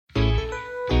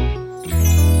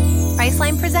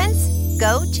Priceline presents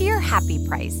Go to Your Happy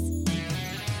Price.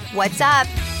 What's up?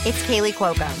 It's Kaylee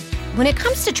Cuoco. When it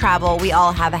comes to travel, we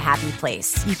all have a happy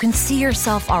place. You can see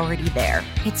yourself already there.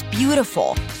 It's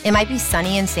beautiful. It might be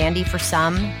sunny and sandy for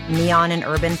some, neon and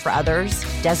urban for others,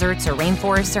 deserts or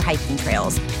rainforests or hiking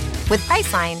trails. With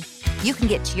Priceline, you can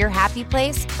get to your happy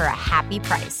place for a happy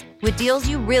price with deals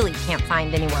you really can't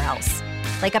find anywhere else.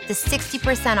 Like up to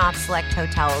 60% off select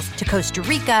hotels to Costa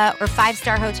Rica or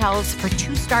 5-star hotels for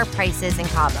 2-star prices in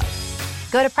Cabo.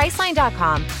 Go to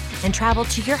Priceline.com and travel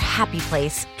to your happy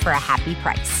place for a happy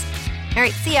price. All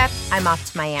right, see ya. I'm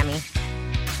off to Miami.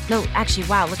 No, actually,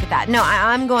 wow, look at that. No,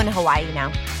 I'm going to Hawaii now.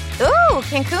 Ooh,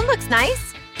 Cancun looks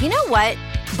nice. You know what?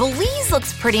 Belize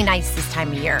looks pretty nice this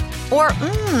time of year. Or,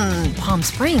 Palm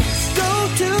Springs.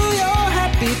 Go to your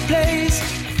happy place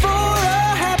for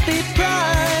a happy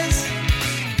price.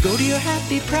 Go to your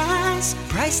happy price,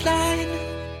 Priceline.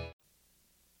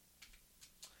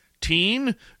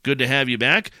 Teen, good to have you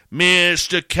back.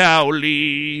 Mr.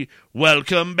 Cowley,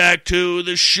 welcome back to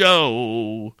the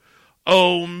show.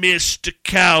 Oh, Mr.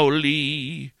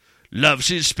 Cowley loves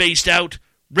his spaced out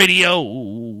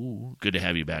radio. Good to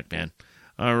have you back, man.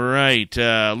 All right,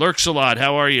 Lurks-a-Lot,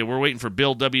 how are you? We're waiting for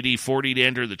Bill WD-40 to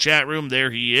enter the chat room. There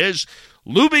he is,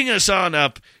 lubing us on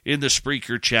up in the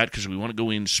Spreaker chat because we want to go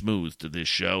in smooth to this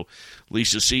show.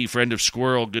 Lisa C., friend of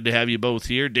Squirrel, good to have you both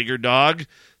here. Digger Dog,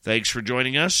 thanks for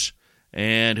joining us.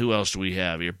 And who else do we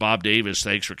have here? Bob Davis,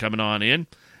 thanks for coming on in.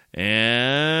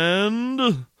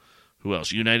 And who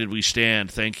else? United We Stand,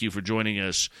 thank you for joining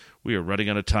us. We are running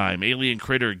out of time. Alien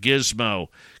Critter, Gizmo,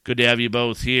 good to have you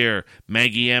both here.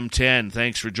 Maggie M10,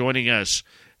 thanks for joining us.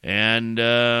 And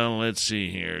let's see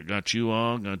here. Got you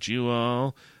all.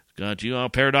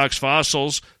 Paradox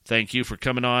Fossils, thank you for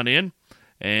coming on in.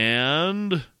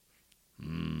 And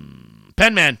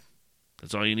Penman,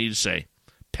 that's all you need to say.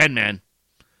 Penman.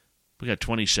 We got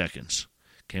 20 seconds.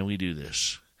 Can we do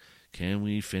this? Can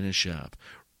we finish up?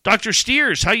 Dr.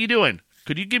 Steers, how you doing?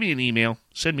 Could you give me an email?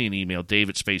 Send me an email,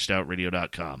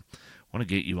 dave@spacedoutradio.com. I want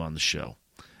to get you on the show.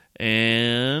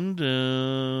 And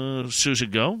Susan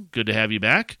Go, good to have you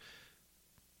back.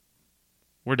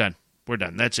 We're done.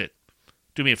 That's it.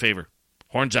 Do me a favor.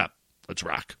 Horns up. Let's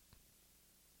rock.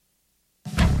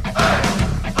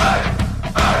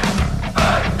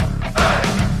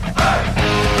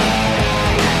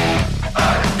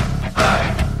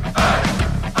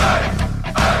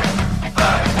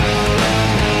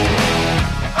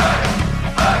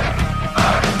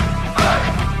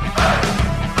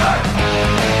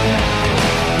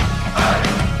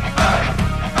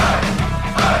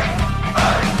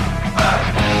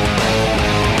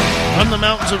 From the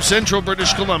mountains of central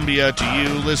British Columbia to you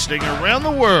listening around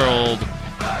the world,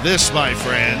 this, my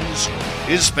friends,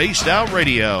 is Spaced Out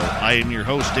Radio. I am your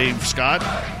host, Dave Scott,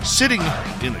 sitting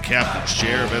in the captain's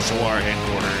chair of SOR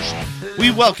headquarters.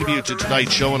 We welcome you to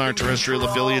tonight's show on our terrestrial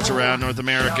affiliates around North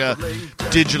America,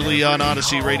 digitally on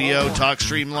Odyssey Radio,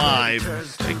 TalkStream Live,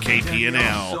 and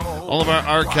KPNL. All of our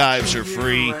archives are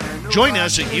free. Join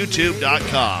us at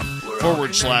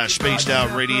youtube.com/Spaced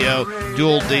Out Radio. Do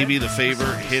old Davey the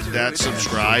favor, hit that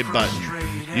subscribe button.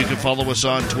 You can follow us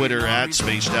on Twitter at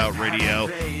Spaced Out Radio,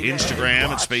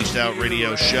 Instagram at Spaced Out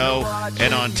Radio Show,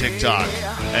 and on TikTok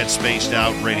at Spaced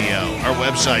Out Radio. Our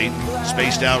website,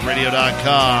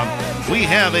 spacedoutradio.com. We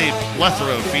have a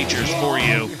plethora of features for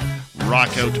you.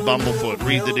 Rock out to Bumblefoot,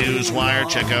 read the news wire,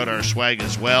 check out our swag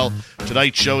as well.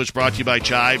 Tonight's show is brought to you by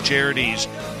Chive Charities.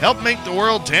 Help make the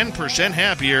world 10%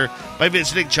 happier by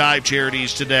visiting Chive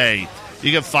Charities today.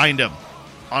 You can find them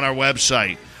on our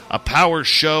website. A power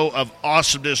show of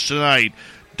awesomeness tonight.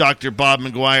 Dr. Bob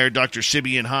McGuire, Dr.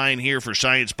 Simeon Hine here for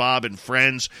Science Bob and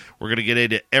Friends. We're going to get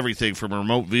into everything from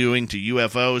remote viewing to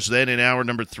UFOs. Then in hour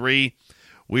number 3,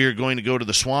 we are going to go to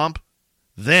the swamp.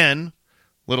 Then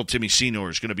little Timmy Senor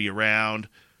is going to be around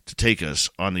to take us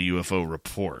on the UFO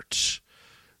reports.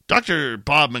 Dr.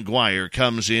 Bob McGuire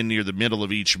comes in near the middle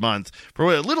of each month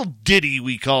for a little ditty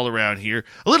we call around here,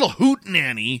 a little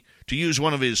hootenanny, to use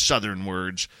one of his southern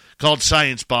words, called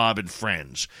Science Bob and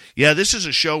Friends. Yeah, this is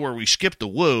a show where we skip the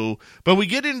woo, but we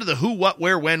get into the who, what,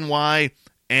 where, when, why,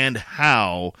 and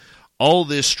how all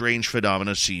this strange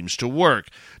phenomena seems to work.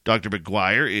 Dr.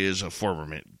 McGuire is a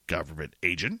former government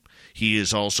agent. He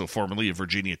is also formerly of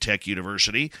Virginia Tech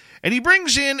University, and he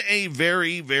brings in a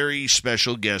very, very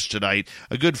special guest tonight,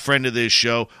 a good friend of this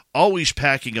show, always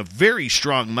packing a very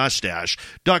strong mustache.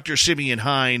 Dr. Simeon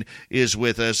Hine is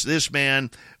with us. This man,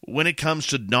 when it comes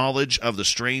to knowledge of the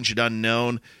strange and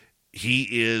unknown, he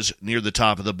is near the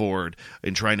top of the board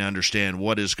in trying to understand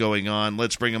what is going on.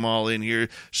 Let's bring them all in here.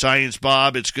 Science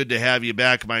Bob, it's good to have you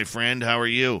back, my friend. How are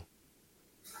you?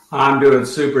 I'm doing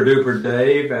super duper,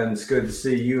 Dave, and it's good to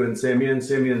see you and Simeon.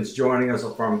 Simeon's joining us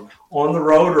from on the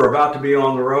road or about to be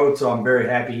on the road, so I'm very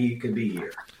happy he could be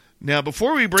here. Now,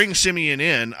 before we bring Simeon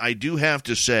in, I do have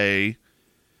to say,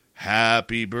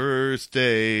 happy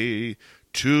birthday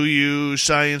to you,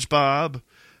 Science Bob.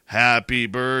 Happy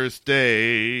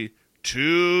birthday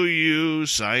to you,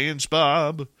 Science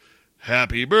Bob.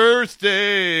 Happy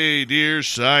birthday, dear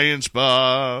Science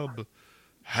Bob.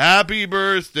 Happy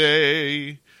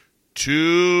birthday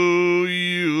to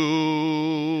you.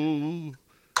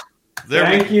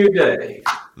 Thank you, Dave.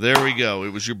 There we go. It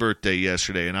was your birthday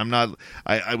yesterday, and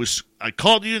I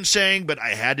called you and sang, but I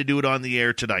had to do it on the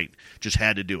air tonight. Just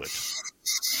had to do it.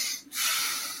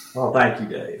 Well, thank you,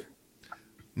 Dave.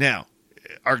 Now,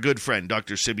 our good friend,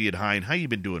 Dr. Simeon Hein. How you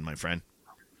been doing, my friend?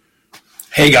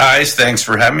 Hey, guys. Thanks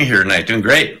for having me here tonight. Doing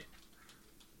great.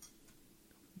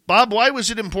 Bob, why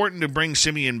was it important to bring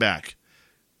Simeon back?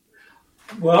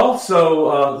 Well,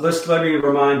 so let me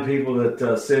remind people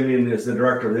that Simeon is the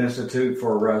director of the Institute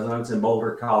for Residents in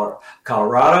Boulder,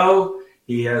 Colorado.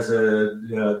 He has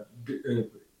a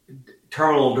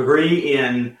terminal degree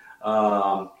in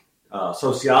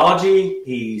sociology.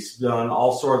 He's done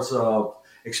all sorts of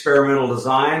experimental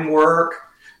design work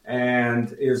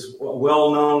and is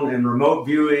well known in remote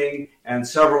viewing and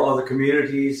several other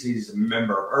communities. He's a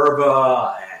member of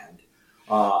IRBA,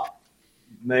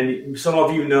 and some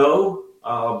of you know,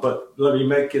 but let me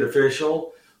make it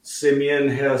official. Simeon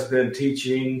has been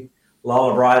teaching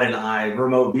Lala Bride and I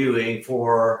remote viewing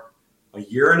for a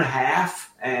year and a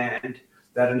half, and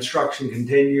that instruction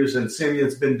continues. And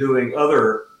Simeon's been doing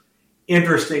other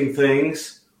interesting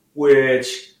things,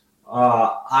 which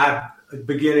I'm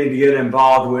beginning to get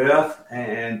involved with.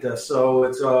 And so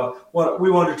it's what we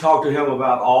want to talk to him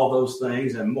about all those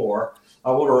things and more.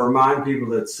 I want to remind people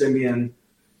that Simeon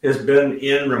has been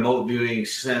in remote viewing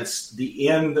since the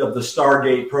end of the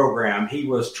Stargate program. He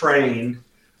was trained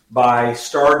by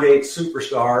Stargate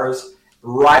superstars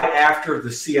right after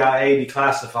the CIA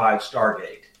declassified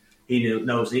Stargate. He knew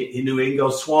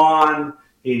Ingo Swann.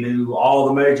 He knew all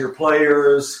the major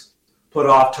players,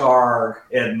 Puthoff Targ,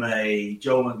 Ed May,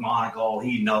 Joe McMoneagle.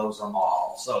 He knows them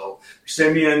all. So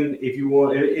Simeon, if you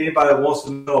want, anybody that wants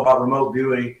to know about remote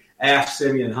viewing, ask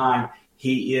Simeon Hein.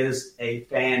 He is a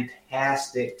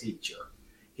fantastic teacher.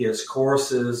 His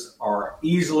courses are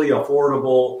easily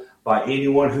affordable by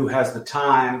anyone who has the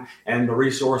time and the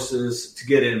resources to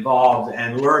get involved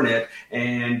and learn it.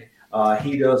 And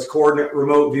he does coordinate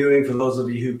remote viewing for those of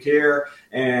you who care,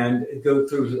 and go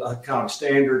through a kind of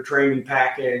standard training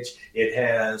package. It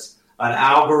has an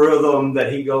algorithm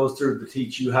that he goes through to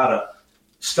teach you how to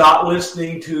stop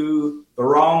listening to the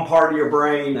wrong part of your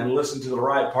brain and listen to the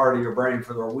right part of your brain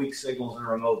for the weak signals in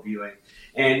remote viewing.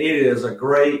 And it is a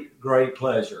great, great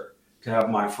pleasure to have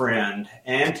my friend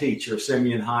and teacher,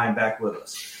 Simeon Hein, back with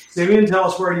us. Simeon, tell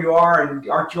us where you are, and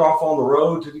aren't you off on the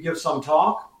road to give some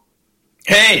talk?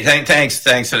 Hey,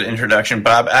 thanks for the introduction,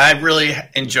 Bob. I really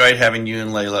enjoyed having you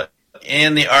and Layla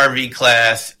in the RV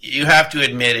class. You have to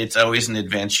admit it's always an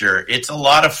adventure. It's a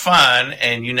lot of fun,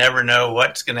 and you never know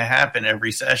what's going to happen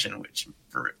every session, which,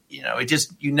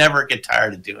 you never get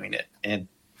tired of doing it and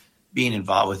being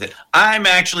involved with it. I'm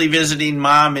actually visiting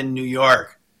Mom in New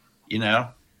York,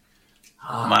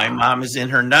 My mom is in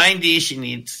her 90s. She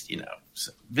needs,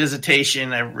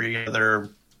 visitation every other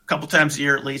couple times a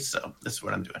year at least. So that's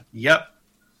what I'm doing. Yep.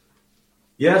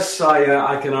 Yes,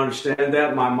 I can understand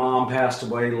that. My mom passed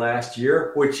away last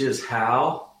year, which is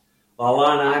how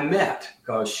Lala and I met,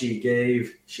 because she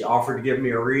offered to give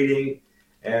me a reading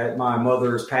at my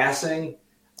mother's passing.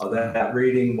 That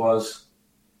reading was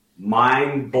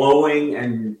mind-blowing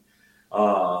and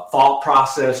thought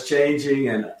process changing,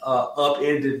 and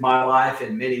upended my life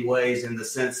in many ways, in the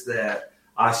sense that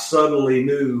I suddenly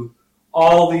knew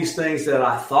all these things that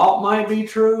I thought might be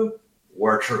true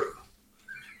were true.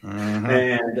 Mm-hmm.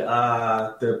 And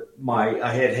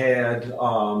I had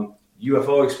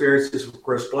UFO experiences with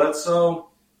Chris Bledsoe,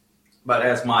 but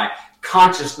as my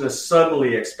consciousness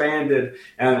suddenly expanded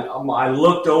and I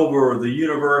looked over the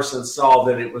universe and saw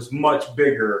that it was much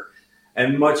bigger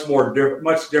and much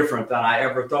different than I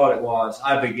ever thought it was,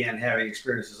 I began having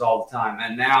experiences all the time.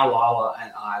 And now Lala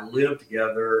and I live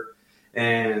together,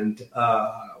 and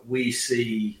we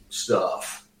see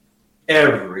stuff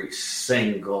every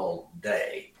single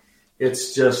day.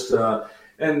 It's just,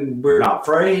 and we're not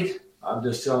afraid. I'm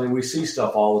just telling you, we see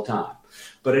stuff all the time.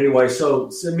 But anyway, so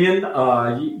Simeon,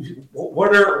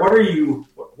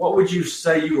 what would you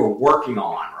say you are working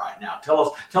on right now?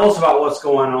 Tell us about what's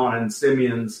going on in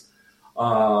Simeon's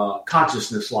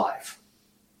consciousness life.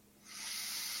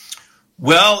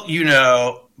 Well,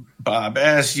 Bob,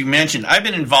 as you mentioned, I've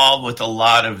been involved with a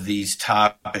lot of these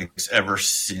topics ever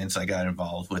since I got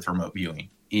involved with remote viewing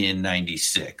in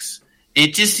 '96.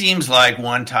 It just seems like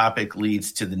one topic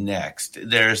leads to the next.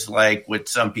 There's like what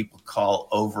some people call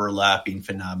overlapping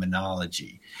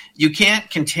phenomenology. You can't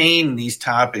contain these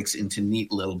topics into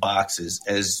neat little boxes,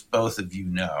 as both of you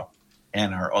know,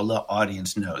 and our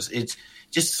audience knows. It's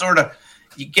just sort of,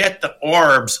 you get the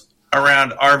orbs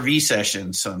around RV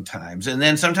sessions sometimes. And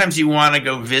then sometimes you want to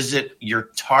go visit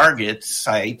your target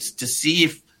sites to see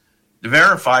to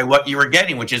verify what you were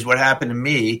getting, which is what happened to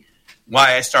me,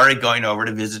 why I started going over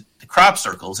to visit the crop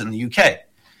circles in the UK.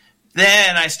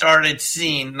 Then I started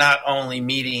seeing, not only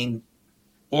meeting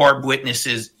orb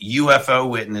witnesses, UFO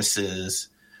witnesses,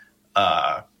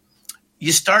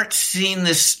 you start seeing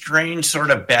this strange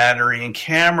sort of battery and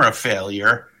camera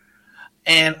failure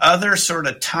and other sort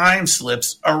of time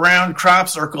slips around crop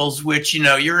circles, which,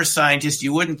 you're a scientist,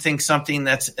 you wouldn't think something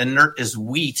that's inert as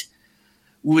wheat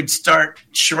would start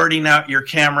shorting out your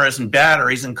cameras and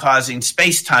batteries and causing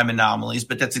space-time anomalies,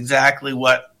 but that's exactly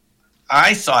what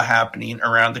I saw happening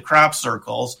around the crop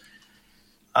circles.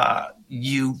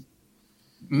 You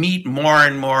meet more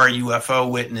and more UFO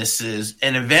witnesses,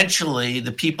 and eventually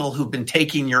the people who've been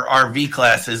taking your RV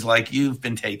classes, like you've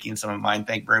been taking some of mine,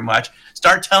 thank you very much,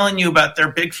 start telling you about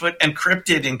their Bigfoot and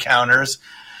cryptid encounters.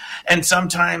 And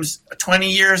sometimes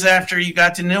 20 years after you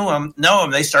got to know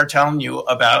them, they start telling you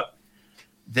about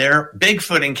their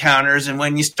Bigfoot encounters. And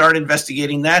when you start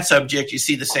investigating that subject, you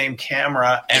see the same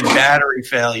camera and battery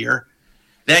failure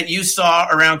that you saw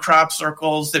around crop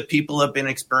circles that people have been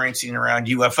experiencing around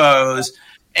UFOs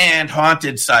and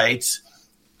haunted sites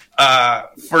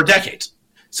for decades.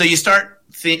 So you start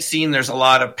seeing there's a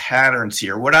lot of patterns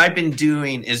here. What I've been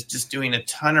doing is just doing a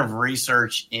ton of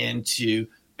research into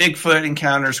Bigfoot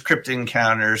encounters, cryptid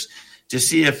encounters, to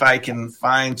see if I can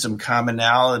find some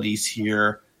commonalities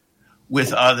here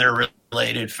with other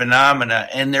related phenomena.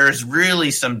 And there's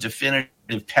really some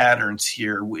definitive patterns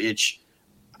here, which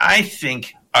I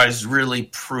think is really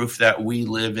proof that we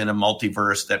live in a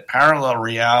multiverse, that parallel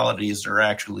realities are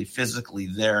actually physically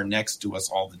there next to us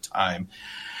all the time.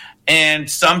 And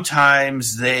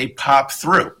sometimes they pop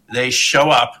through. They show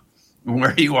up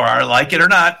where you are, like it or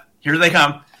not. Here they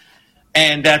come.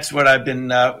 And that's what I've been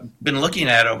looking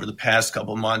at over the past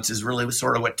couple months, is really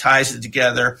sort of what ties it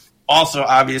together. Also,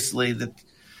 obviously, the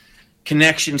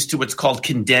connections to what's called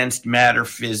condensed matter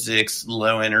physics,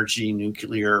 low energy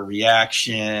nuclear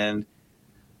reaction,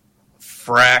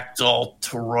 fractal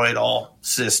toroidal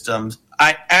systems.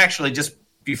 I actually, just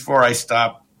before I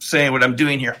stop saying what I'm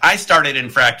doing here, I started in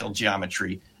fractal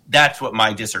geometry. That's what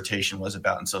my dissertation was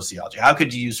about in sociology. How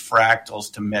could you use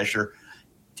fractals to measure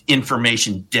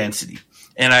information density?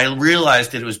 And I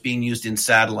realized that it was being used in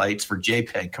satellites for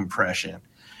JPEG compression,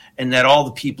 and that all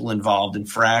the people involved in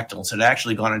fractals had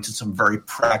actually gone into some very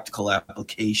practical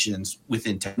applications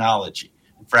within technology.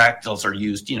 Fractals are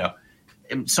used,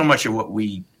 so much of what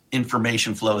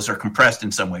information flows are compressed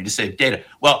in some way to save data.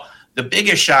 Well, the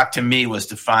biggest shock to me was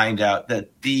to find out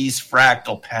that these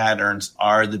fractal patterns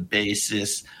are the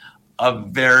basis of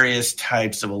various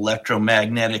types of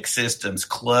electromagnetic systems,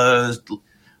 closed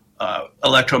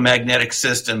electromagnetic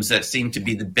systems that seem to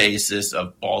be the basis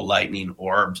of ball lightning,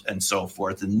 orbs, and so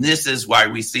forth. And this is why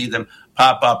we see them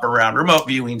pop up around remote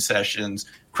viewing sessions,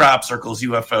 crop circles,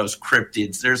 UFOs,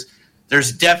 cryptids.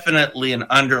 There's definitely an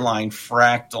underlying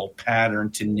fractal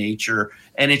pattern to nature,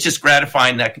 and it's just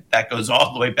gratifying that goes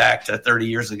all the way back to 30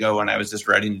 years ago when I was just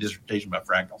writing a dissertation about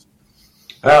fractals.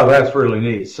 Oh, that's really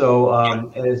neat. So,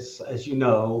 as you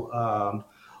know,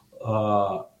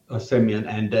 Simeon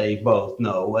and Dave both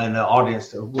know, and the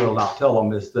audience will not tell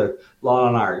them, is that Lana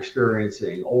and I are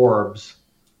experiencing orbs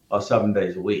 7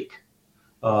 days a week.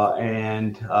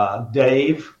 And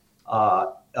Dave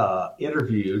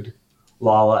interviewed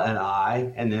Lala and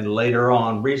I, and then later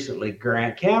on, recently,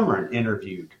 Grant Cameron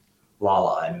interviewed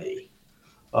Lala and me.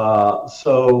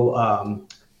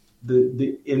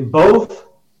 In both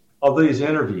of these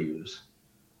interviews,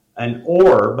 an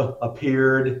orb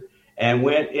appeared and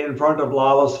went in front of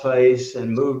Lala's face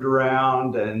and moved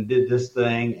around and did this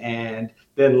thing, and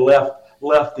then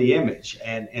left the image.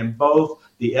 And in both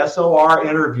the SOR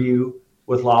interview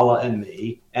with Lala and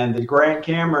me and the Grant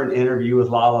Cameron interview with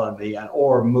Lala and me, an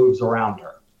orb moves around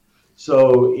her.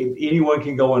 So if anyone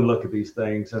can go and look at these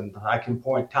things, and I can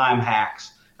point time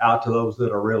hacks out to those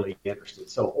that are really interested.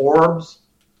 So orbs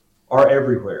are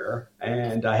everywhere.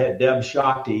 And I had Deb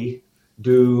Shakti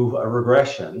do a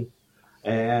regression,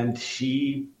 and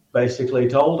she basically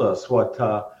told us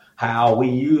how we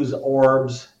use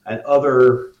orbs and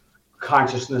other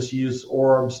consciousness use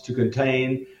orbs to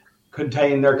contain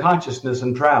contain their consciousness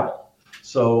and travel.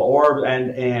 So,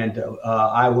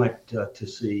 I went to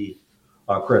see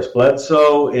Chris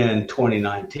Bledsoe in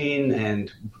 2019,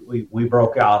 and we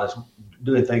broke out as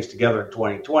doing things together in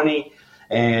 2020,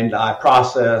 and I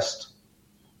processed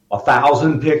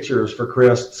 1,000 pictures for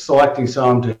Chris, selecting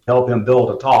some to help him build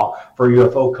a talk for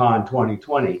UFOCon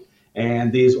 2020.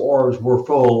 And these orbs were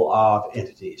full of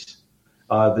entities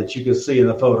that you could see in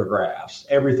the photographs.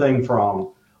 Everything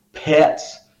from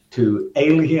pets to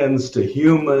aliens to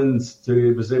humans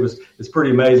to it's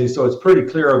pretty amazing. So it's pretty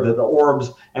clear that the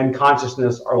orbs and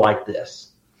consciousness are like this.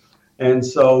 And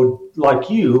so, like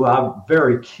you, I'm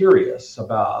very curious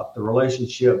about the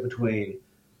relationship between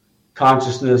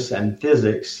consciousness and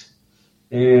physics.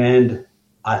 And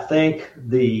I think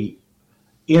the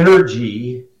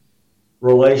energy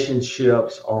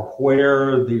relationships are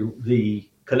where the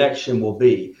connection will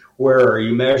be, where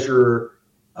you measure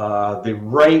the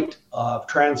rate of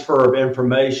transfer of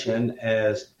information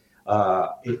as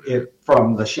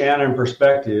from the Shannon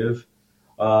perspective,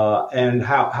 and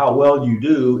how well you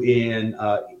do in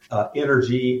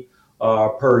energy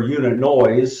per unit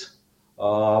noise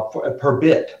per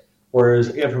bit,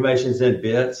 whereas information is in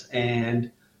bits.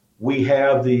 And we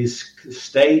have these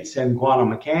states in quantum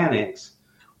mechanics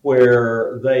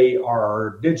where they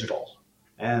are digital.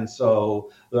 And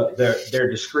so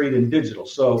they're discrete and digital.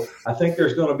 So I think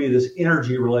there's going to be this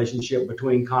energy relationship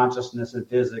between consciousness and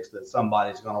physics that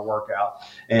somebody's going to work out.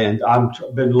 And I've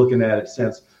been looking at it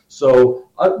since. So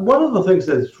one of the things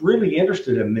that's really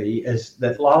interested in me is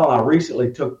that Lala and I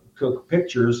recently took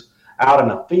pictures out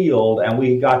in a field, and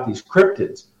we got these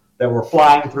cryptids that were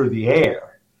flying through the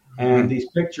air. And these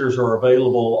pictures are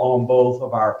available on both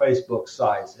of our Facebook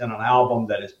sites in an album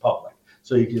that is public.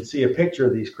 So you can see a picture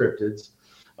of these cryptids.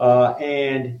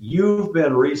 And you've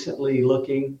been recently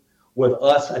looking with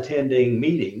us attending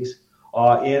meetings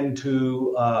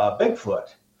into Bigfoot.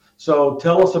 So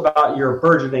tell us about your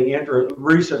burgeoning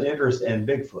recent interest in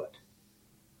Bigfoot.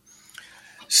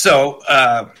 So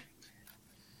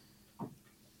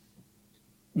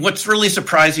what's really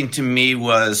surprising to me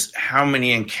was how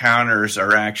many encounters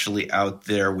are actually out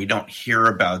there. We don't hear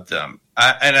about them.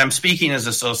 And I'm speaking as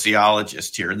a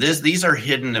sociologist here. These are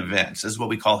hidden events. This is what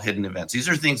we call hidden events. These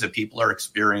are things that people are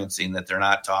experiencing that they're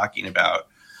not talking about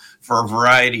for a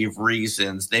variety of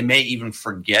reasons. They may even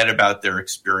forget about their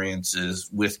experiences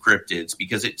with cryptids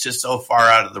because it's just so far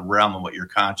out of the realm of what your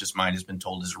conscious mind has been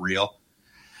told is real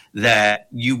that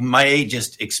you may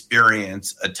just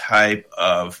experience a type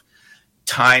of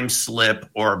time slip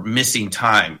or missing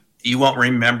time. You won't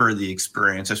remember the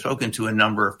experience. I've spoken to a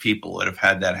number of people that have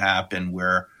had that happen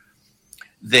where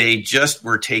they just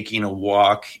were taking a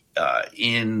walk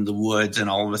in the woods and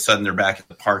all of a sudden they're back at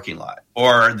the parking lot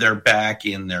or they're back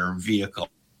in their vehicle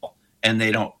and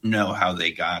they don't know how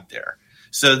they got there.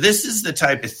 So this is the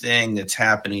type of thing that's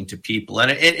happening to people.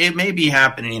 And it may be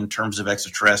happening in terms of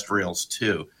extraterrestrials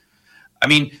too. I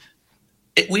mean,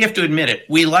 we have to admit it.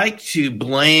 We like to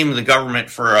blame the government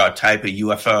for a type of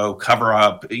UFO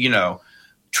cover-up,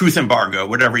 truth embargo,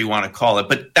 whatever you want to call it.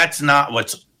 But that's not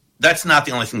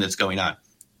the only thing that's going on.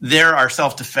 There are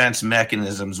self-defense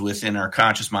mechanisms within our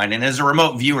conscious mind. And as a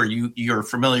remote viewer, you're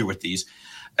familiar with these.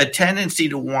 A tendency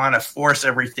to want to force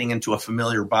everything into a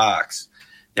familiar box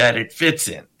that it fits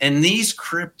in. And these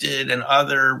cryptid and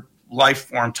other life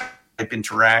form type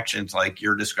interactions like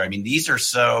you're describing, these are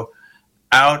so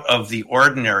out of the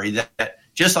ordinary that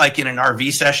just like in an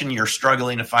RV session, you're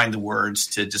struggling to find the words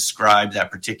to describe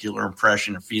that particular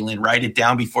impression or feeling, write it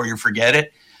down before you forget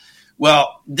it.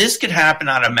 Well, this could happen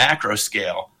on a macro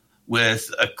scale with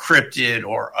a cryptid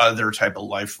or other type of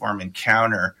life form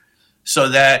encounter so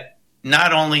that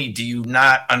not only do you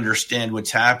not understand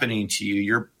what's happening to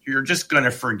you, you're just going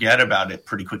to forget about it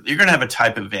pretty quickly. You're going to have a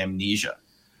type of amnesia.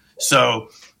 So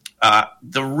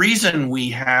the reason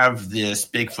we have this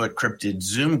Bigfoot Cryptid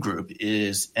Zoom group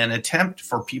is an attempt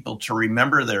for people to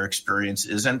remember their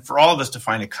experiences and for all of us to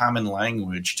find a common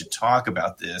language to talk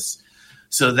about this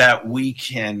so that we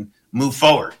can move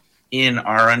forward in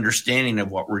our understanding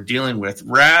of what we're dealing with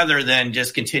rather than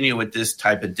just continue with this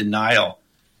type of denial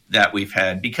that we've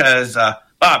had. Because,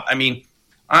 Bob, I mean,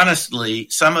 honestly,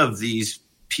 some of these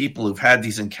people who've had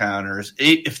these encounters,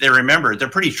 if they remember, they're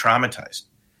pretty traumatized.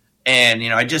 And,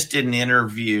 I just did an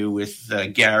interview with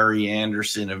Gary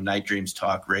Anderson of Night Dreams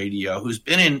Talk Radio, who's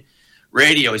been in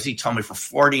radio, as he told me, for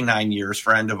 49 years,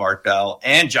 friend of Art Bell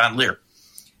and John Lear.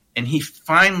 And he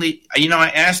finally,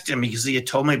 I asked him because he had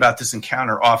told me about this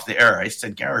encounter off the air. I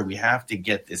said, Gary, we have to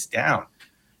get this down.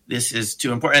 This is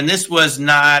too important. And this was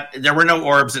not, there were no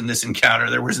orbs in this encounter.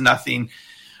 There was nothing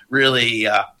really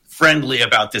friendly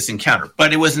about this encounter,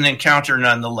 but it was an encounter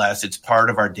nonetheless. It's part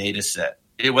of our data set.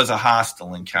 It was a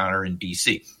hostile encounter in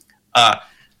BC.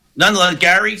 Nonetheless,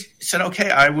 Gary said,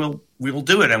 okay, we will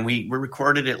do it. And we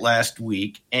recorded it last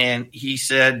week. And he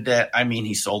said that,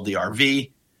 he sold the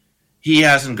RV. He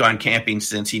hasn't gone camping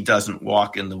since. He doesn't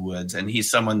walk in the woods. And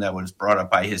he's someone that was brought up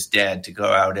by his dad to go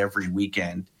out every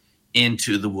weekend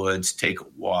into the woods, take a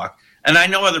walk. And I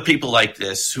know other people like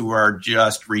this who are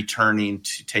just returning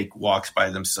to take walks by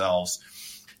themselves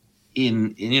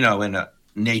in a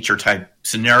nature type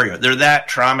scenario. They're that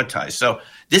traumatized. So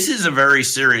this is a very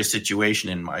serious situation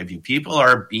in my view. People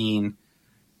are being,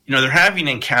 they're having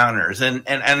encounters,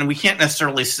 and we can't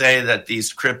necessarily say that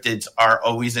these cryptids are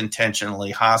always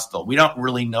intentionally hostile. We don't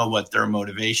really know what their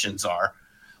motivations are,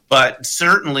 but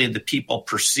certainly the people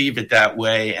perceive it that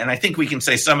way. And I think we can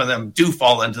say some of them do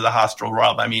fall into the hostile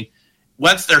realm.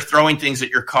 Once they're throwing things at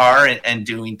your car and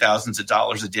doing thousands of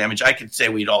dollars of damage, I could say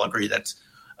we'd all agree that's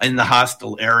in the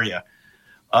hostile area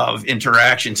of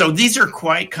interaction. So these are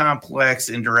quite complex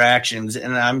interactions,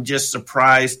 and I'm just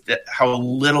surprised at how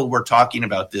little we're talking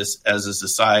about this as a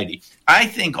society. I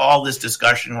think all this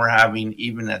discussion we're having,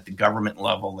 even at the government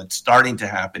level, it's starting to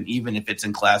happen, even if it's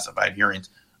in classified hearings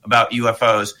about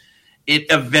UFOs, it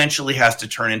eventually has to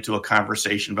turn into a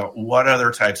conversation about what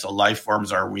other types of life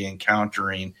forms are we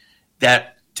encountering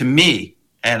that, to me,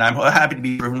 and I'm happy to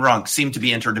be proven wrong, seem to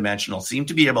be interdimensional, seem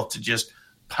to be able to just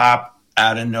pop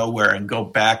out of nowhere and go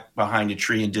back behind a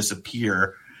tree and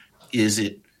disappear. Is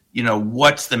it,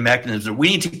 what's the mechanism? We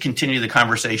need to continue the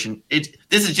conversation. This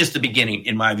is just the beginning,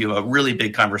 in my view, of a really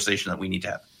big conversation that we need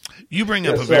to have. You bring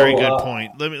up a very good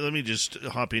point. Let me just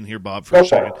hop in here, Bob, for a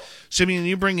second. Simeon,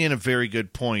 you bring in a very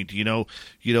good point.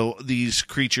 These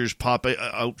creatures pop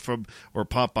out from or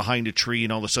pop behind a tree,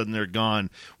 and all of a sudden they're gone.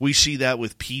 We see that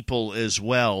with people as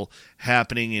well,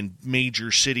 happening in major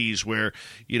cities where,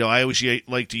 I always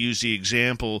like to use the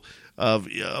example of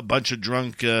a bunch of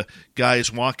drunk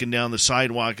guys walking down the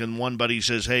sidewalk, and one buddy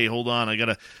says, "Hey, hold on, I got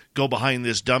to go behind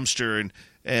this dumpster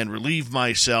and relieve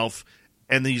myself,"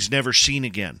 and he's never seen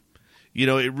again.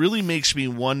 It really makes me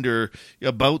wonder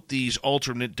about these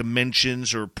alternate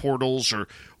dimensions or portals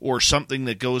or something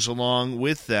that goes along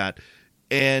with that.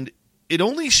 And it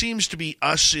only seems to be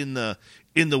us in the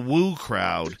woo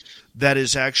crowd that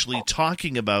is actually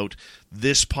talking about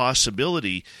this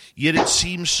possibility, yet it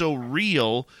seems so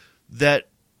real that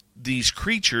these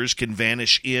creatures can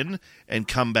vanish in and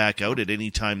come back out at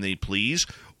any time they please,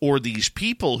 or these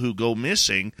people who go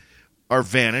missing are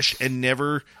vanished and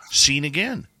never seen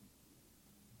again.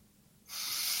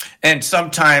 And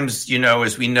sometimes,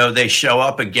 as we know, they show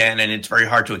up again, and it's very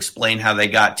hard to explain how they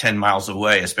got 10 miles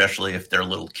away, especially if they're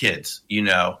little kids,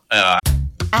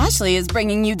 Ashley is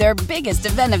bringing you their biggest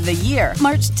event of the year,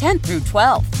 March 10th through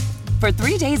 12th. For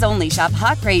 3 days only, shop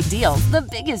Hot Great Deals, the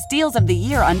biggest deals of the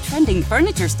year on trending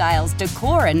furniture styles,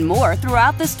 decor, and more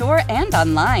throughout the store and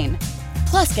online.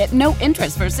 Plus, get no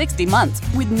interest for 60 months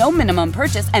with no minimum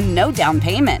purchase and no down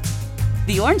payment.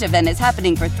 The Orange event is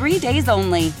happening for 3 days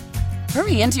only.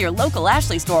 Hurry into your local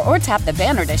Ashley store or tap the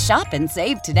banner to shop and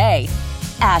save today.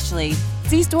 Ashley.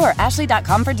 See store or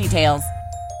ashley.com for details.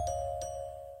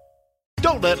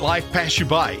 Don't let life pass you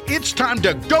by. It's time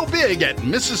to go big at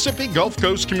Mississippi Gulf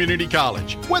Coast Community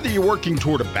College. Whether you're working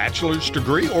toward a bachelor's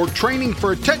degree or training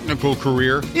for a technical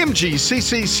career,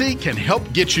 MGCCC can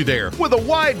help get you there with a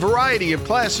wide variety of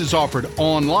classes offered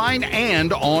online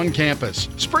and on campus.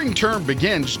 Spring term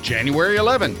begins January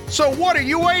 11. So what are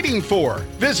you waiting for?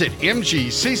 Visit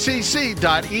mgccc.edu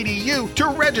to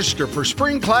register for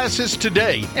spring classes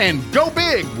today and go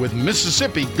big with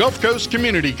Mississippi Gulf Coast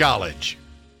Community College.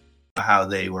 How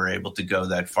they were able to go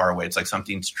that far away. It's like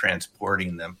something's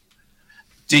transporting them.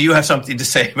 Do you have something to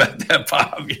say about that,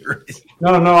 Bob?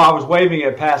 No, I was waving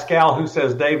at Pascal, who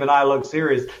says Dave and I look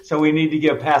serious, so we need to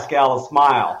give Pascal a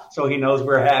smile so he knows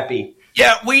we're happy.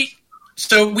 Yeah, we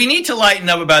need to lighten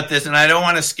up about this, and I don't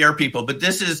want to scare people, but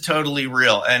this is totally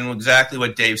real, and exactly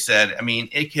what Dave said.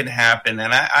 It can happen,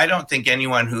 and I don't think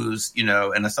anyone who's,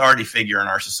 an authority figure in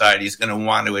our society is going to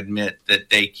want to admit that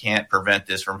they can't prevent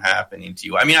this from happening to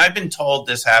you. I've been told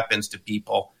this happens to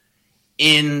people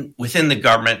within the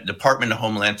government, Department of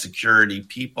Homeland Security.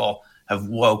 People have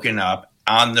woken up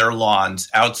on their lawns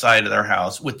outside of their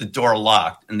house with the door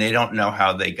locked, and they don't know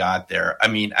how they got there.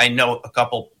 I know a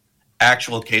couple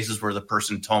actual cases where the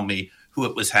person told me who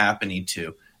it was happening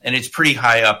to, and it's pretty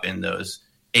high up in those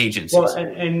agencies. Well,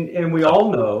 and we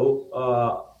all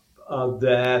know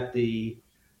that the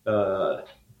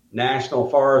National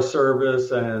Forest Service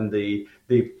and the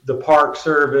Park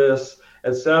Service,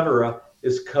 etc.,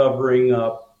 is covering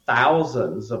up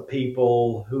thousands of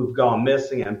people who've gone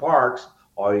missing in parks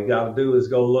All you got to do is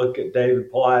go look at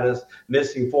David Paulides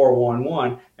Missing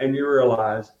 411, and you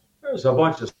realize there's a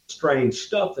bunch of strange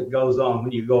stuff that goes on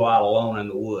when you go out alone in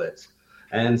the woods.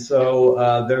 And so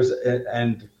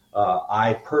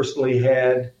I personally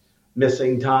had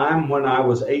missing time when I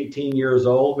was 18 years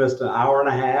old, missed an hour and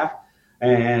a half.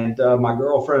 And my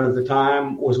girlfriend at the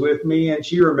time was with me, and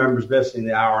she remembers missing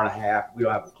the hour and a half. We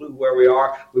don't have a clue where we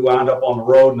are. We wound up on the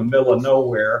road in the middle of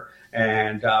nowhere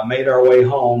and made our way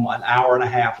home an hour and a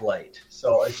half late.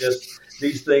 So it's just,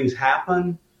 these things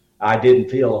happen. I didn't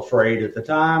feel afraid at the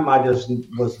time. I just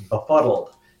was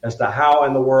befuddled as to how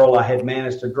in the world I had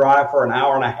managed to drive for an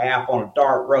hour and a half on a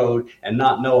dark road and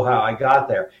not know how I got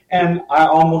there. And I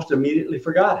almost immediately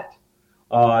forgot it.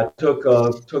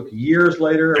 Took years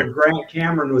later. Grant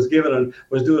Cameron was doing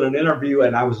an interview,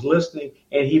 and I was listening,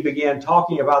 and he began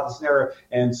talking about the scenario,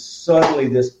 and suddenly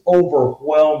this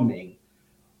overwhelming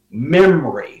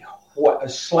memory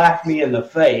slapped me in the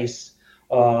face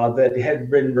that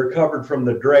had been recovered from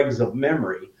the dregs of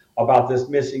memory about this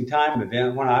missing time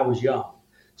event when I was young.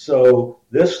 So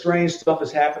this strange stuff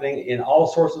is happening in all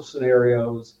sorts of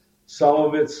scenarios. Some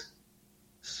of it's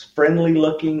friendly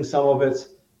looking, some of it's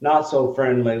not so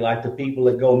friendly, like the people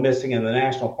that go missing in the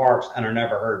national parks and are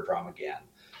never heard from again.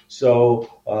 So,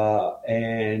 Lala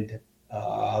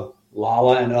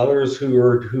and others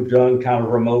who've done kind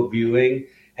of remote viewing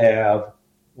have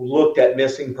looked at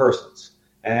missing persons,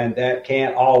 and that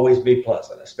can't always be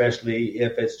pleasant, especially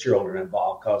if it's children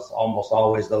involved, because almost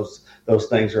always those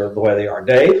things are the way they are.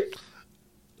 Dave?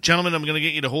 Gentlemen, I'm going to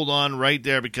get you to hold on right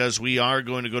there because we are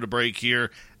going to go to break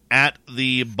here at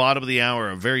the bottom of the hour.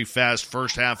 A very fast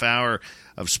first half hour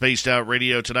of Spaced Out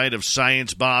Radio tonight of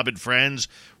Science Bob and Friends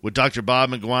with Dr. Bob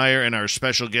McGuire and our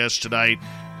special guest tonight,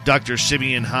 Dr.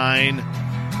 Simeon Hein.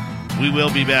 We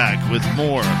will be back with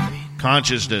more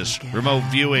consciousness, remote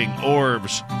viewing,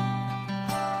 orbs,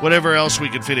 whatever else we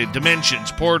can fit in,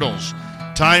 dimensions, portals,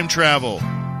 time travel,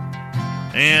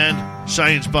 and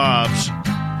Science Bob's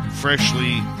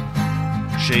freshly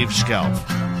shaved scalp.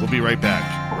 We'll be right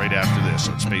back right after this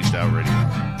on Spaced Out Radio.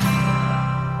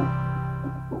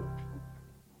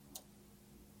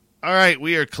 All right,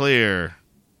 we are clear.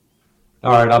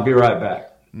 All right, I'll be right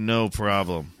back. No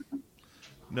problem.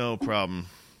 No problem.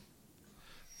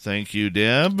 Thank you,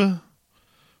 Deb,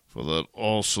 for that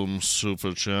awesome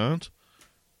super chat.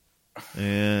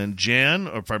 And Jan,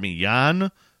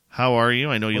 how are you?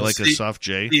 I know you like a soft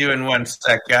J. See you in one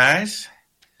sec, guys.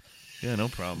 Yeah, no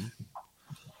problem.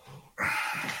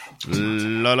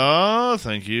 La la,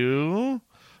 thank you.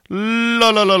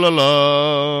 La la la la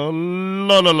la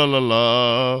la la la la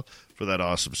la for that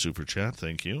awesome super chat.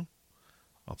 Thank you.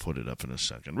 I'll put it up in a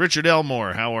second. Richard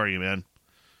Elmore, how are you, man?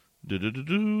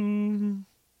 Do-do-do-do.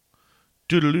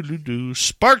 Do-do-do-do-do.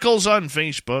 Sparkles on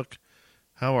Facebook.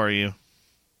 How are you?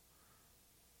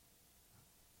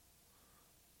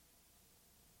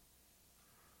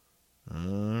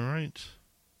 All right.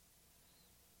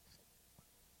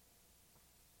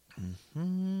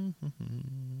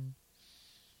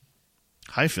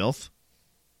 Hi, Filth.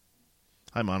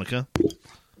 Hi, Monica.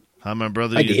 Hi, my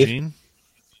brother Eugene.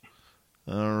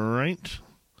 Dave. All right.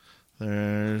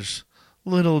 There's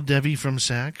little Debbie from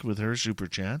SAC with her super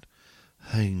chat.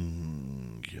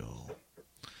 Thank you.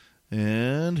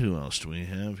 And who else do we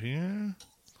have here?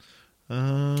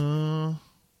 La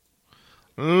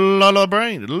la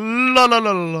Bright. La la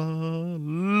la la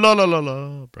la la la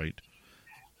la Bright.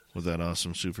 With that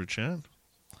awesome super chat.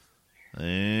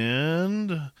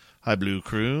 And hi, Blue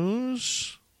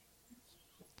Cruise.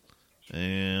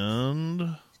 And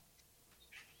what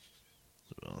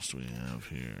else do we have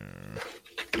here?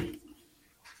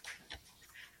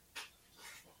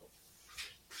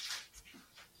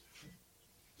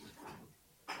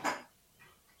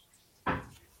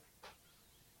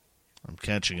 I'm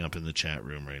catching up in the chat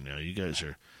room right now. You guys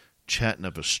are chatting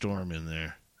up a storm in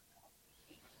there.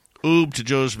 Oob to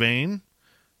Joe's Bane.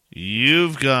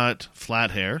 You've got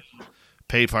flat hair.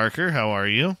 Pay Parker, how are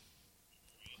you?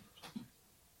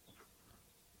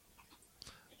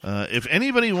 If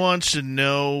anybody wants to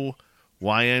know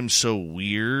why I'm so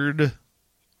weird,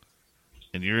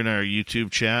 and you're in our YouTube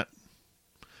chat,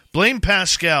 blame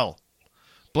Pascal.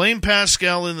 Blame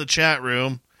Pascal in the chat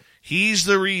room. He's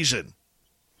the reason.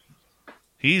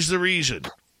 He's the reason.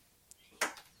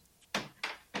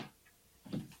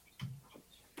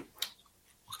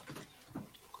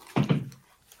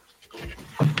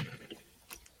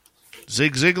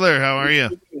 Zig Ziglar, how are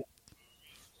you?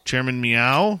 Chairman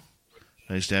Meow,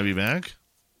 nice to have you back.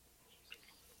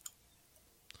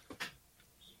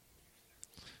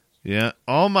 Yeah,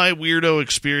 all my weirdo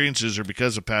experiences are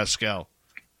because of Pascal.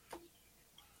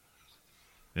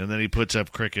 And then he puts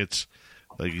up crickets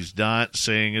like he's not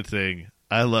saying a thing.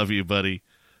 I love you, buddy.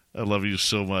 I love you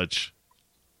so much.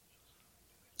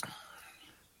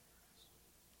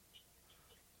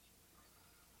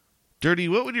 Dirty,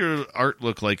 what would your art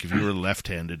look like if you were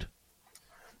left-handed?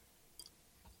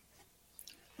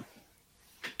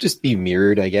 Just be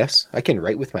mirrored, I guess. I can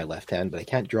write with my left hand, but I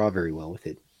can't draw very well with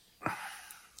it.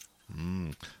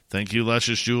 Thank you,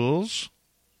 Luscious Jules.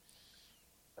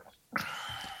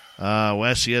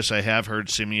 Wes, yes, I have heard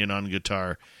Simeon on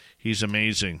guitar. He's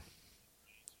amazing.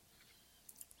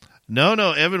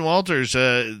 No, Evan Walters,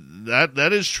 that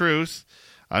is truth.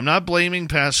 I'm not blaming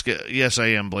Pascal. Yes, I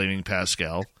am blaming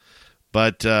Pascal.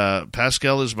 But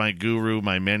Pascal is my guru,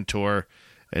 my mentor,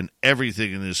 and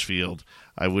everything in this field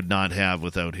I would not have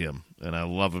without him. And I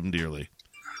love him dearly.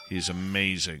 He's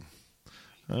amazing.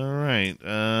 All right,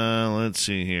 let's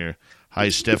see here. Hi,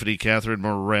 Stephanie Catherine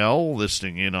Morrell,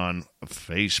 listening in on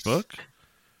Facebook.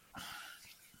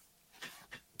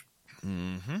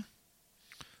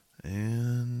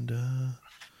 And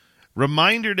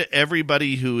reminder to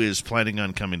everybody who is planning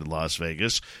on coming to Las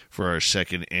Vegas for our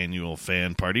second annual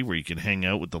fan party, where you can hang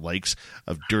out with the likes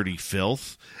of Dirty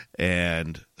Filth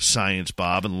and Science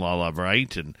Bob and Lala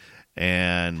Wright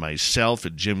and myself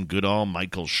and Jim Goodall,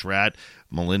 Michael Schratt,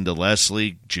 Melinda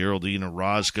Leslie, Geraldine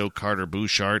Orozco, Carter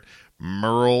Bouchard,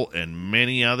 Merle, and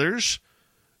many others.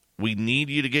 We need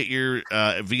you to get your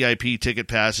VIP ticket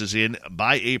passes in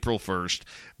by April 1st.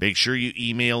 Make sure you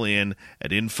email in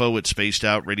at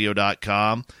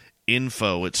info@spacedoutradio.com,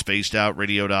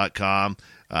 info@spacedoutradio.com.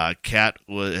 Kat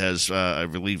has, I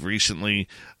believe, recently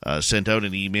sent out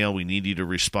an email. We need you to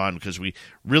respond because we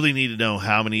really need to know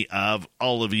how many of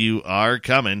all of you are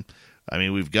coming. I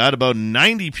mean, we've got about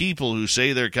 90 people who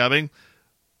say they're coming.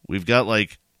 We've got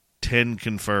like 10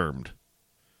 confirmed.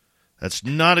 That's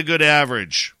not a good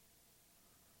average.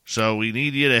 So we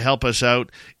need you to help us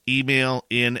out. Email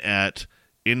in at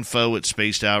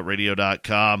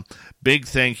info@spacedoutradio.com. Big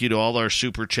thank you to all our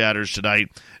super chatters tonight.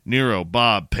 Nero,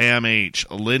 Bob, Pam H,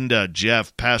 Linda,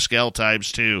 Jeff, Pascal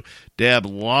 ×2, Deb,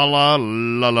 la,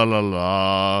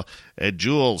 and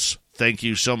Jules. Thank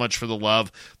you so much for the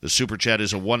love. The super chat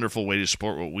is a wonderful way to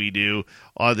support what we do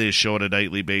on this show on a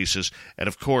nightly basis. And,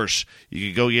 of course, you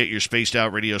can go get your Spaced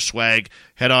Out Radio swag.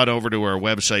 Head on over to our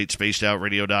website,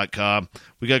 spacedoutradio.com.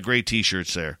 We got great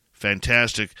T-shirts there.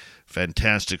 Fantastic,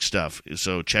 fantastic stuff.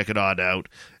 So check it on out,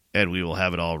 and we will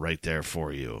have it all right there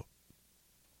for you.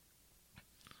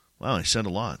 Wow, I sent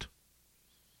a lot.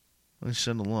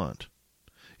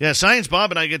 Yeah, Science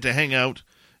Bob and I get to hang out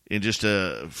in just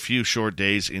a few short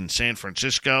days in San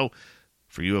Francisco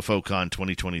for UFOCon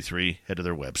 2023. Head to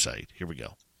their website. Here we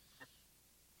go.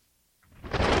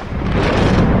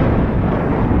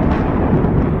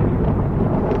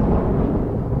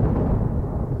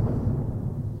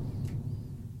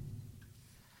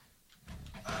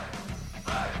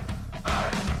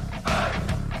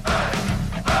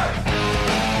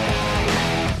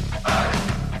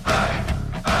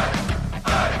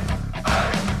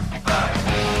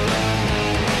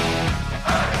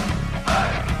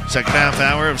 Second half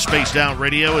hour of Spaced Out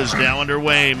Radio is now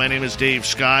underway. My name is Dave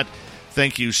Scott.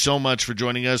 Thank you so much for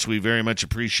joining us. We very much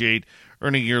appreciate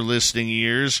earning your listening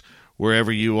ears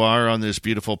wherever you are on this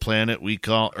beautiful planet we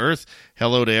call Earth.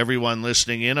 Hello to everyone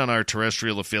listening in on our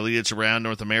terrestrial affiliates around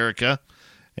North America.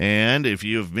 And if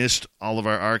you have missed all of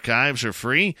our archives are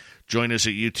free, join us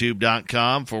at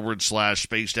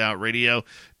youtube.com/Spaced Out Radio.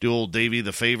 Do old Davey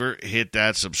the favor, hit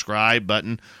that subscribe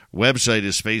button. Website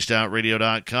is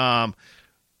spacedoutradio.com.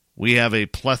 We have a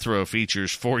plethora of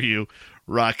features for you.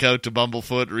 Rock out to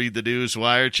Bumblefoot, read the news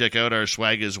wire, check out our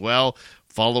swag as well.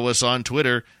 Follow us on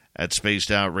Twitter at Spaced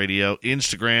Out Radio,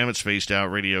 Instagram at Spaced Out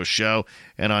Radio Show,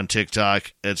 and on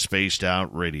TikTok at Spaced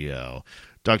Out Radio.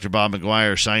 Dr. Bob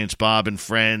McGuire, Science Bob and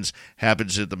Friends,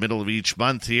 happens at the middle of each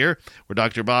month here, where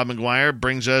Dr. Bob McGuire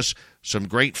brings us some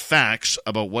great facts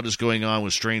about what is going on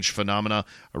with strange phenomena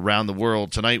around the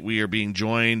world. Tonight we are being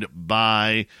joined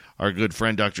by our good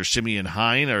friend Dr. Simeon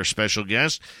Hein, our special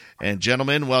guest. And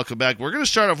gentlemen, welcome back. We're going to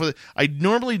start off with, I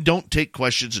normally don't take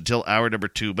questions until hour number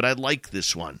 2, but I like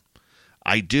this one.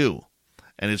 I do.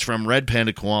 And it's from Red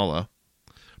Panda Koala.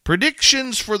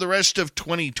 Predictions for the rest of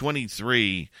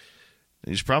 2023.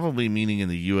 He's probably meaning in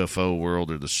the UFO world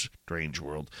or the strange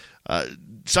world.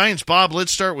 Science Bob,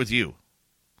 let's start with you.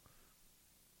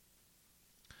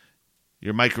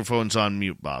 Your microphone's on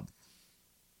mute, Bob.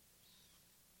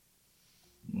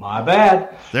 My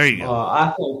bad. There you go.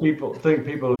 I think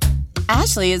people.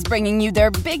 Ashley is bringing you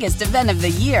their biggest event of the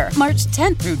year, March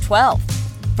 10th through 12th.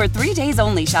 For 3 days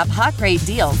only, shop Hot Grade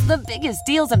Deals, the biggest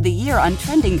deals of the year on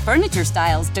trending furniture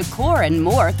styles, decor, and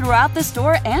more throughout the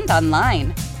store and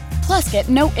online. Plus, get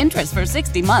no interest for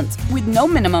 60 months with no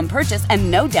minimum purchase and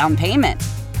no down payment.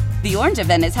 The Orange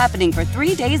event is happening for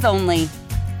 3 days only.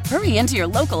 Hurry into your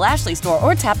local Ashley store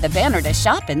or tap the banner to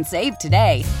shop and save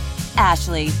today.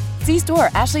 Ashley. See store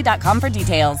ashley.com for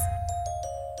details.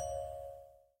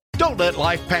 Don't let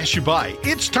life pass you by.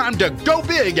 It's time to go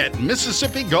big at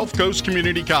Mississippi Gulf Coast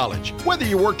Community College. Whether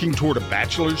you're working toward a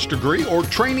bachelor's degree or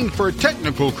training for a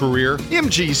technical career,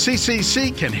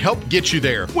 MGCCC can help get you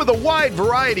there with a wide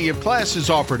variety of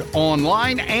classes offered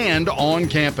online and on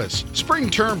campus. Spring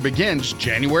term begins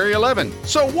January 11.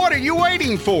 So what are you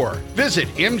waiting for? Visit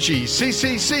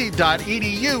mgccc.edu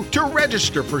to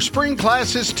register for spring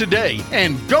classes today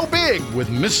and go big with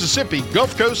Mississippi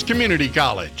Gulf Coast Community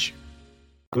College.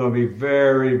 Going to be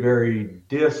very, very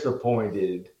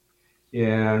disappointed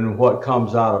in what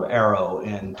comes out of Arrow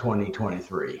in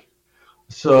 2023.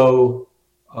 So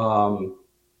a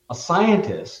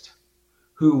scientist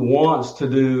who wants to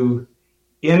do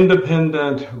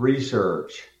independent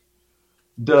research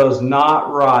does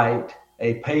not write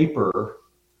a paper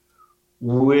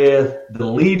with the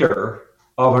leader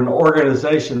of an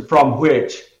organization from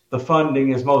which the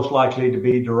funding is most likely to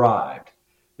be derived.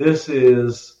 This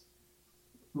is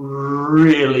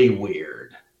really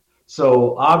weird.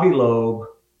 So Avi Loeb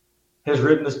has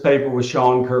written this paper with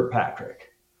Sean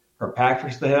Kirkpatrick.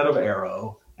 Kirkpatrick's the head of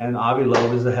Arrow, and Avi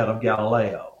Loeb is the head of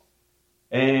Galileo.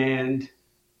 And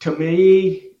to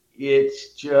me,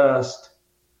 it's just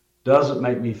doesn't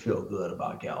make me feel good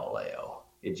about Galileo.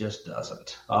 It just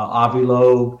doesn't. Avi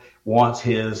Loeb wants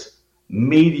his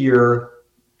Meteor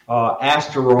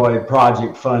asteroid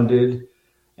project funded,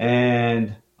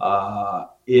 and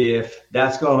if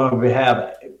that's going to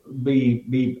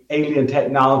be alien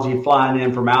technology flying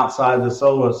in from outside the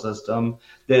solar system,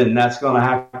 then that's going to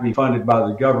have to be funded by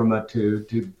the government to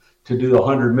do a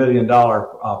 $100 million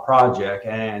project.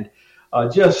 And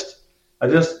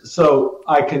so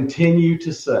I continue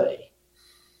to say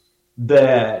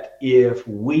that if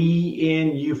we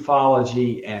in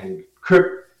ufology and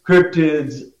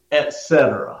cryptids,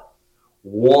 etc.,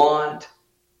 want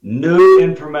new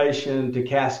information to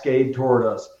cascade toward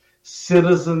us,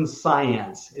 citizen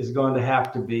science is going to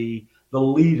have to be the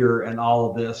leader in all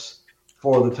of this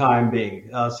for the time being.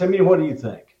 Simeon, what do you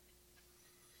think?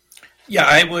 Yeah,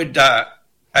 I would. I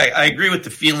agree with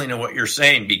the feeling of what you're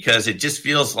saying, because it just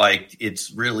feels like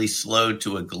it's really slowed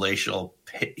to a glacial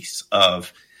pace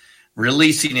of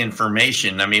releasing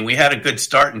information. I mean, we had a good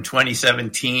start in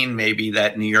 2017. Maybe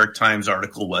that New York Times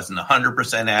article wasn't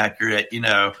 100% accurate,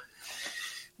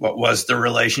 what was the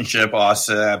relationship,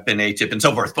 OSAP and ATIP and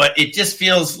so forth. But it just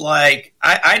feels like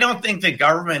I don't think the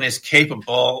government is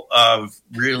capable of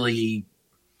really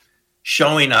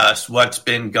showing us what's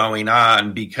been going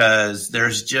on, because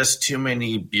there's just too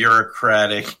many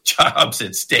bureaucratic jobs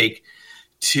at stake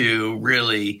to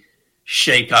really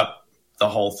shake up the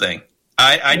whole thing.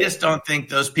 I just don't think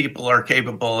those people are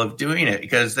capable of doing it,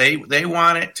 because they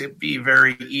want it to be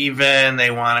very even.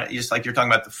 They want it, just like you're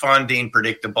talking about, the funding,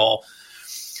 predictable.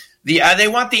 They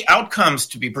want the outcomes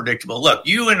to be predictable. Look,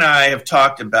 you and I have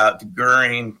talked about the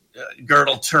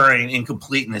Gödel-Turing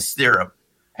incompleteness theorem.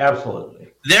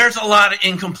 Absolutely. There's a lot of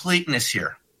incompleteness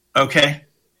here, okay?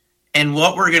 And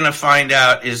what we're going to find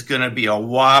out is going to be a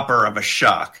whopper of a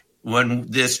shock when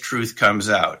this truth comes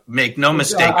out. Make no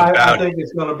mistake about it. I think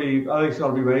it's going to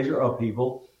be major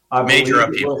upheaval. I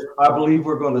believe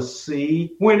we're going to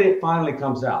see, when it finally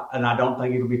comes out, and I don't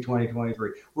think it'll be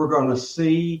 2023, we're going to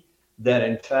see that,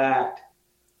 in fact,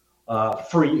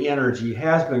 free energy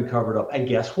has been covered up. And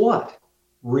guess what?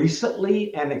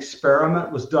 Recently, an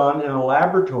experiment was done in a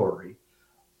laboratory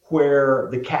where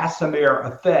the Casimir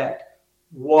effect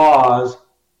was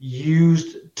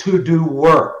used to do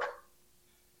work.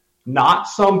 Not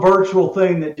some virtual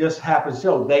thing that just happens.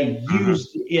 So they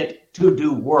used it to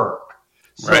do work.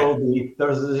 So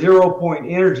there's a 0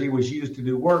 point energy was used to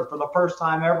do work for the first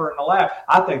time ever in the lab.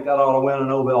 I think that ought to win a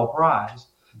Nobel Prize.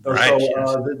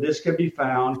 This can be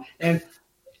found. And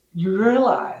you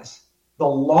realize the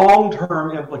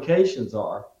long-term implications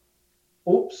are,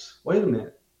 oops, wait a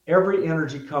minute. Every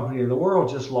energy company in the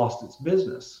world just lost its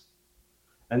business.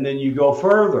 And then you go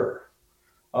further.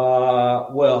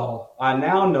 I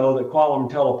now know that quantum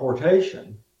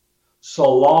teleportation,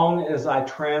 so long as I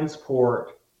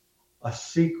transport a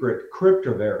secret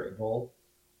cryptovariable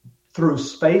through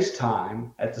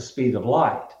space-time at the speed of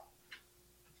light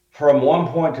from one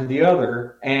point to the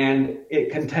other, and it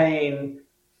contain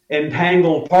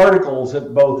entangled particles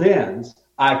at both ends,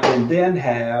 I can then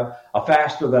have a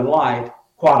faster-than-light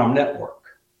quantum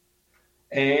network.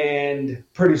 And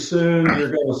pretty soon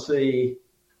you're going to see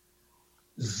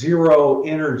zero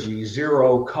energy,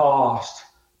 zero cost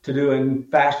to doing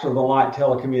faster than light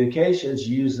telecommunications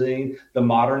using the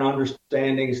modern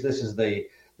understandings. This is the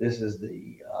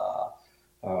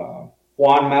Juan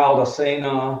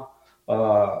Maldacena,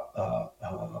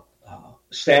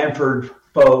 Stanford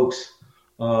folks,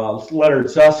 Leonard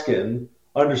Susskind,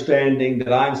 understanding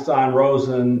that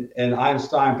Einstein-Rosen and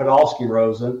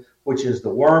Einstein-Podolsky-Rosen, which is the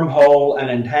wormhole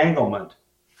and entanglement,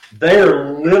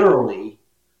 they're literally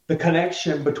the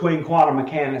connection between quantum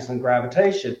mechanics and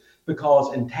gravitation,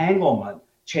 because entanglement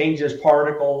changes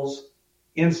particles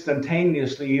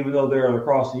instantaneously, even though they're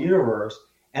across the universe.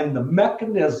 And the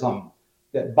mechanism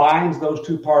that binds those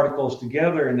two particles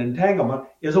together in entanglement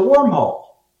is a wormhole.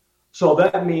 So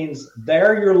that means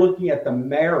there you're looking at the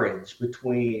marriage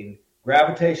between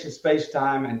gravitation,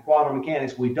 space-time, and quantum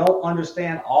mechanics. We don't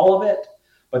understand all of it,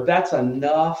 but that's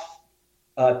enough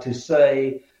to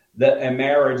say that a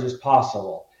marriage is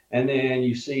possible. And then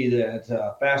you see that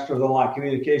faster than light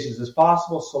communications is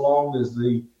possible so long as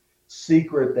the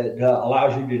secret that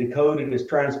allows you to decode it is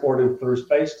transported through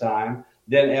space-time.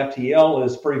 Then FTL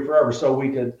is free forever. So we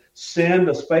could send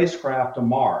a spacecraft to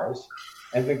Mars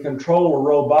and then control a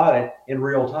robot in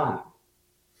real time.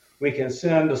 We can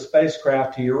send a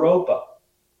spacecraft to Europa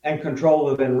and control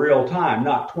it in real time,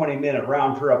 not 20-minute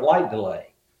round-trip light delay.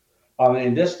 I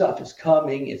mean, this stuff is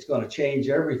coming. It's going to change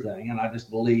everything. And I just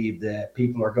believe that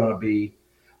people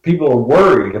are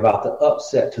worried about the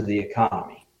upset to the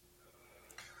economy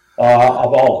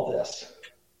of all of this.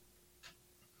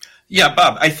 Yeah,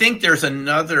 Bob, I think there is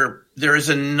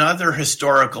another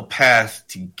historical path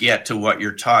to get to what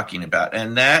you're talking about.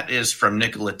 And that is from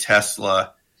Nikola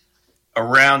Tesla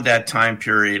around that time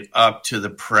period up to the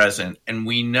present. And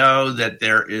we know that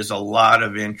there is a lot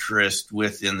of interest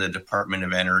within the Department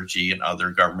of Energy and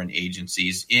other government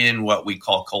agencies in what we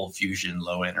call cold fusion,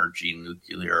 low energy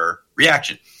nuclear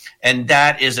reaction. And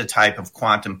that is a type of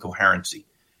quantum coherency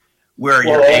where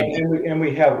you're able. And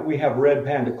we have Red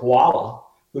Panda Koala,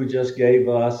 who just gave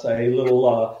us a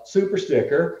little super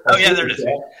sticker. Oh, yeah, there it is.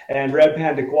 And Red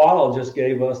Panda Koala just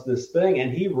gave us this thing,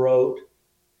 and he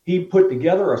put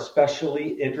together a especially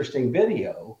interesting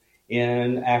video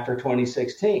after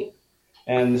 2016.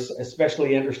 And this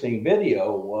especially interesting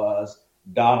video was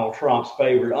Donald Trump's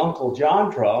favorite uncle,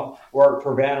 John Trump, worked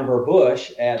for Vannevar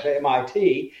Bush at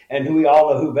MIT, and we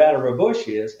all know who Vannevar Bush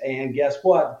is. And guess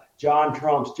what? John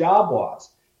Trump's job was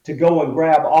to go and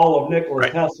grab all of Nikola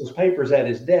Tesla's papers at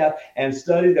his death and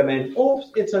study them. And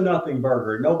oops, it's a nothing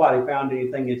burger. Nobody found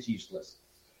anything. It's useless.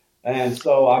 And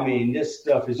so, I mean, this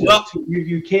stuff is just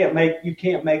you can't make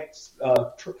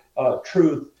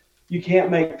truth. You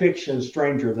can't make fiction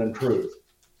stranger than truth.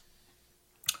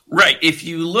 Right. If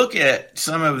you look at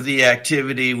some of the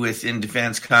activity within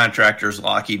defense contractors,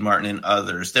 Lockheed Martin and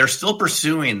others, they're still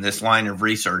pursuing this line of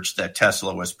research that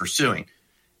Tesla was pursuing.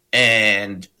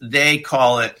 And they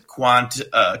call it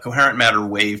coherent matter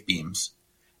wave beams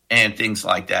and things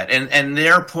like that. And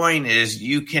their point is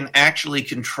you can actually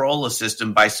control a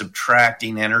system by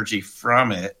subtracting energy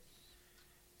from it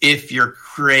if you're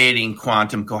creating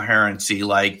quantum coherency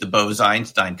like the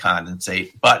Bose-Einstein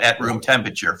condensate, but at room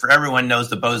temperature. For everyone knows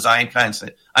the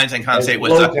Bose-Einstein condensate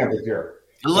was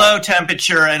low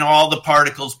temperature, and all the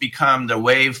particles become, the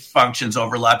wave functions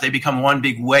overlap. They become one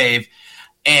big wave.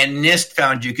 And NIST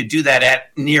found you could do that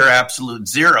at near absolute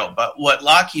zero. But what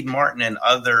Lockheed Martin and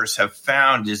others have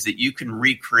found is that you can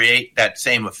recreate that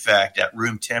same effect at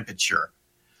room temperature,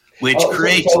 which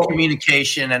creates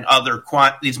communication and other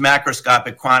these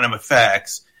macroscopic quantum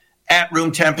effects at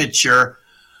room temperature.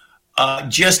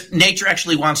 Just nature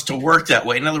actually wants to work that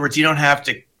way. In other words, you don't have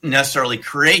to necessarily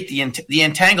create the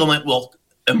entanglement will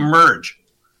emerge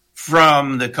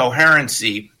from the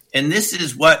coherency. And this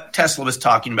is what Tesla was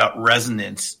talking about,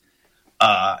 resonance.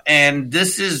 And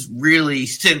this is really,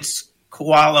 since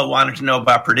Koala wanted to know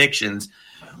about predictions,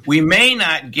 we may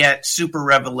not get super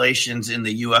revelations in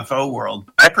the UFO world.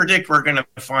 I predict we're going to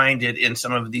find it in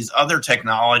some of these other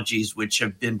technologies which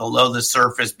have been below the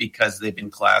surface because they've been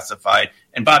classified.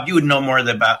 And Bob, you would know more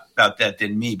about that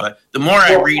than me. But the more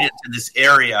I read into this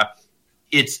area,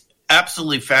 it's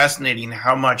absolutely fascinating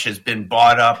how much has been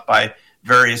bought up by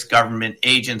various government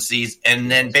agencies and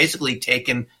then basically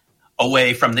taken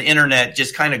away from the internet,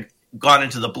 just kind of gone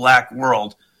into the black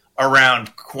world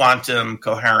around quantum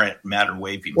coherent matter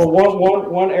wave beams. Well,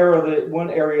 one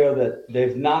area that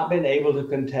they've not been able to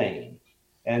contain,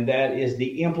 and that is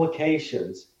the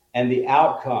implications and the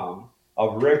outcome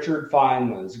of Richard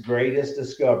Feynman's greatest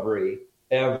discovery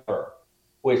ever,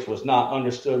 which was not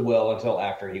understood well until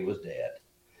after he was dead.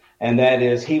 And that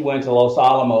is, he went to Los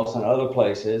Alamos and other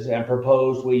places and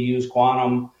proposed we use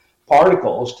quantum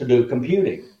particles to do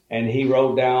computing. And he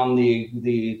wrote down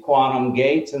the quantum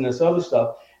gates and this other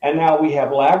stuff. And now we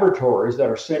have laboratories that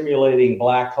are simulating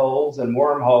black holes and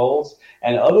wormholes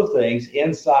and other things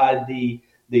inside the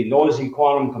noisy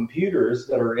quantum computers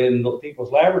that are in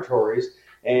people's laboratories.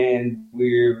 And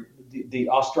the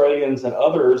Australians and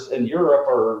others in Europe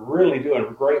are really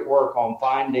doing great work on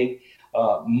finding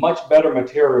much better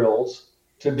materials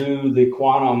to do the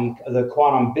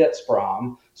quantum bits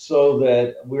from, so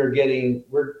that we're going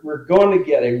to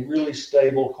get a really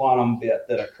stable quantum bit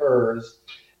that occurs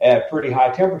at pretty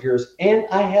high temperatures. And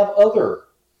I have other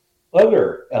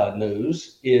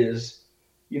news is,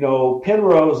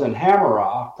 Penrose and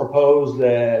Hameroff proposed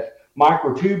that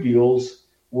microtubules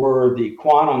were the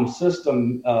quantum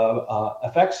system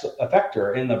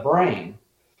effector in the brain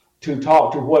to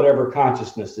talk to whatever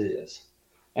consciousness is.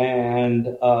 And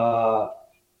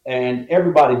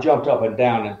everybody jumped up and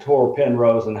down and tore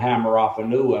Penrose and Hameroff a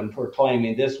new one for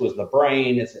claiming this was the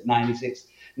brain. It's at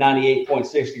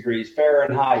 98.6 degrees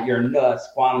Fahrenheit. You're nuts.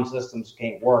 Quantum systems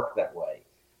can't work that way.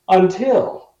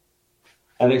 Until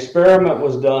an experiment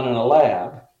was done in a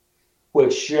lab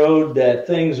which showed that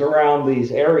things around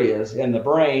these areas in the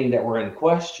brain that were in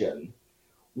question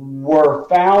were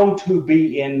found to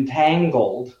be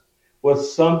entangled with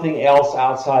something else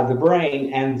outside the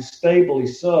brain, and stably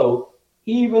so,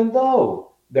 even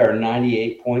though they're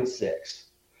 98.6.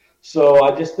 So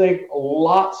I just think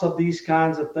lots of these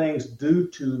kinds of things, due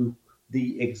to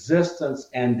the existence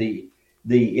and the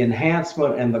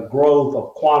enhancement and the growth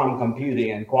of quantum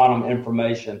computing and quantum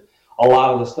information, a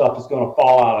lot of the stuff is going to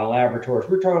fall out in laboratories.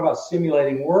 We're talking about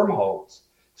simulating wormholes.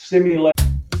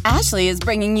 Ashley is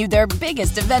bringing you their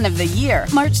biggest event of the year,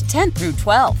 March 10th through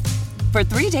 12th. For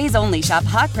 3 days only, shop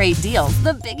Hot Grade Deals,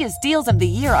 the biggest deals of the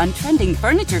year on trending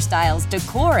furniture styles,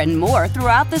 decor, and more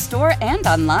throughout the store and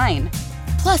online.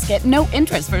 Plus, get no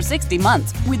interest for 60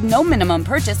 months with no minimum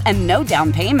purchase and no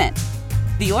down payment.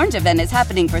 The Orange event is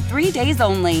happening for 3 days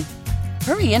only.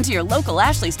 Hurry into your local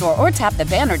Ashley store or tap the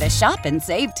banner to shop and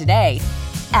save today.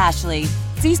 Ashley.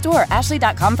 See store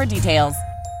ashley.com for details.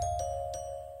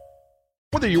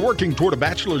 Whether you're working toward a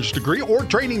bachelor's degree or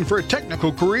training for a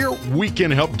technical career, we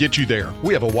can help get you there.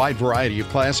 We have a wide variety of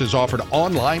classes offered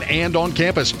online and on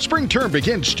campus. Spring term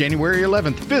begins January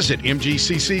 11th. Visit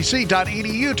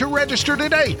mgccc.edu to register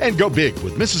today and go big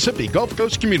with Mississippi Gulf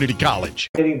Coast Community College.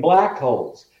 Simulating black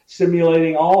holes,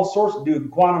 simulating all sorts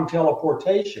of quantum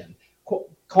teleportation.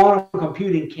 Quantum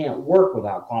computing can't work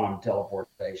without quantum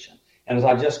teleportation. And as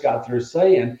I just got through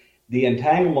saying, the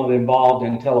entanglement involved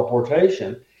in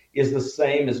teleportation is the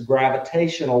same as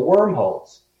gravitational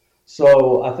wormholes.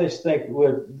 So I just think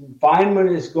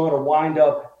Feynman is going to wind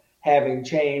up having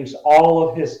changed all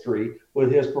of history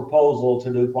with his proposal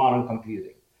to do quantum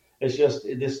computing. It's just,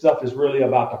 this stuff is really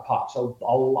about to pop. So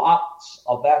a lot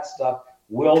of that stuff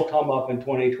will come up in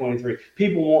 2023.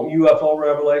 People want UFO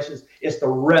revelations. It's the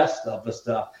rest of the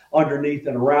stuff underneath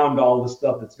and around all the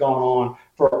stuff that's gone on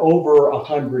for over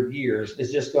 100 years.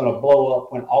 It's just going to blow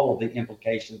up when all of the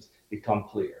implications become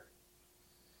clear.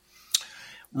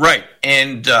 Right.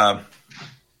 And I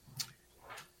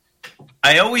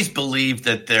always believe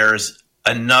that there's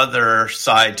another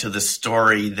side to the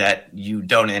story that you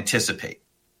don't anticipate.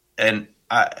 And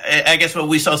I guess what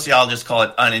we sociologists call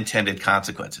it unintended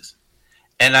consequences.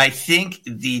 And I think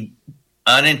the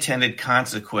unintended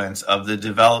consequence of the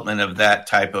development of that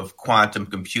type of quantum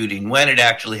computing, when it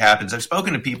actually happens, I've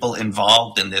spoken to people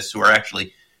involved in this who are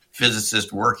actually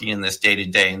physicists working in this day to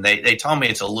day, and they tell me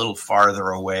it's a little farther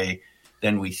away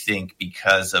than we think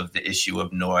because of the issue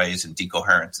of noise and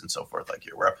decoherence and so forth, like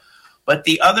you're aware of. But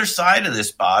the other side of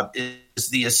this, Bob, is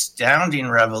the astounding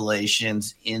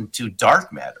revelations into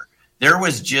dark matter. There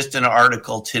was just an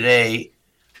article today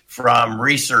from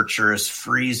researchers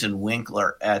Fries and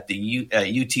Winkler at the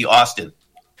UT Austin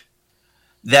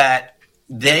that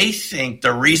they think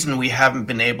the reason we haven't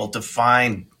been able to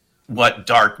find what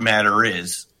dark matter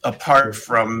is, apart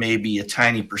from maybe a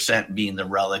tiny percent being the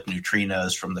relic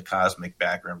neutrinos from the cosmic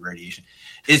background radiation,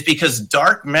 is because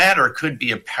dark matter could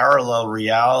be a parallel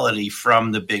reality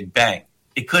from the Big Bang.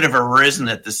 It could have arisen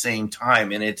at the same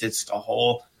time, and it's a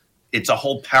whole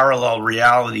parallel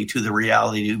reality to the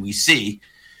reality we see,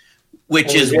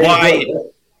 which is why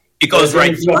it goes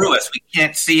right through us. We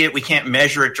can't see it. We can't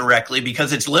measure it directly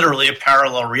because it's literally a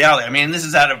parallel reality. I mean, this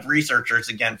is out of researchers,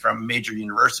 again, from a major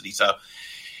university. So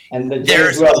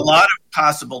there's a lot of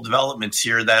possible developments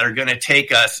here that are going to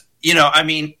take us,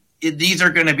 these are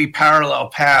going to be parallel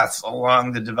paths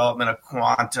along the development of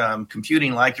quantum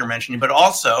computing, like you're mentioning, but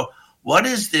also what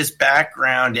is this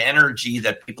background energy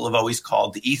that people have always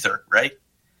called the ether, right?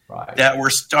 Right. That we're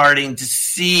starting to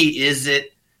see, is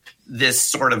it this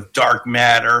sort of dark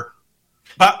matter?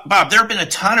 Bob, there have been a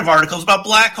ton of articles about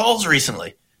black holes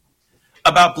recently,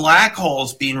 about black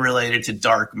holes being related to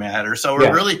dark matter. So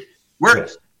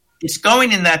it's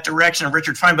going in that direction of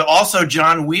Richard Feynman, but also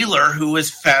John Wheeler, who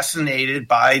was fascinated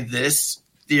by this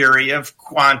theory of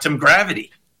quantum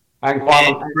gravity. And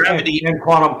quantum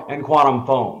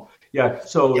foam. Yeah.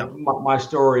 So my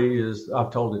story is,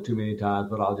 I've told it too many times,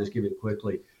 but I'll just give it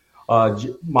quickly.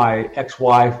 My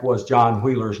ex-wife was John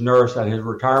Wheeler's nurse at his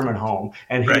retirement home,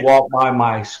 and he walked by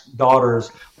my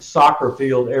daughter's soccer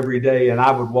field every day, and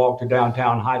I would walk to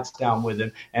downtown Hightstown with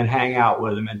him and hang out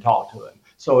with him and talk to him.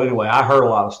 So anyway, I heard a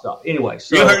lot of stuff. Anyway,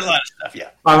 so you heard a lot of stuff,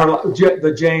 yeah. I heard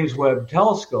the James Webb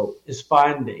Telescope is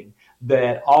finding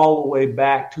that all the way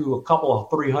back to a couple of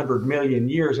 300 million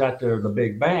years after the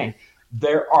Big Bang,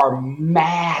 there are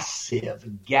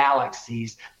massive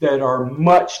galaxies that are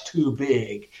much too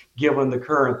big given the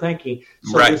current thinking.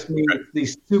 So this means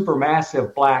these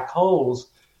supermassive black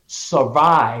holes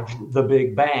survived the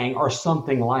Big Bang or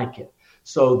something like it.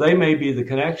 So they may be the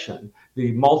connection.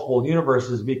 The multiple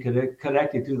universes be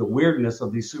connected to the weirdness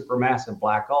of these supermassive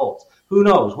black holes. Who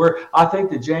knows? I think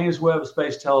the James Webb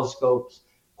Space Telescope's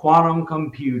quantum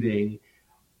computing,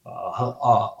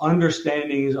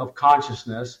 understandings of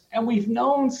consciousness, and we've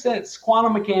known since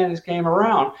quantum mechanics came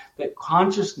around that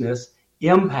consciousness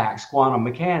impacts quantum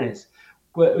mechanics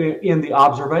in the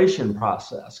observation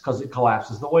process because it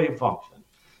collapses the wave function.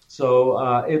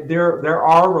 So there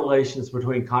are relations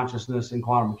between consciousness and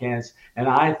quantum mechanics, and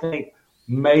I think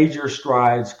major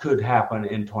strides could happen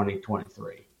in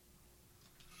 2023.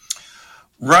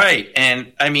 Right.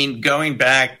 And I mean, going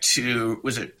back to,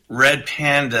 was it Red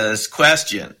Panda's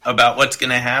question about what's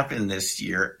going to happen this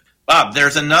year? Bob,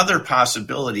 there's another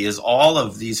possibility is all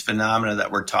of these phenomena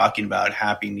that we're talking about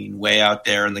happening way out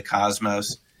there in the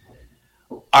cosmos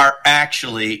are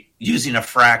actually using a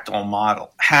fractal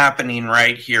model happening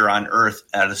right here on Earth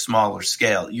at a smaller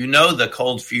scale. You know, the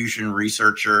cold fusion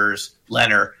researchers,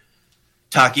 Leonard,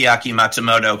 Takeaki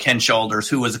Matsumoto, Ken Shoulders,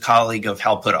 who was a colleague of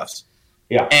Hal Puthoff's.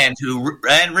 Yeah. And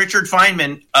Richard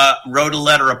Feynman wrote a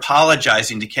letter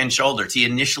apologizing to Ken Shoulders. He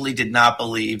initially did not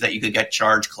believe that you could get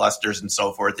charge clusters and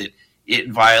so forth. It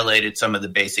violated some of the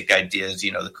basic ideas,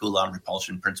 you know, the Coulomb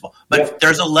repulsion principle. But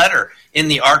there's a letter in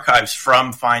the archives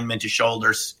from Feynman to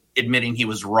Shoulders admitting he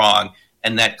was wrong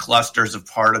and that clusters of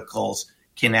particles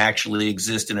can actually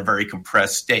exist in a very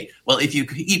compressed state. Well, if you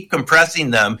keep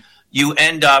compressing them, you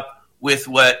end up with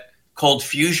what cold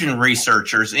fusion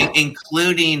researchers,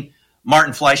 including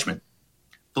Martin Fleischmann,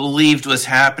 believed was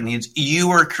happening. You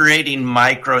are creating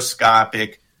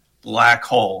microscopic black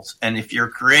holes. And if you're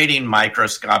creating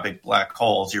microscopic black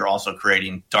holes, you're also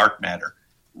creating dark matter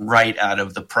right out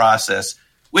of the process,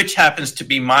 which happens to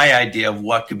be my idea of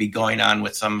what could be going on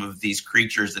with some of these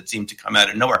creatures that seem to come out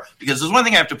of nowhere. Because there's one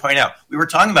thing I have to point out. We were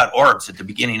talking about orbs at the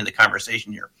beginning of the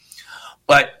conversation here.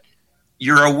 But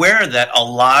you're aware that a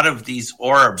lot of these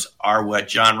orbs are what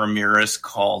John Ramirez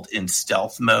called in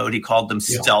stealth mode. He called them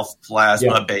stealth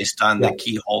plasma based on the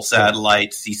keyhole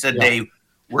satellites. He said they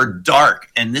were dark.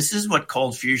 And this is what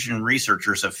cold fusion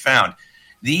researchers have found.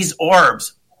 These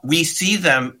orbs, we see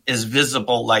them as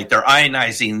visible light. They're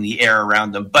ionizing the air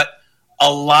around them. But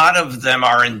a lot of them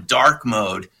are in dark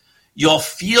mode. You'll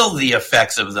feel the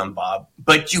effects of them, Bob,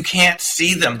 but you can't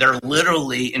see them. They're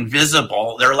literally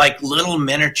invisible. They're like little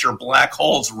miniature black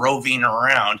holes roving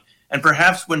around. And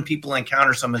perhaps when people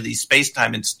encounter some of these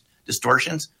space-time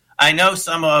distortions, I know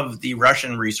some of the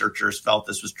Russian researchers felt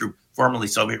this was true, formerly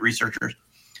Soviet researchers.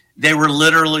 They were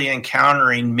literally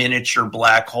encountering miniature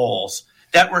black holes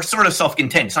that were sort of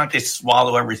self-contained. It's not like they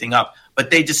swallow everything up,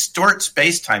 but they distort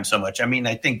space-time so much. I mean,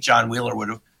 I think John Wheeler would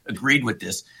have agreed with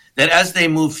this, that as they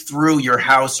move through your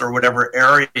house or whatever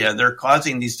area, they're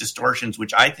causing these distortions,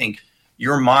 which I think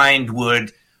your mind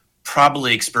would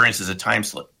probably experience as a time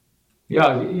slip.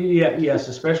 Yes,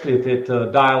 especially if it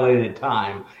dilated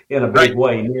time in a big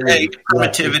way.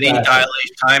 Permittivity,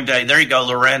 dilation, time, there you go,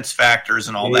 Lorentz factors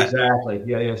and all that.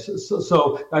 Exactly,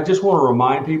 So I just want to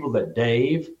remind people that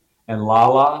Dave and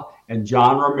Lala and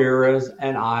John Ramirez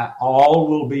and I all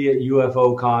will be at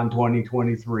UFOCon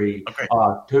 2023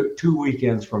 two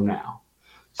weekends from now.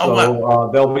 So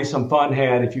there'll be some fun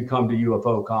had if you come to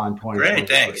UFOCon 2023. Great,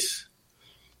 thanks.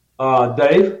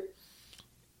 Dave?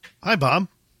 Hi, Bob.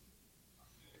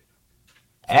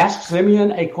 Ask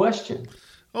Simeon a question.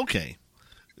 Okay.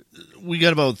 We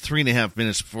got about 3.5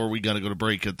 minutes before we got to go to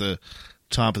break at the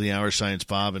top of the hour. Science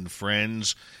Bob and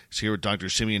Friends is here with Dr.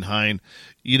 Simeon Hein.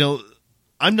 You know,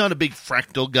 I'm not a big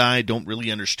fractal guy, don't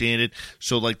really understand it.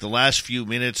 So like the last few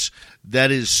minutes,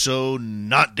 that is so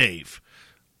not Dave.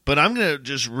 But I'm going to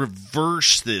just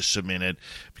reverse this a minute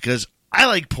because I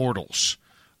like portals.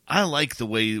 I like the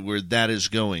way where that is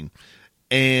going.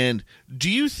 And do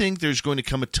you think there's going to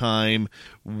come a time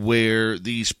where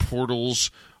these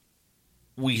portals,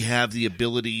 we have the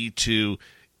ability to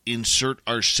insert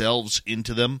ourselves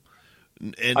into them?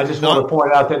 And I just want to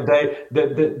point out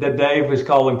that Dave is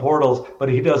calling portals, but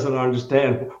he doesn't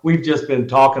understand. We've just been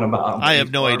talking about them. I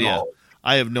have no idea.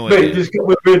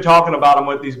 We've been talking about them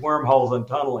with these wormholes and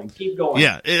tunneling. Keep going.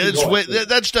 Yeah,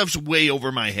 that stuff's way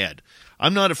over my head.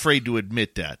 I'm not afraid to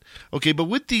admit that. Okay, but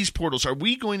with these portals, are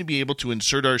we going to be able to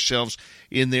insert ourselves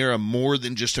in there on more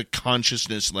than just a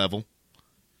consciousness level?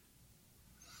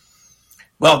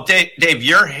 Well, Dave,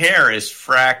 your hair is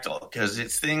fractal because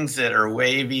it's things that are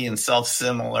wavy and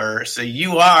self-similar. So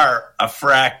you are a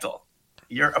fractal.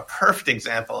 You're a perfect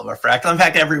example of a fractal. In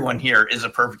fact, everyone here is a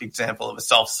perfect example of a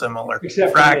self-similar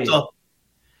fractal.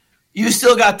 You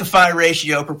still got the phi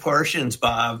ratio proportions,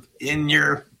 Bob,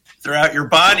 throughout your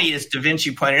body, as Da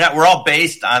Vinci pointed out. We're all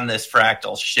based on this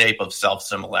fractal shape of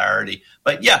self-similarity.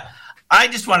 But yeah, I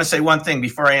just want to say one thing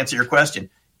before I answer your question.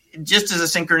 Just as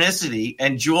a synchronicity,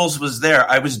 and Jules was there,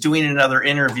 I was doing another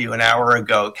interview an hour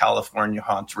ago at California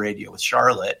Haunts Radio with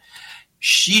Charlotte.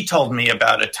 She told me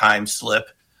about a time slip.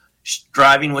 She's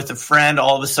driving with a friend,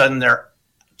 all of a sudden they're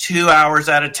 2 hours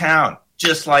out of town,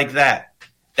 just like that.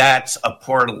 That's a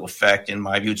portal effect in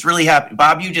my view. It's really happening.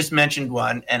 Bob, you just mentioned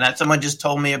one, and someone just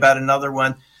told me about another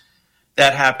one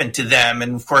that happened to them.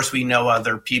 And of course, we know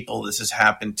other people this has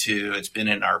happened to. It's been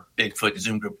in our Bigfoot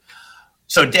Zoom group.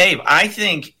 So, Dave, I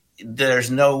think there's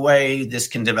no way this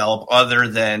can develop other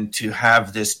than to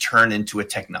have this turn into a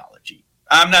technology.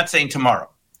 I'm not saying tomorrow,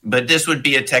 but this would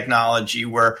be a technology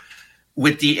where,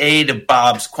 with the aid of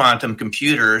Bob's quantum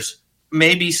computers,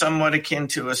 maybe somewhat akin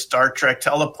to a Star Trek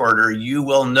teleporter, you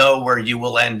will know where you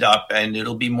will end up, and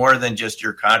it'll be more than just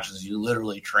your consciousness. You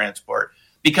literally transport.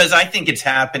 Because I think it's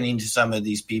happening to some of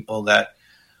these people that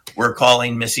we're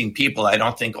calling missing people. I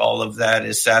don't think all of that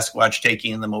is Sasquatch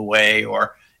taking them away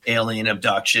or alien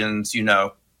abductions,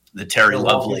 the Terry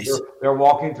Lovelace. They're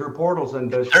walking through portals.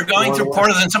 They're going through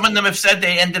portals, and some of them have said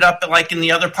they ended up like in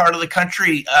the other part of the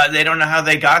country. They don't know how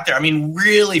they got there. I mean,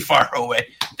 really far away.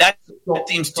 That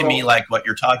seems to me like what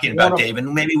you're talking about, Dave,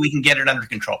 and maybe we can get it under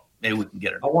control. I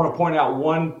want to point out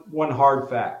one hard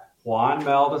fact. Juan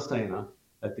Maldacena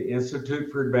at the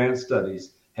Institute for Advanced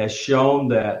Studies has shown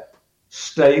that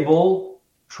stable,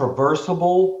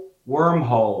 traversable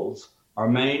wormholes are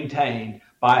maintained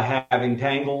by having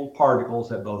tangled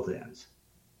particles at both ends.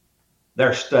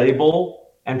 They're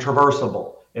stable and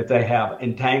traversable if they have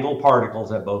entangled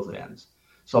particles at both ends.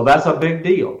 So that's a big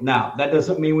deal. Now, that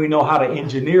doesn't mean we know how to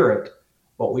engineer it,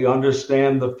 but we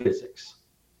understand the physics.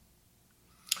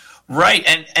 Right,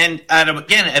 and at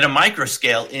a micro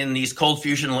scale, in these cold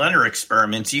fusion LENR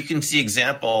experiments, you can see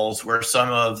examples where some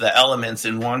of the elements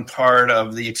in one part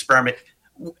of the experiment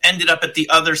ended up at the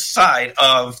other side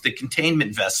of the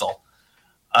containment vessel,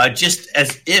 just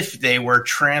as if they were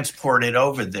transported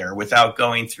over there without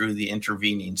going through the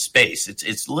intervening space.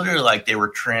 It's literally like they were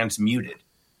transmuted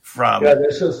from. Yeah,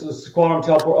 this is quantum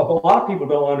teleportation. A lot of people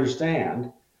don't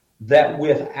understand that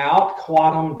without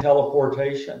quantum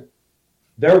teleportation,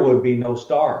 there would be no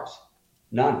stars,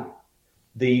 none.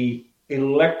 The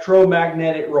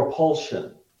electromagnetic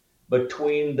repulsion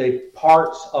between the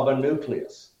parts of a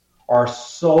nucleus are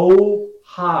so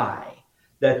high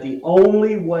that the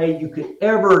only way you could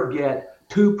ever get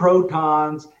two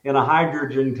protons and a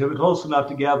hydrogen to be close enough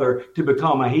together to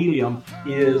become a helium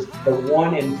is the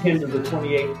 1 in 10 to the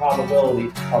 28 probability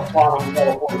of quantum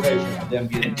teleportation of them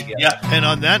getting together. Yeah, and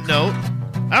on that note,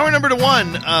 hour number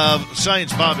 1 of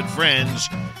Science Bob and Friends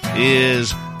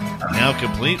is now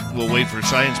complete. We'll wait for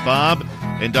Science Bob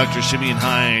and Dr. Simeon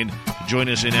Hyde to join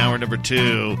us in hour number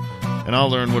 2, and I'll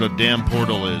learn what a damn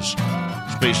portal is.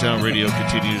 Spaced Out Radio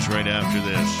continues right after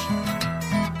this.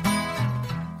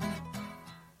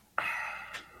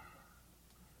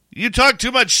 You talk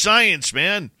too much science,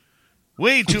 man.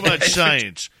 Way too much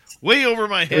science. Way over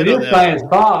my head. It is Science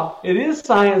Bob. It is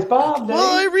Science Bob, Dave.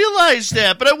 Well, I realized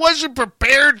that, but I wasn't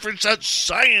prepared for such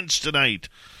science tonight.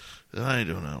 I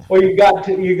don't know. Well, you got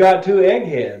two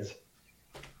eggheads.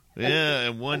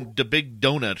 Yeah, and the big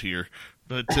donut here.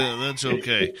 But that's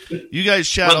okay. You guys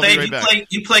chat. Well, I'll Dave, be right back.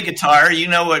 You play guitar. You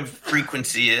know what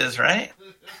frequency is, right?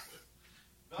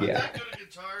 Yeah.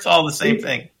 It's all the same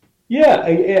thing.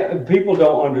 Yeah, people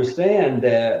don't understand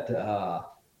that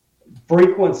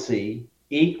frequency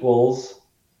equals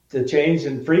the change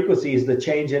in frequency is the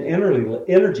change in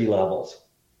energy levels.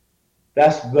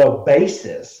 That's the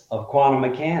basis of quantum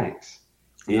mechanics.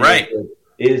 Right.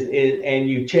 And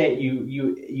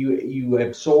you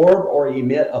absorb or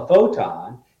emit a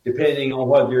photon depending on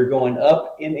whether you're going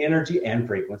up in energy and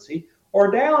frequency or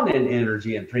down in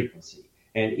energy and frequency.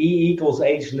 And E equals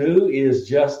h nu is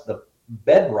just the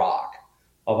bedrock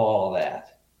of all of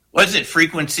that. What is it?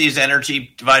 Frequency is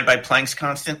energy divided by Planck's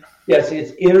constant? Yes,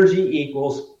 it's energy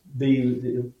equals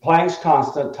the Planck's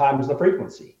constant times the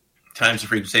frequency. Times the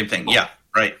frequency, same thing. Yeah,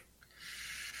 right.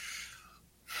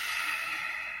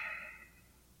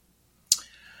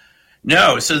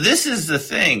 No, so this is the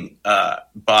thing,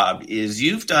 Bob, is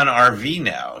you've done RV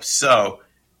now. So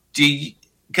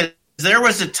because there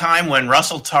was a time when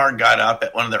Russell Tarr got up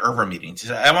at one of the IRVA meetings. He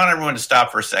said, I want everyone to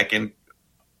stop for a second.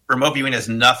 Remote viewing has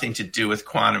nothing to do with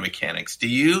quantum mechanics. Do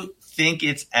you think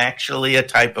it's actually a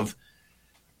type of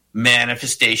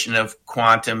manifestation of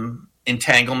quantum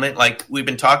entanglement like we've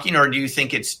been talking, or do you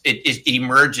think it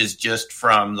emerges just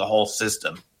from the whole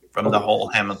system, from the whole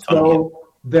Hamiltonian? So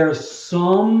there's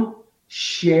some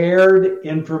shared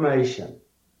information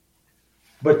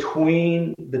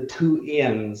between the two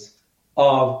ends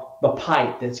of the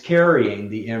pipe that's carrying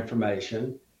the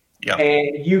information. Yep.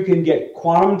 And you can get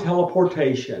quantum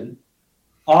teleportation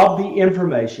of the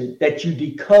information that you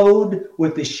decode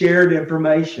with the shared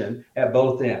information at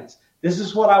both ends. This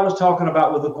is what I was talking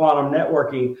about with the quantum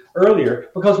networking earlier,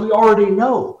 because we already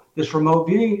know this remote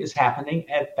viewing is happening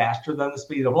at faster than the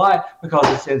speed of light because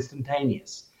it's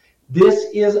instantaneous. This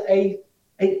is I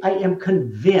am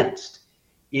convinced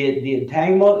the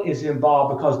entanglement is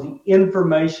involved because the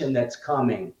information that's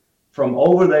coming from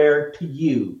over there to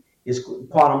you is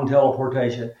quantum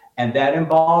teleportation, and that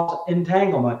involves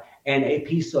entanglement and a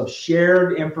piece of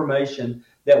shared information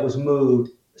that was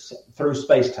moved through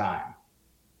space-time.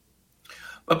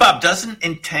 But Bob, doesn't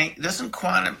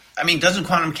quantum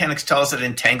mechanics tell us that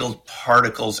entangled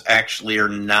particles actually are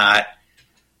not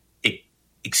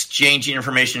exchanging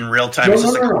information in real time? It's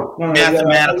just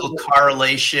mathematical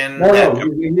correlation.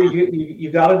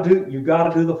 You got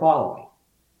to do the following.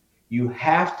 You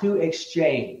have to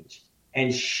exchange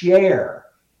and share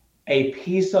a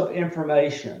piece of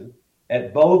information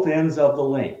at both ends of the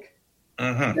link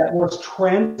that was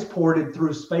transported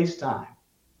through space-time.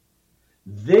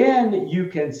 Then you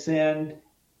can send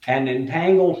an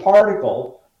entangled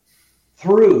particle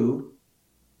through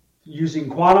using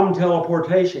quantum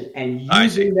teleportation and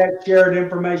using that shared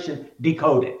information,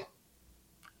 decode it.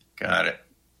 Got it.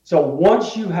 So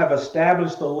once you have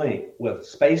established the link with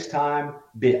space-time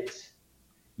bits,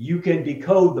 you can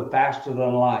decode the faster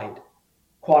than light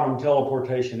quantum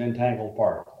teleportation entangled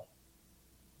particle.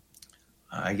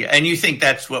 And you think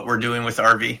that's what we're doing with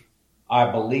RV? I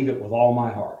believe it with all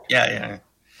my heart. Yeah.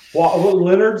 Well,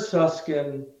 Leonard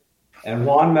Susskind and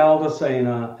Juan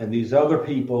Maldacena and these other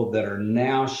people that are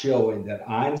now showing that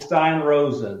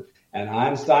Einstein-Rosen and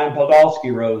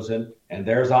Einstein-Podolsky-Rosen, and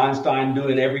there's Einstein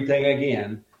doing everything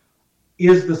again,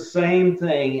 is the same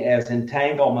thing as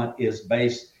entanglement is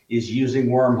using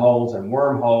wormholes, and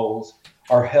wormholes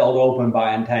are held open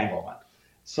by entanglement.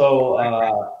 So,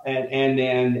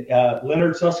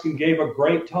 Leonard Susskind gave a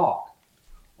great talk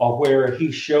where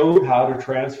he showed how to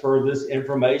transfer this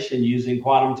information using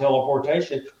quantum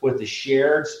teleportation with the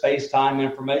shared space-time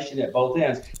information at both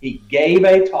ends. He gave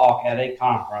a talk at a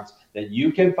conference that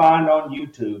you can find on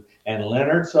YouTube, and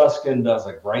Leonard Susskind does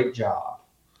a great job.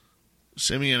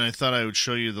 Simeon, I thought I would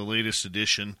show you the latest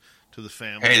addition to the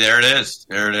family. Hey, there it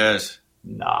is.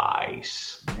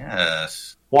 Nice.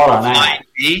 Yes. What an act.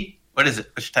 What is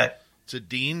it? Which type? It's a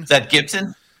Dean. Is that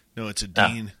Gibson? No, it's a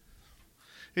Dean.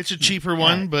 It's a cheaper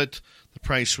one, but the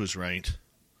price was right.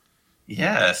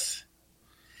 Yes.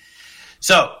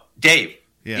 So, Dave,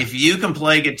 if you can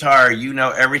play guitar, you know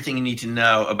everything you need to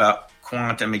know about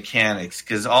quantum mechanics,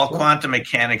 because all quantum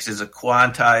mechanics is a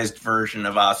quantized version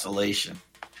of oscillation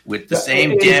with the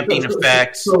same damping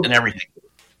effects and everything.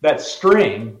 That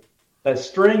string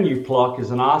you pluck is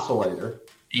an oscillator.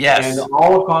 Yes. And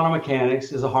all of quantum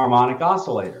mechanics is a harmonic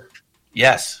oscillator.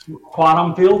 Yes.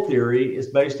 Quantum field theory is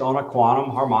based on a quantum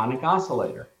harmonic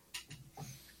oscillator.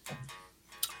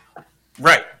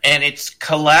 Right. And it's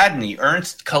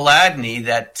Ernst Chladni,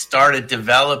 that started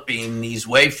developing these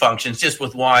wave functions just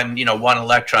with one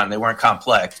electron. They weren't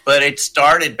complex. But it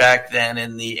started back then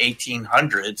in the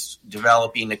 1800s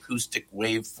developing acoustic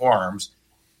wave forms.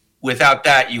 Without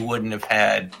that, you wouldn't have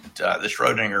had the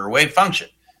Schrodinger wave function.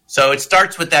 So it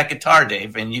starts with that guitar,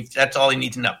 Dave, and that's all you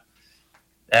need to know.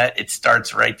 That it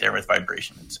starts right there with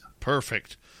vibration and sound.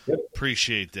 Perfect. Yep.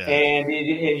 Appreciate that. And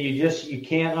you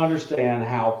can't understand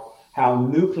how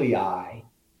nuclei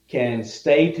can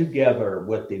stay together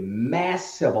with the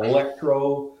massive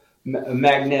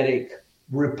magnetic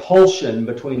repulsion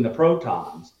between the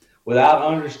protons. Without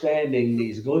understanding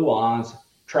these gluons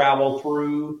travel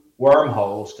through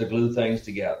wormholes to glue things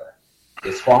together.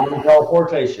 It's quantum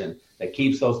teleportation that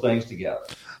keeps those things together.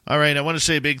 All right, I want to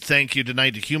say a big thank you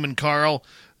tonight to Human Carl,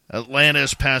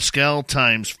 Atlantis Pascal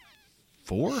times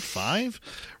 4 or 5,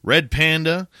 Red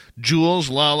Panda, Jules,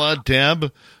 Lala,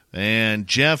 Deb, and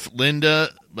Jeff, Linda,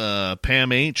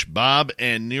 Pam H., Bob,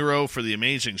 and Nero for the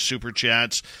amazing super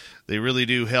chats. They really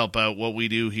do help out what we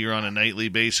do here on a nightly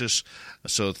basis.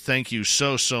 So thank you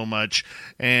so much.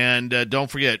 And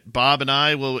don't forget, Bob and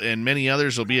I will, and many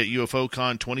others will be at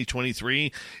UFOCon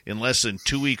 2023 in less than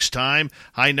 2 weeks' time.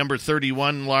 High number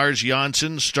 31, Lars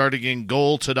Jansson, starting in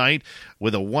goal tonight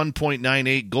with a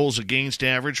 1.98 goals against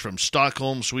average from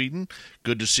Stockholm, Sweden.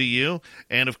 Good to see you.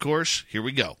 And, of course, here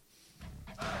we go.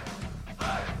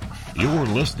 You're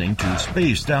listening to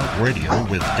Spaced Out Radio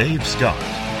with Dave Scott.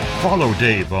 Follow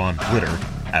Dave on Twitter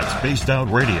at Spaced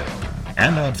Out Radio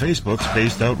and on Facebook,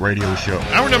 Spaced Out Radio Show.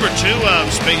 Hour number 2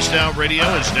 of Spaced Out Radio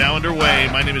is now underway.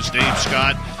 My name is Dave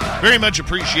Scott. Very much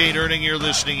appreciate earning your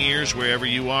listening ears wherever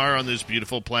you are on this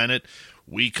beautiful planet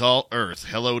we call Earth.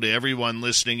 Hello to everyone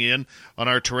listening in on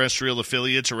our terrestrial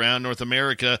affiliates around North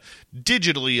America,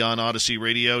 digitally on Odyssey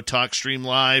Radio, TalkStream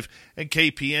Live, and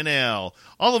KPNL.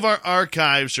 All of our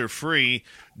archives are free.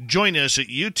 Join us at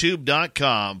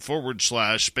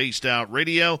youtube.com/Spaced Out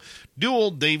Radio. Do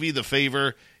old Davey the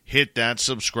favor, hit that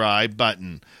subscribe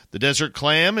button. The Desert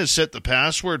Clam has set the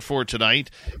password for tonight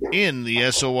in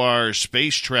the SOR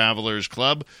Space Travelers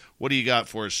Club. What do you got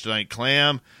for us tonight,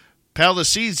 Clam?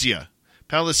 Palacesia.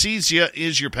 Palacesia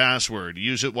is your password.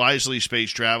 Use it wisely,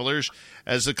 Space Travelers,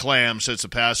 as the Clam sets a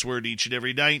password each and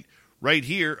every night right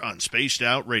here on Spaced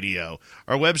Out Radio.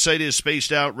 Our website is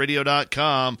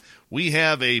spacedoutradio.com. We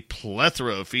have a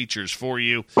plethora of features for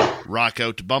you. Rock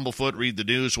out to Bumblefoot, read the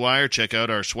Newswire, check out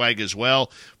our swag as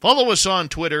well. Follow us on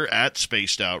Twitter at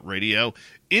Spaced Out Radio,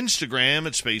 Instagram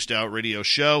at Spaced Out Radio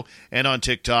Show, and on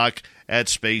TikTok at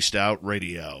Spaced Out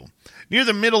Radio. Near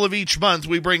the middle of each month,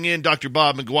 we bring in Dr.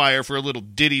 Bob McGuire for a little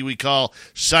ditty we call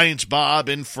Science Bob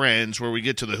and Friends, where we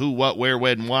get to the who, what, where,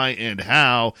 when, why, and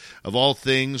how of all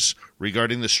things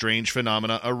regarding the strange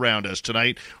phenomena around us.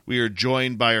 Tonight, we are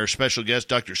joined by our special guest,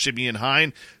 Dr. Simeon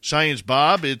Hein. Science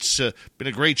Bob, it's been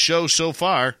a great show so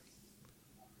far.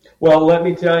 Well, let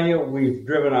me tell you, we've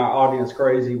driven our audience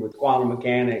crazy with quantum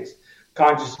mechanics,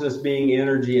 consciousness being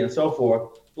energy, and so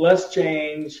forth. Let's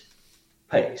change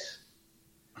pace.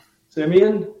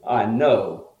 Simeon, I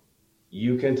know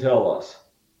you can tell us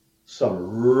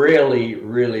some really,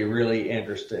 really, really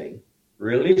interesting,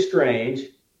 really strange,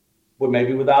 but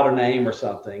maybe without a name or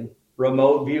something,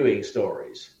 remote viewing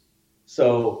stories.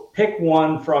 So pick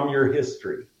one from your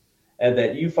history and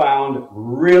that you found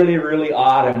really, really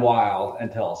odd and wild and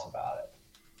tell us about it.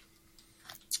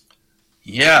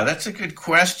 Yeah, that's a good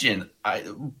question.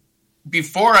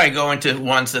 Before I go into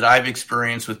ones that I've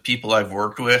experienced with people I've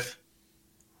worked with,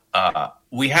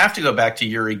 we have to go back to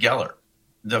Uri Geller,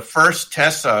 the first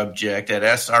test subject at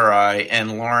SRI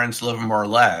and Lawrence Livermore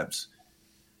Labs.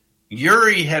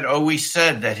 Uri had always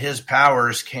said that his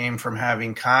powers came from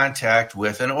having contact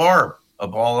with an orb, a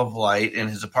ball of light in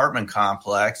his apartment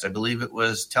complex. I believe it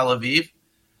was Tel Aviv.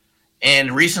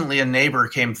 And recently a neighbor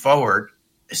came forward,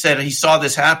 said he saw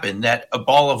this happen, that a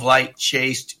ball of light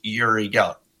chased Uri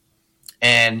Geller.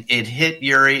 And it hit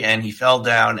Uri and he fell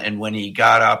down. And when he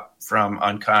got up from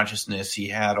unconsciousness, he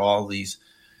had all these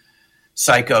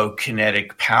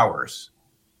psychokinetic powers.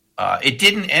 It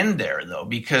didn't end there, though,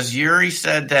 because Uri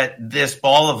said that this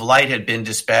ball of light had been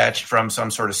dispatched from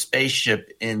some sort of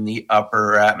spaceship in the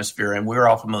upper atmosphere. And we're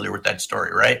all familiar with that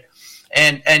story, right?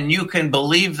 And you can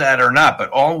believe that or not, but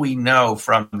all we know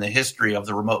from the history of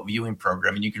the remote viewing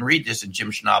program, and you can read this in Jim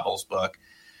Schnabel's book,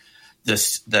 The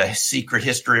Secret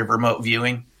History of Remote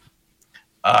Viewing.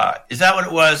 Is that what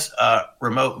it was?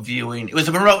 Remote viewing. It was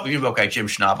a remote viewing book by Jim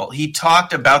Schnabel. He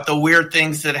talked about the weird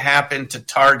things that happened to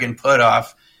Targ and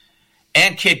Puthoff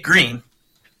and Kit Green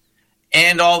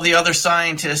and all the other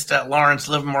scientists at Lawrence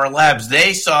Livermore Labs.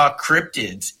 They saw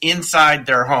cryptids inside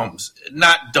their homes,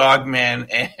 not Dogman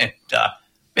and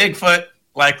Bigfoot,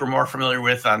 like we're more familiar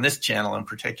with on this channel in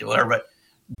particular, but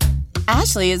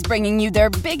Ashley is bringing you their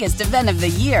biggest event of the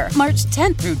year, March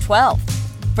 10th through 12th.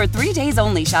 For 3 days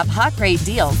only, shop hot great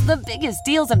deals, the biggest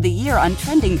deals of the year on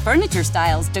trending furniture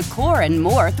styles, decor, and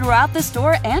more throughout the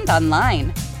store and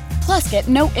online. Plus, get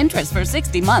no interest for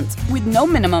 60 months with no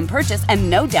minimum purchase and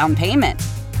no down payment.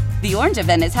 The Orange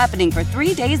event is happening for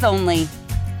 3 days only.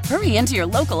 Hurry into your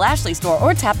local Ashley store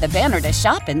or tap the banner to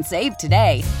shop and save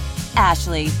today.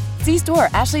 Ashley. See store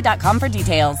ashley.com for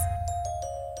details.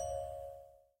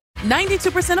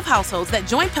 92% of households that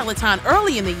join Peloton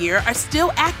early in the year are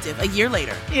still active a year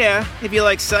later. Yeah, if you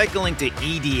like cycling to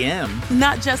EDM.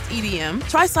 Not just EDM.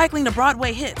 Try cycling to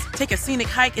Broadway hits, take a scenic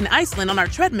hike in Iceland on our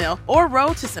treadmill, or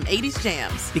row to some 80s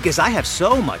jams. Because I have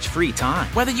so much free time.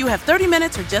 Whether you have 30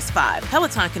 minutes or just 5,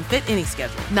 Peloton can fit any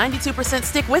schedule. 92%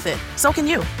 stick with it. So can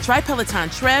you. Try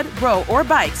Peloton tread, row, or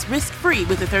bikes risk-free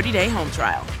with a 30-day home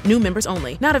trial. New members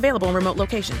only. Not available in remote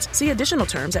locations. See additional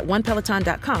terms at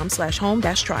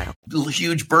onepeloton.com/home-trial.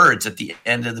 Huge birds at the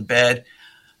end of the bed,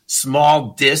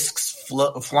 small discs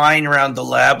flying around the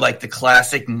lab like the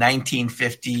classic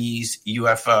 1950s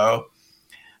UFO,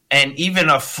 and even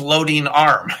a floating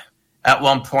arm at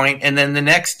one point. And then the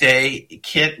next day,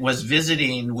 Kit was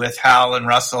visiting with Hal and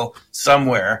Russell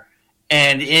somewhere,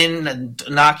 and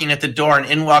knocking at the door, and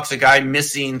in walks a guy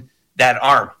missing that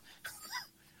arm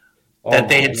that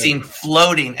they had seen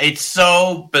floating. It's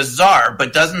so bizarre,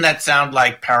 but doesn't that sound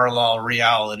like parallel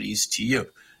realities to you?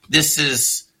 This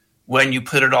is, when you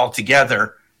put it all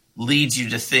together, leads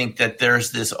you to think that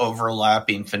there's this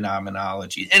overlapping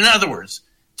phenomenology. In other words,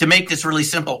 to make this really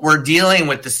simple, we're dealing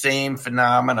with the same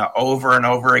phenomena over and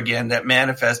over again that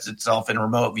manifests itself in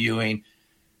remote viewing,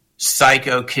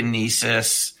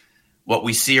 psychokinesis, what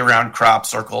we see around crop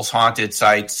circles, haunted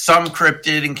sites, some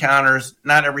cryptid encounters,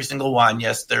 not every single one.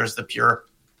 Yes, there's the pure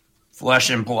flesh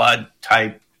and blood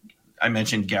type. I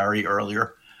mentioned Gary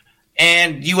earlier.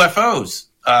 And UFOs,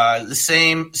 the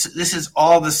same. This is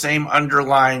all the same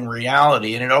underlying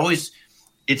reality. And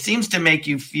it seems to make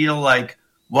you feel like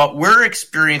what we're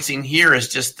experiencing here is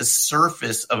just the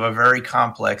surface of a very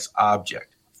complex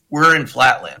object. We're in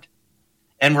Flatland,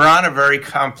 and we're on a very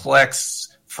complex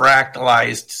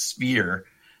fractalized sphere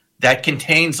that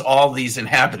contains all these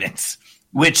inhabitants,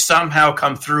 which somehow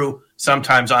come through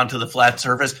sometimes onto the flat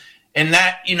surface. And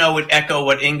that, would echo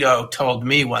what Ingo told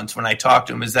me once when I talked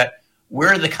to him, is that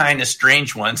we're the kind of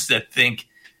strange ones that think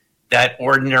that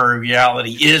ordinary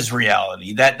reality is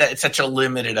reality. That's such a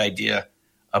limited idea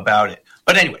about it.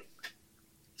 But anyway,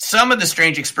 some of the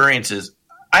strange experiences,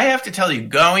 I have to tell you,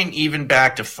 going even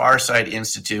back to Farside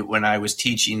Institute when I was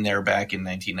teaching there back in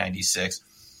 1996,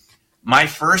 my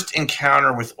first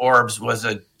encounter with orbs was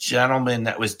a gentleman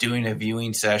that was doing a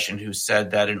viewing session who said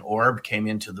that an orb came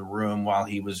into the room while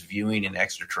he was viewing an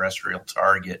extraterrestrial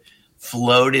target,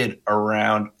 floated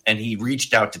around, and he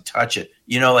reached out to touch it.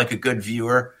 Like a good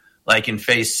viewer, like in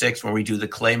Phase 6 where we do the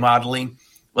clay modeling.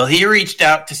 Well, he reached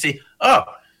out to see,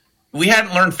 we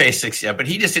hadn't learned Phase 6 yet, but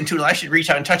he just intuited, I should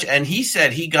reach out and touch it. And he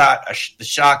said he got the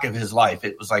shock of his life.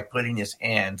 It was like putting his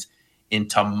hands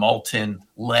into molten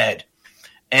lead.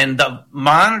 And the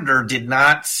monitor did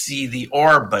not see the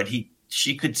orb, but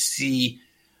she could see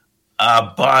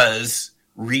Buzz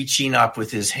reaching up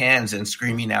with his hands and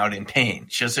screaming out in pain.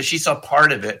 So she saw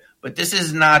part of it, but this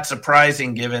is not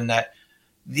surprising given that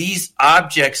these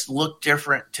objects look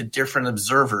different to different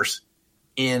observers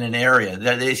in an area.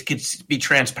 That they could be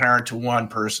transparent to one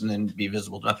person and be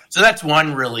visible to another. So that's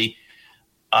one really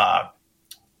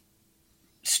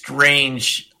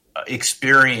strange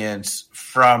experience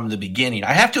from the beginning.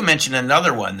 I have to mention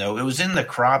another one, though. It was in the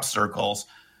crop circles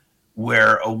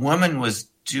where a woman was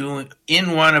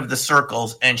in one of the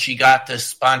circles, and she got this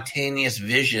spontaneous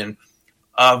vision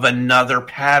of another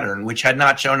pattern, which had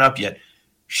not shown up yet.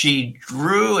 She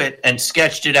drew it and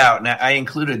sketched it out. Now, I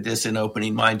included this in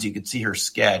Opening Minds. You could see her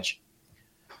sketch.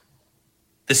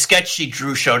 The sketch she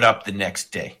drew showed up the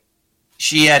next day.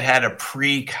 She had a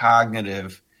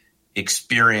precognitive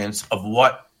experience of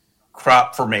what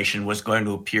crop formation was going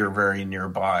to appear very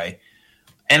nearby.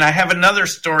 And I have another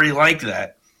story like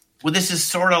that. Well, this is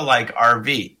sort of like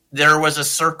RV. There was a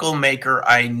circle maker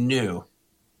I knew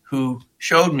who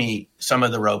showed me some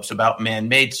of the ropes about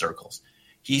man-made circles.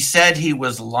 He said he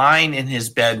was lying in his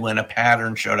bed when a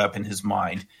pattern showed up in his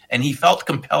mind, and he felt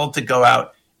compelled to go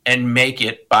out and make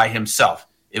it by himself.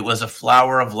 It was a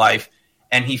flower of life,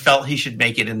 and he felt he should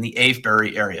make it in the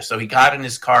Avebury area. So he got in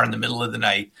his car in the middle of the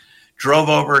night, drove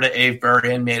over to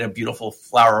Avebury, and made a beautiful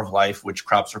flower of life, which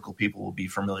crop circle people will be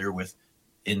familiar with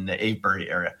in the Avebury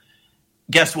area.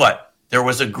 Guess what? There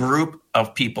was a group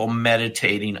of people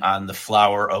meditating on the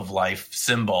flower of life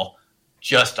symbol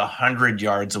just 100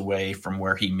 yards away from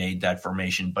where he made that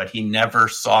formation, but he never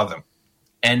saw them,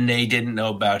 and they didn't know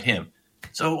about him.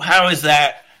 So how is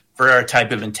that for a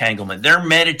type of entanglement? They're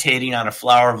meditating on a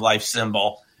flower of life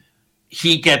symbol.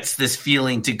 He gets this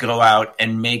feeling to go out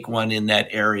and make one in that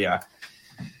area.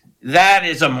 That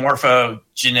is a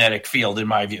morphogenetic field, in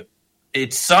my view.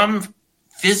 It's some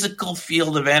physical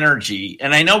field of energy.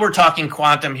 And I know we're talking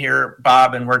quantum here,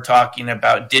 Bob, and we're talking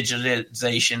about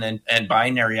digitization and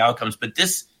binary outcomes, but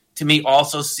this, to me,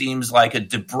 also seems like a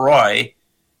De Broglie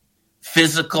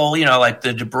physical, like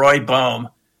the de Broglie-Bohm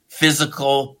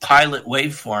physical pilot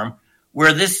waveform,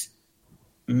 where this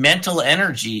mental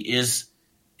energy is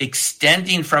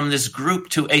extending from this group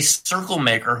to a circle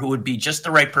maker who would be just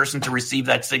the right person to receive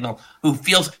that signal, who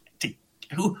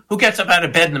who gets up out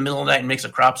of bed in the middle of the night and makes a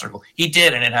crop circle. He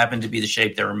did, and it happened to be the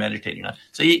shape they were meditating on.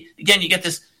 So you get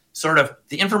this sort of,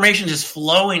 the information is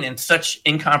flowing in such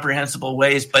incomprehensible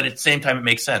ways, but at the same time it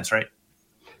makes sense, right?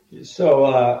 So,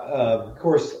 of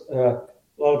course, a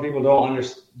lot of people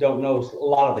don't know a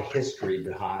lot of the history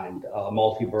behind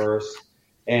multiverse.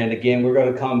 And again, we're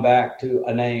going to come back to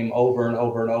a name over and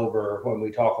over and over when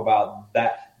we talk about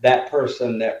that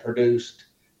person that produced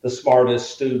the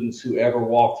smartest students who ever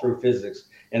walked through physics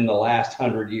in the last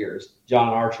 100 years, John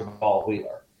Archibald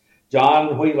Wheeler.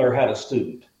 John Wheeler had a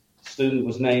student. The student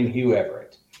was named Hugh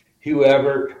Everett. Hugh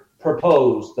Everett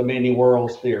proposed the many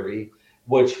worlds theory,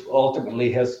 which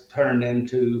ultimately has turned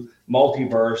into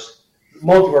multiverse.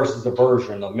 Multiverse is a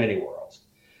version of many worlds.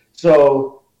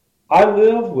 So I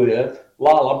live with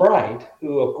Lala Bright,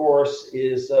 who, of course,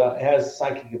 has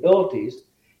psychic abilities,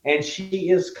 and she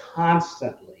is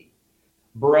constantly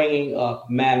bringing up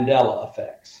Mandela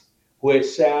effects, which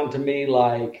sound to me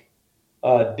like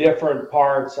different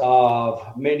parts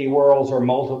of many worlds or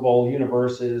multiple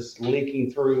universes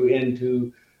leaking through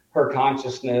into her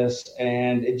consciousness.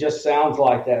 And it just sounds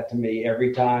like that to me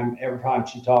every time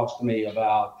she talks to me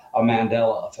about a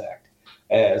Mandela effect,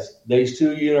 as these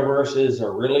two universes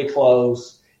are really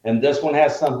close. And this one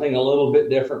has something a little bit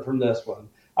different from this one.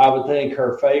 I would think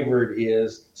her favorite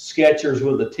is Skechers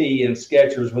with a T and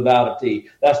Skechers without a T.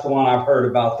 That's the one I've heard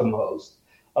about the most.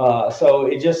 So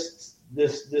it just,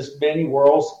 this many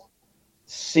worlds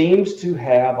seems to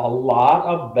have a lot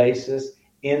of basis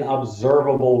in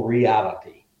observable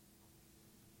reality.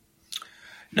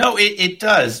 No, it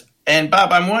does. And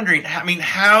Bob, I'm wondering,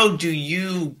 how do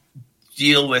you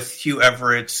deal with Hugh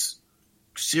Everett's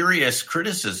serious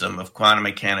criticism of quantum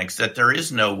mechanics, that there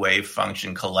is no wave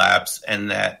function collapse and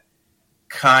that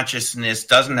consciousness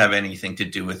doesn't have anything to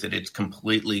do with it? It's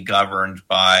completely governed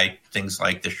by things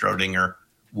like the Schrödinger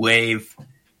wave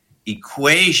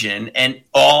equation, and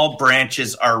all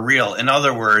branches are real. In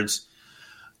other words,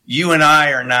 you and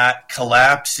I are not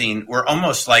collapsing. We're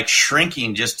almost like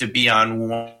shrinking just to be on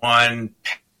one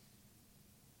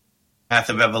path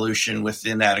of evolution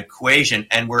within that equation,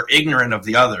 and we're ignorant of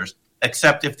the others,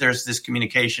 except if there's this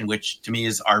communication, which to me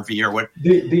is RV or what,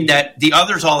 that the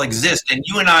others all exist, and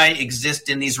you and I exist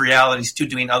in these realities too,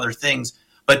 doing other things,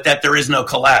 but that there is no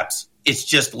collapse. It's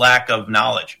just lack of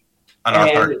knowledge on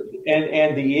our part.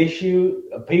 And the issue,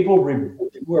 people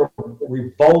were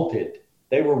revolted.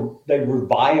 They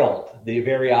reviled the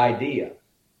very idea.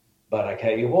 But I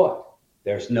tell you what,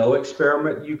 there's no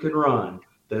experiment you can run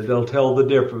that they'll tell the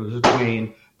difference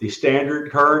between the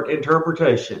standard current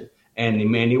interpretation and the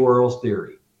many worlds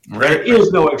theory. Right. There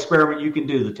is no experiment you can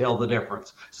do to tell the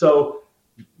difference. So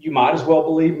you might as well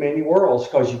believe many worlds,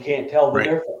 because you can't tell the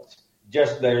difference.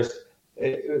 Just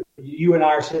you and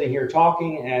I are sitting here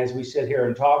talking, and as we sit here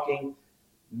and talking,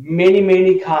 many,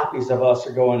 many copies of us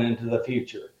are going into the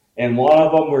future. And one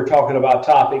of them we're talking about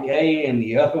topic A, and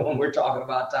the other one we're talking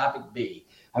about topic B.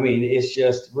 I mean, it's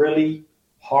just really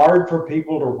hard for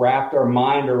people to wrap their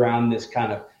mind around this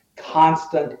kind of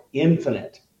constant,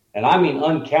 infinite, and I mean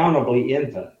uncountably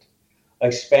infinite,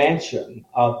 expansion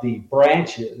of the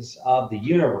branches of the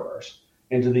universe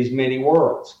into these many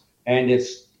worlds. And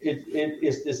it's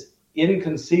this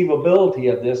inconceivability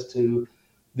of this to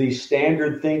the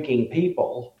standard thinking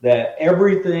people, that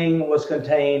everything was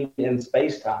contained in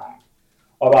space-time.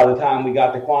 Or by the time we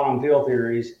got the quantum field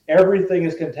theories, everything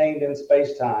is contained in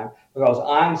space-time, because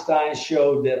Einstein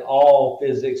showed that all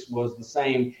physics was the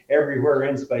same everywhere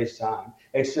in space-time,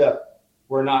 except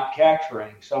we're not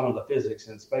capturing some of the physics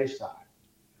in space-time.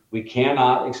 We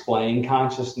cannot explain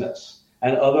consciousness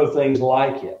and other things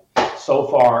like it so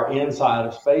far inside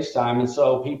of space-time. And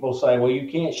so people say, well, you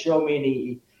can't show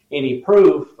me any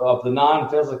proof of the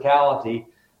non-physicality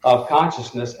of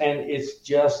consciousness. And it's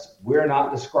just, we're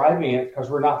not describing it because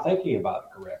we're not thinking about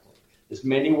it correctly. As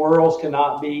many worlds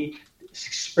cannot be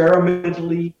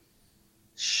experimentally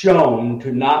shown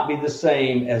to not be the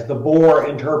same as the Bohr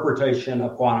interpretation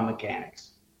of quantum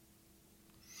mechanics.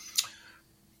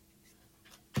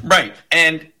 Right.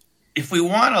 And if we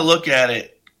want to look at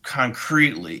it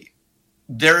concretely,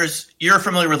 you're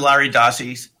familiar with Larry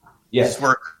Dossey's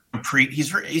work.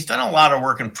 He's done a lot of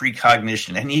work in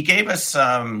precognition, and he gave us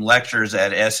some lectures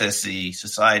at SSE,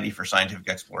 Society for Scientific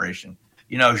Exploration.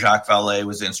 Jacques Vallée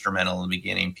was instrumental in the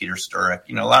beginning, Peter Sturek.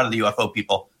 A lot of the UFO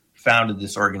people founded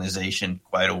this organization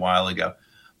quite a while ago.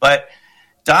 But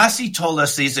Dossie told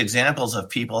us these examples of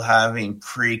people having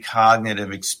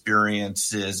precognitive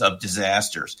experiences of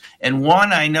disasters. And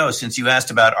one I know, since you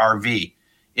asked about RV,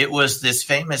 it was this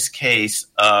famous case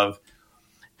of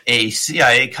a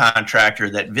CIA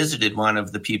contractor that visited one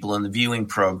of the people in the viewing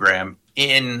program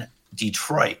in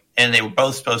Detroit. And they were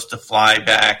both supposed to fly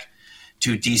back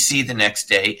to D.C. the next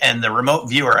day. And the remote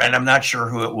viewer, and I'm not sure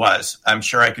who it was, I'm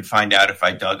sure I could find out if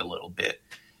I dug a little bit,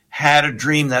 had a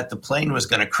dream that the plane was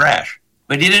going to crash.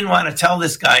 But he didn't want to tell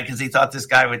this guy because he thought this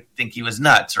guy would think he was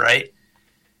nuts, right?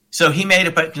 So he made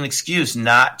up an excuse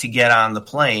not to get on the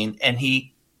plane. And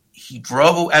he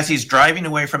drove, as he's driving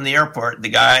away from the airport,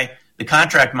 the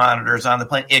contract monitor is on the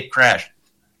plane, it crashed.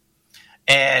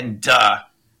 And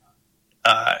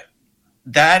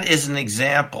that is an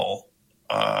example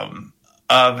of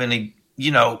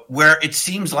where it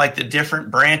seems like the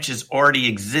different branches already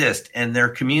exist and they're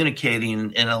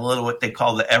communicating in a little what they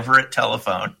call the Everett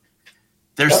telephone.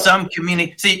 There's some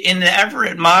see, in the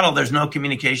Everett model, there's no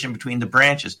communication between the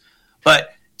branches.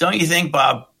 But don't you think,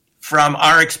 Bob, from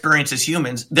our experience as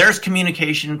humans, there's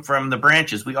communication from the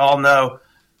branches. We all know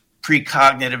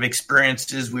precognitive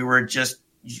experiences. We were just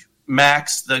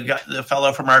Max, the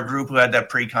fellow from our group who had that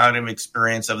precognitive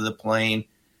experience of the plane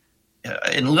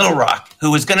in Little Rock,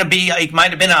 who was going to be, he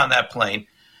might have been on that plane.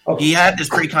 Okay. He had this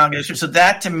precognitive. So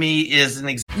that to me is an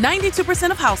example. 92%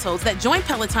 of households that join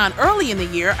Peloton early in the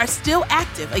year are still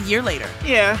active a year later.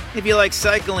 Yeah, if you like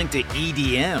cycling to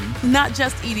EDM. Not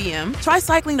just EDM. Try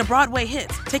cycling to Broadway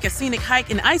hits, take a scenic hike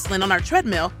in Iceland on our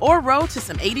treadmill, or row to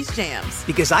some 80s jams.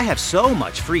 Because I have so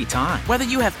much free time. Whether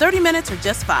you have 30 minutes or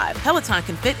just 5, Peloton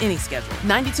can fit any schedule.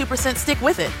 92% stick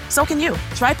with it. So can you.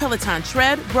 Try Peloton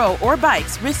tread, row, or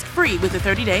bikes risk-free with a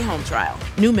 30-day home trial.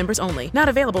 New members only. Not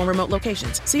available in remote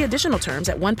locations. See additional terms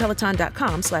at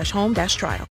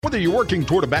onepeloton.com/home-trial. Whether you're working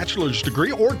toward a bachelor's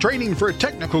degree or training for a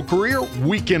technical career,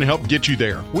 we can help get you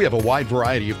there. We have a wide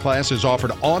variety of classes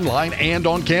offered online and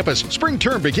on campus. Spring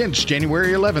term begins January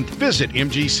 11th. Visit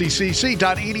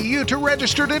mgccc.edu to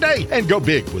register today and go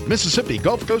big with Mississippi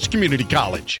Gulf Coast Community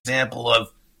College. Example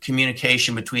of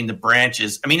communication between the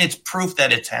branches. I mean, it's proof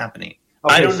that it's happening.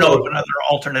 Okay, I don't know of another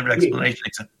alternative explanation.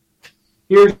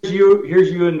 Here's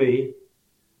you and me,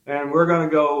 and we're going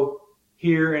to go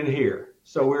here and here.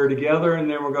 So we're together, and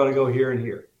then we're going to go here and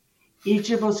here. Each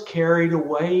of us carried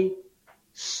away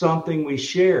something we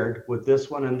shared with this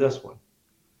one and this one.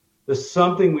 The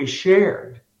something we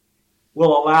shared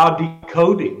will allow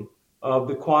decoding of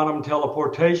the quantum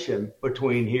teleportation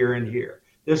between here and here.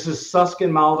 This is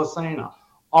Susskind Maldacena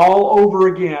all over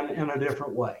again in a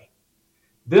different way.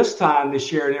 This time, the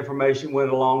shared information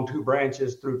went along 2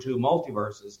 branches through 2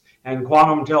 multiverses, and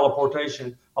quantum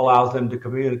teleportation allows them to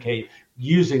communicate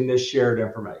using this shared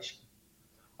information.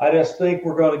 I just think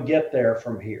we're going to get there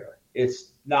from here.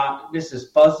 This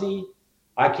is fuzzy.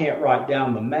 I can't write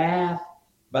down the math,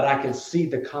 but I can see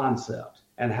the concept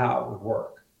and how it would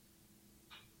work.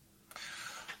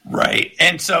 Right.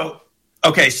 And so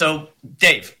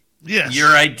Dave, yes,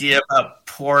 your idea about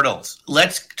portals.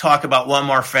 Let's talk about one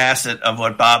more facet of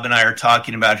what Bob and I are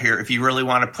talking about here. If you really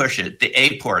want to push it, the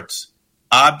aports,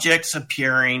 objects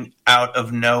appearing out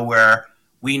of nowhere.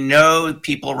 We know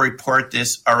people report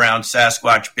this around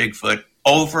Sasquatch, Bigfoot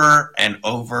over and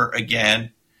over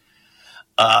again.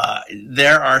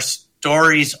 There are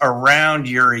stories around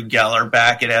Uri Geller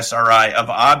back at SRI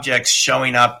of objects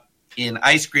showing up in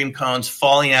ice cream cones,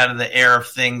 falling out of the air of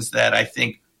things that I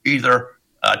think either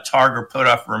Targ or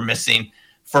Putoff were missing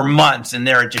for months, and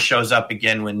there it just shows up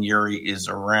again when Uri is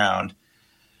around.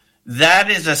 That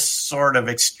is a sort of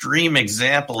extreme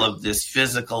example of this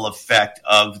physical effect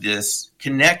of this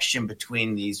connection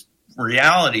between these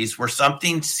realities where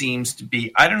something seems to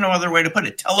be, I don't know other way to put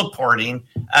it, teleporting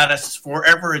at us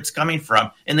wherever it's coming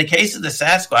from. In the case of the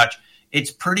Sasquatch,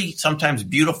 it's pretty sometimes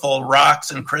beautiful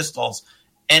rocks and crystals.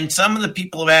 And some of the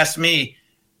people have asked me,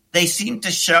 these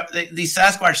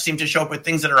Sasquatch seem to show up with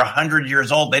things that are 100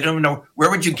 years old. They don't even know, where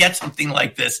would you get something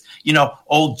like this?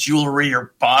 Old jewelry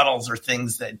or bottles or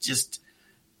things that just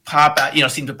pop out,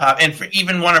 seem to pop. And for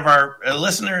even one of our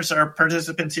listeners, our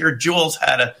participants here, Jules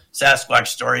had a Sasquatch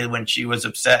story when she was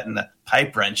upset and the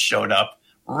pipe wrench showed up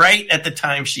right at the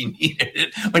time she needed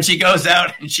it. When she goes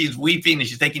out and she's weeping and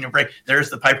she's taking a break, there's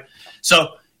the pipe.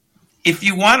 So if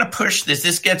you want to push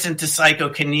this gets into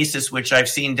psychokinesis, which I've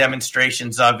seen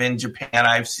demonstrations of in Japan.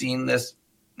 I've seen this,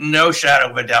 no shadow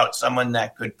of a doubt, someone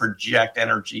that could project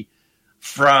energy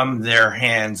from their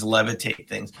hands, levitate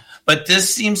things. But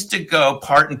this seems to go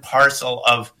part and parcel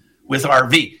with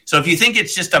RV. So if you think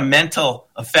it's just a mental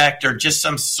effect or just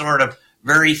some sort of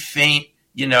very faint,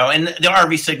 and the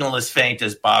RV signal is faint,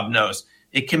 as Bob knows.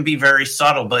 It can be very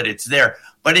subtle, but it's there.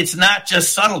 But it's not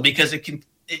just subtle because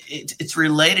it's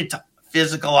related to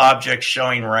physical objects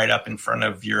showing right in front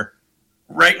of you,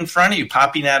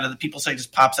 popping out of people say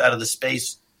just pops out of the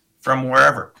space from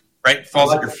wherever, right?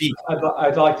 Falls at your feet.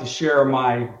 I'd like to share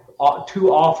my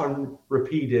too often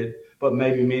repeated, but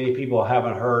maybe many people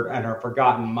haven't heard and have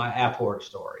forgotten my Apport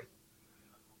story.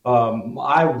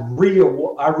 I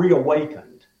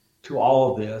reawakened to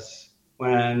all of this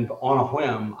when, on a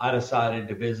whim, I decided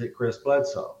to visit Chris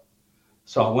Bledsoe.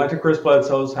 So I went to Chris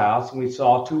Bledsoe's house and we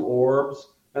saw 2 orbs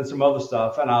and some other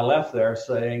stuff. And I left there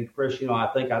saying, Chris, I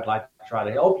think I'd like to try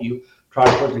to help you, try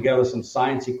to put together some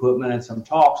science equipment and some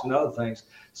talks and other things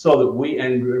so that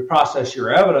and process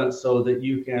your evidence so that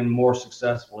you can more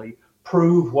successfully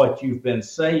prove what you've been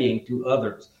saying to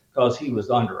others, because he was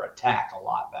under attack a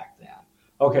lot back then.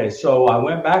 Okay, so I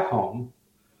went back home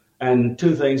and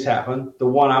 2 things happened. The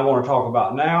one I want to talk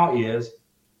about now is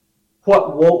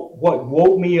what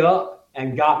woke me up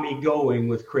and got me going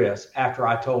with Chris after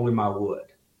I told him I would.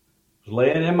 I was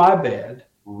laying in my bed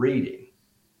reading,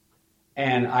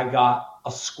 and I got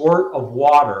a squirt of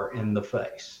water in the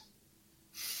face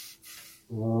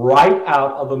right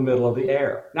out of the middle of the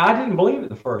air. Now, I didn't believe it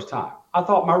the first time. I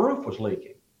thought my roof was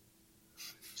leaking.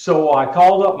 So I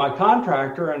called up my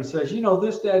contractor and says,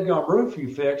 this dadgum roof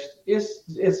you fixed,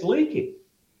 it's leaking.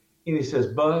 And he says,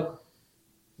 Bud,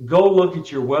 go look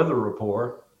at your weather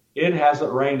report. It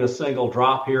hasn't rained a single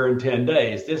drop here in 10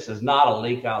 days. This is not a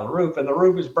leak out of the roof, and the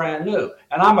roof is brand new.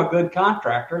 And I'm a good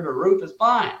contractor. The roof is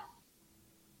fine.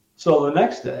 So the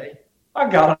next day, I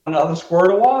got another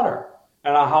squirt of water.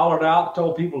 And I hollered out,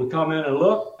 told people to come in and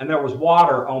look, and there was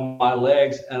water on my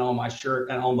legs and on my shirt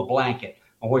and on the blanket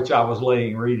on which I was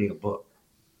laying reading a book.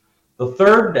 The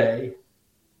third day,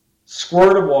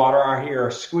 squirt of water. I hear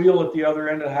a squeal at the other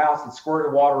end of the house and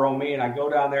squirted water on me. And I go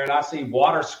down there and I see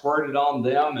water squirted on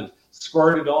them and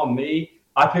squirted on me.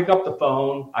 I pick up the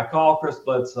phone. I call Chris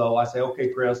Bledsoe. I say, okay,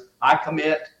 Chris, I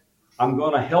commit. I'm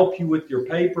going to help you with your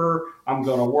paper. I'm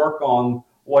going to work on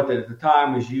what at the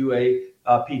time was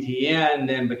UAPTN,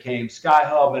 then became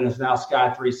Sky-Hub, and is now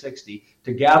Sky 360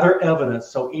 to gather evidence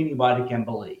so anybody can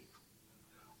believe.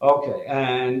 Okay,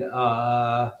 and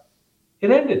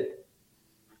it ended.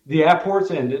 The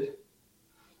Apports ended,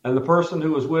 and the person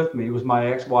who was with me was my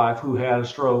ex-wife who had a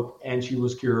stroke, and she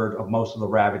was cured of most of the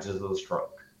ravages of the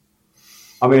stroke.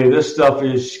 I mean, this stuff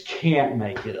can't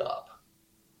make it up.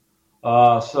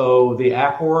 So the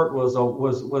Apport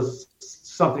was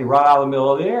something right out of the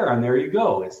middle of the air, and there you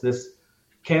go. It's this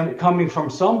coming from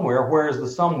somewhere. Where is the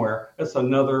somewhere? It's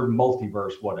another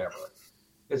multiverse, whatever.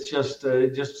 It's just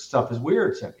stuff is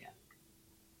weird, Simeon.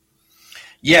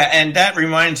 Yeah, and that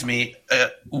reminds me,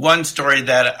 one story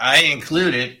that I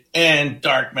included in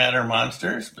Dark Matter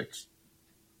Monsters, which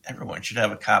everyone should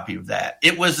have a copy of that.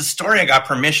 It was a story I got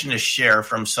permission to share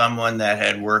from someone that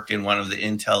had worked in one of the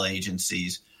intel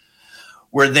agencies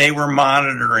where they were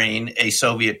monitoring a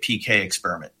Soviet PK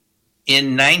experiment.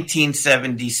 In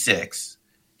 1976,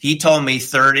 he told me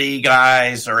 30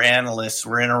 guys or analysts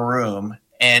were in a room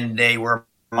and they were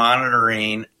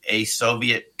monitoring a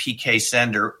Soviet PK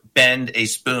sender bend a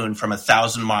spoon from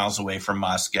 1,000 miles away from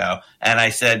Moscow. And I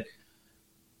said,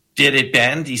 did it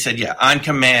bend? He said, yeah, on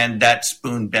command, that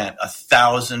spoon bent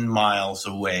 1,000 miles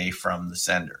away from the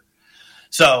sender.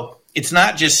 So it's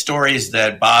not just stories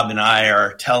that Bob and I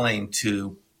are telling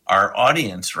to our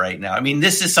audience right now. I mean,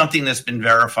 this is something that's been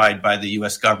verified by the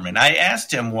U.S. government. I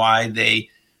asked him why they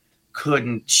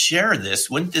couldn't share this.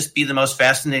 Wouldn't this be the most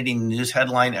fascinating news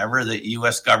headline ever, that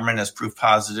U.S. government has proof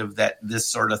positive that this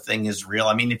sort of thing is real?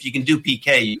 I mean, if you can do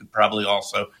PK, you could probably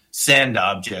also send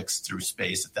objects through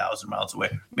space 1,000 miles away.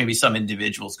 Maybe some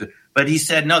individuals could. But he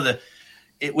said, no,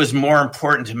 it was more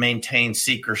important to maintain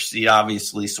secrecy,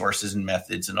 obviously, sources and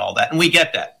methods and all that. And we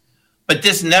get that. But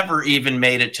this never even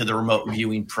made it to the remote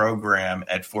viewing program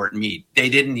at Fort Meade. They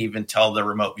didn't even tell the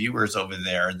remote viewers over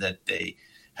there that they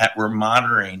were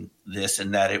monitoring this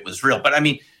and that it was real. But I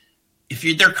mean, if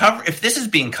this is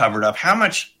being covered up, how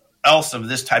much else of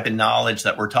this type of knowledge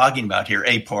that we're talking about here,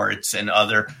 Apports and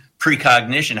other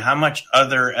precognition, how much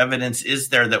other evidence is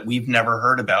there that we've never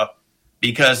heard about?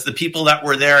 Because the people that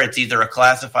were there, it's either a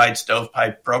classified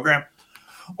stovepipe program,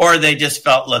 or they just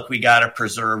felt, look, we got to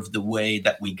preserve the way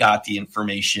that we got the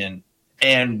information,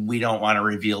 and we don't want to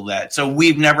reveal that. So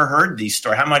we've never heard these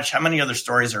stories. How many other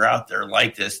stories are out there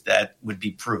like this that would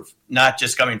be proof, not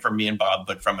just coming from me and Bob,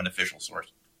 but from an official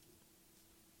source?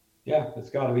 Yeah, it's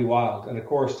got to be wild. And of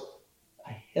course,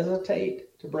 I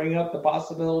hesitate to bring up the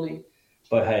possibility,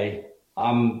 but hey,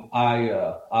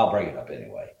 I'll bring it up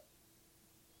anyway.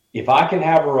 If I can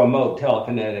have a remote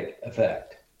telekinetic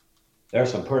effect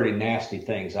there's some pretty nasty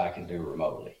things I can do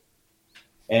remotely.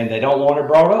 And they don't want it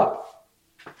brought up.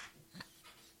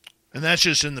 And that's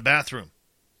just in the bathroom.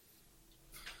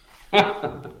 I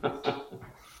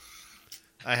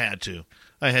had to.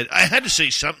 I had to say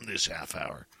something this half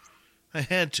hour. I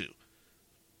had to.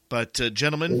 But,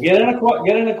 gentlemen. Get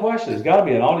into questions. There's got to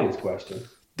be an audience question.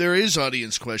 There is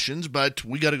audience questions, but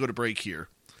we got to go to break here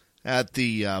at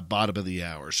the bottom of the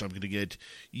hour. So I'm going to get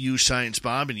you, Science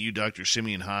Bob, and you, Dr.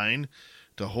 Simeon Hein,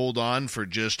 to hold on for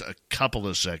just a couple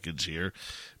of seconds here,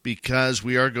 because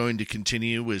we are going to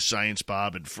continue with Science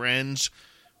Bob and Friends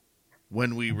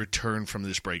when we return from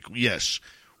this break. Yes,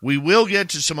 we will get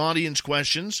to some audience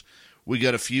questions. We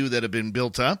got a few that have been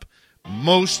built up.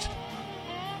 Most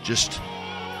just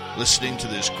listening to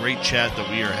this great chat that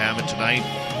we are having tonight.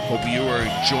 Hope you are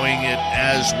enjoying it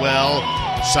as well.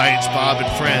 Science Bob and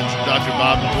Friends, Dr.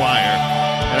 Bob McGuire,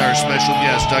 and our special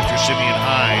guest, Dr. Simeon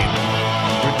Hein,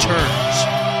 returns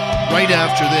right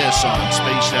after this on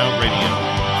Spaced Out Radio.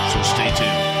 So stay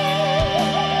tuned.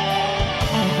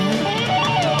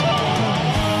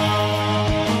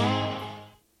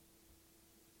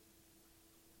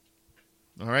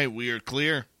 All right, we are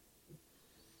clear.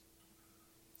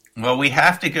 Well, we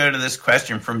have to go to this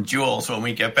question from Jules when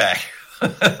we get back.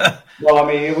 Well, I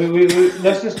mean, we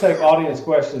let's just take audience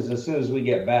questions as soon as we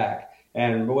get back.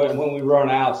 And when we run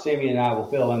out, Simeon and I will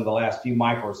fill in the last few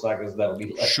microseconds that will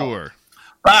be left. Sure.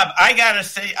 Bob, I gotta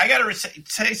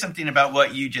say something about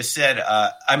what you just said.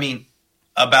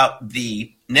 About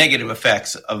the negative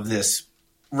effects of this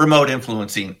remote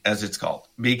influencing, as it's called,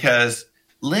 because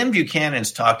Lynn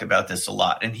Buchanan's talked about this a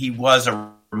lot, and he was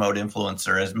a remote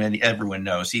influencer, as everyone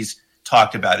knows. He's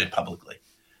talked about it publicly.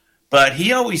 But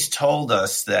he always told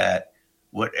us that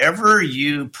whatever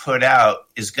you put out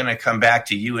is going to come back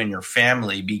to you and your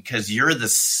family, because you're the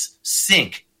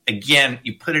sink. Again,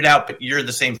 you put it out, but you're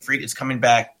the same freak. It's coming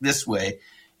back this way.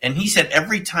 And he said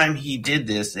every time he did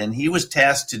this, and he was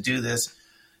tasked to do this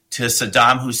to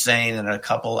Saddam Hussein and a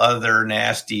couple other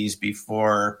nasties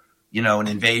before, an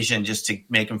invasion, just to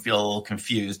make him feel a little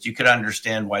confused. You could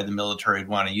understand why the military would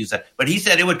want to use that. But he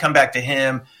said it would come back to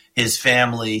him, his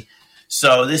family.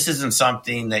 So this isn't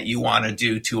something that you want to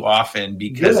do too often,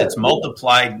 because it's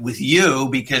multiplied with you,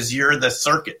 because you're the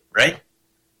circuit, right?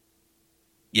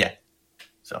 Yeah.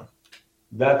 So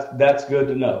that's good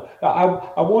to know.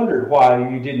 I wondered why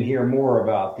you didn't hear more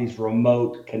about these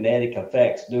remote kinetic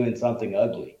effects doing something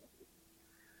ugly.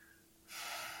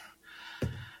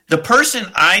 The person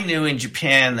I knew in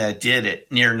Japan that did it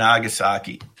near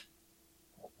Nagasaki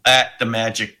at the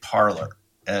Magic Parlor,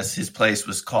 as his place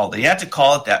was called. They had to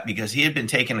call it that because he had been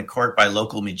taken to court by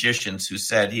local magicians who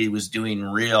said he was doing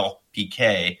real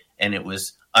PK and it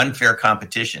was unfair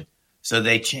competition. So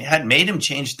they had made him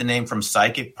change the name from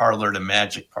Psychic Parlor to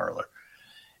Magic Parlor.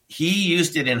 He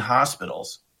used it in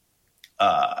hospitals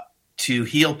to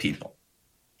heal people.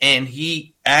 And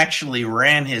he actually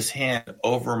ran his hand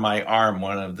over my arm,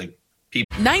 one of the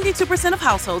people. 92% of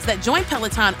households that join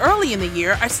Peloton early in the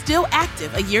year are still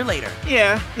active a year later.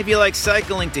 Yeah, if you like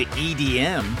cycling to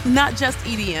EDM. Not just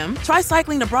EDM. Try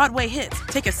cycling to Broadway hits,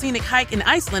 take a scenic hike in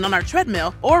Iceland on our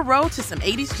treadmill, or row to some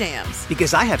 80s jams.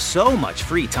 Because I have so much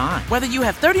free time. Whether you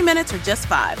have 30 minutes or just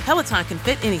 5, Peloton can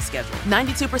fit any schedule.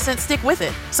 92% stick with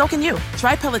it. So can you.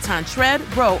 Try Peloton tread,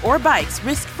 row, or bikes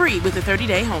risk-free with a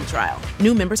 30-day home trial.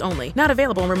 New members only. Not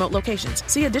available in remote locations.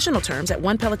 See additional terms at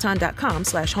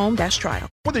onepeloton.com/home-trial.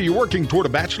 Whether you're working toward a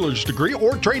bachelor's degree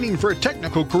or training for a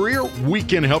technical career, we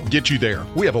can help get you there.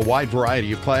 We have a wide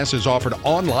variety of classes offered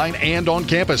online and on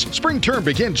campus. Spring term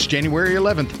begins January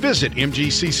 11th. Visit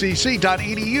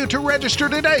mgccc.edu to register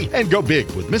today and go big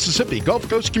with Mississippi Gulf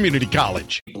Coast Community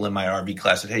College. People in my RV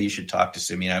class said, hey, you should talk to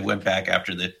Simeon. I went back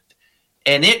after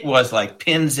and it was like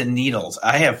pins and needles.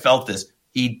 I have felt this.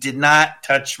 He did not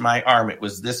touch my arm. It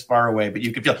was this far away, but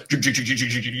you could feel.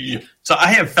 So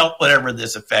I have felt whatever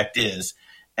this effect is.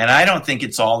 And I don't think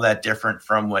it's all that different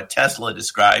from what Tesla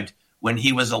described when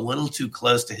he was a little too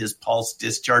close to his pulse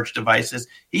discharge devices.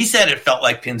 He said it felt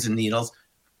like pins and needles.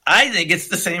 I think it's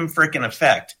the same freaking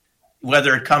effect,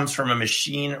 whether it comes from a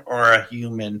machine or a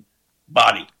human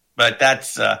body. But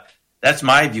that's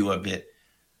my view of it.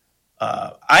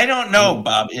 I don't know,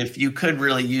 Bob, if you could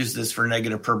really use this for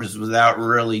negative purposes without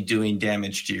really doing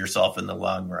damage to yourself in the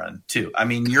long run, too. I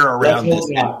mean, you're around this.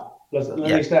 At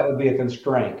least that would be a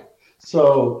constraint.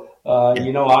 So, I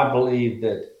believe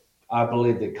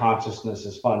that consciousness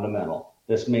is fundamental.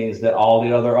 This means that all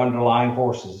the other underlying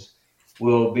forces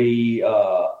will be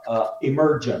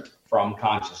emergent from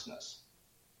consciousness.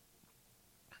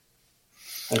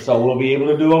 And so we'll be able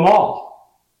to do them all.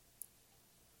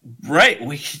 Right.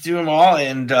 We can do them all.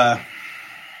 And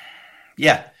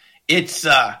Yeah, it's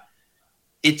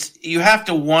you have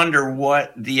to wonder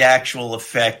what the actual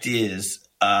effect is.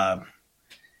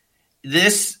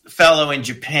 This fellow in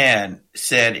Japan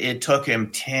said it took him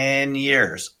 10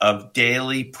 years of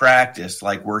daily practice,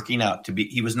 like working out.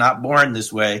 He was not born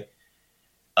this way.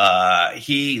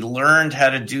 He learned how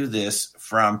to do this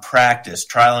from practice,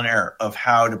 trial and error of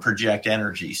how to project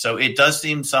energy. So it does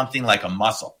seem something like a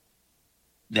muscle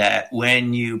that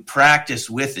when you practice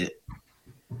with it,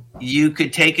 you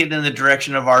could take it in the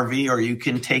direction of RV, or you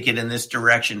can take it in this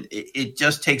direction. It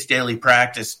just takes daily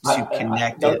practice to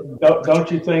connect it.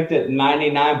 Don't you think that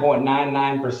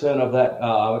 99.99% of that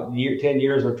 10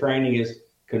 years of training is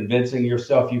convincing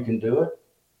yourself you can do it?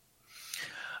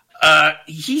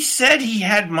 He said he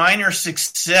had minor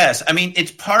success. I mean,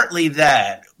 it's partly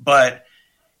that, but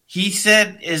he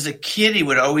said as a kid he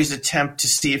would always attempt to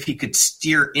see if he could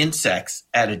steer insects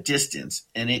at a distance,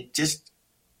 and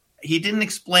he didn't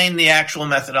explain the actual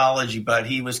methodology, but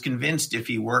he was convinced if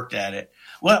he worked at it.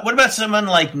 What about someone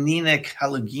like Nina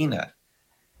Kalugina?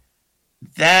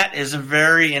 That is a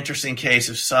very interesting case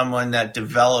of someone that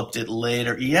developed it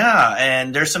later. Yeah,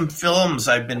 and there's some films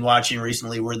I've been watching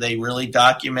recently where they really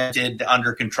documented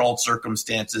under controlled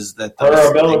circumstances that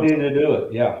her ability to do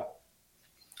it. Yeah,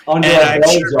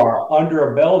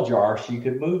 under a bell jar, she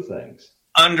could move things.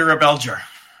 Under a bell jar.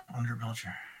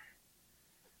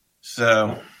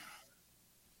 So.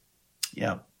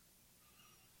 Yeah,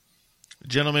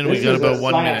 gentlemen, we got about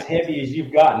 1 minute. As heavy as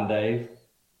you've gotten, Dave.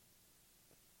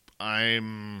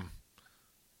 I'm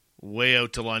way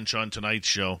out to lunch on tonight's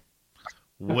show.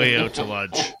 Way out to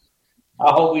lunch.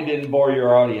 I hope we didn't bore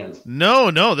your audience.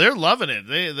 No, they're loving it.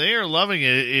 They are loving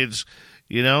it. It's,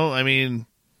 I mean,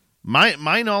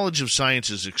 my knowledge of science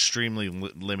is extremely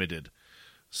limited.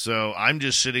 So I'm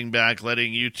just sitting back,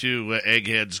 letting you two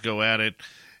eggheads go at it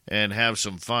and have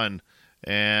some fun.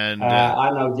 And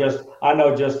I know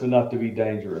just enough to be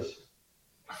dangerous.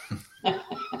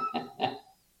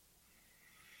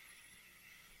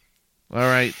 All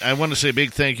right. I want to say a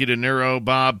big thank you to Neuro,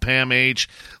 Bob, Pam H,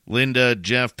 Linda,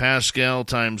 Jeff, Pascal,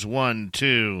 times 1,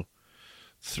 2,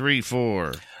 3,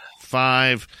 4,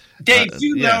 5. Dave,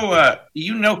 you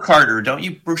know Carter, don't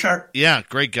you, Bouchard? Yeah,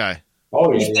 great guy.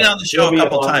 Oh, yeah. He's been on the show a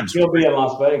couple times. He'll be in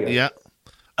Las Vegas. Yeah.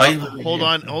 Hold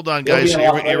on, guys.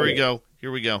 Here we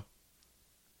go.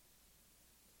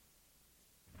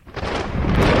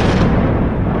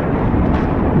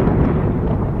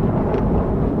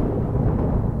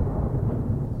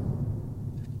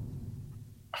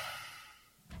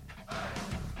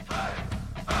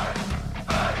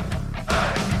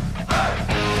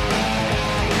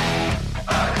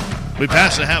 We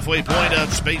passed the halfway point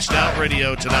of Spaced Out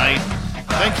Radio tonight.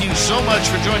 Thank you so much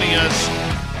for joining us.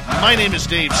 My name is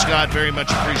Dave Scott. Very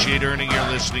much appreciate earning your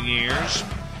listening ears.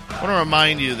 I want to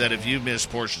remind you that if you've missed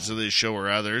portions of this show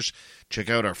or others, check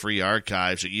out our free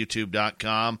archives at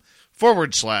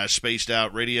youtube.com/Spaced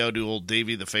Out Radio. Do old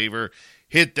Davey the favor.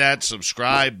 Hit that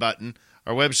subscribe button.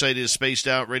 Our website is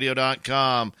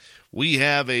spacedoutradio.com. We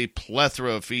have a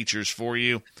plethora of features for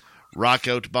you. Rock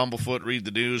out to Bumblefoot, read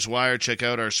the news wire, check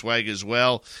out our swag as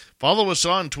well. Follow us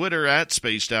on Twitter at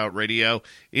Spaced Out Radio,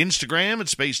 Instagram at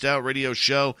Spaced Out Radio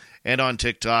Show, and on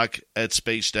TikTok at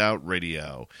Spaced Out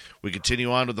Radio. We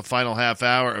continue on with the final half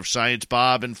hour of Science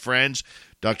Bob and Friends.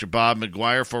 Dr. Bob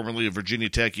McGuire, formerly of Virginia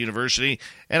Tech University,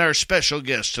 and our special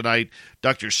guest tonight,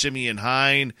 Dr. Simeon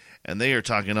Hein, and they are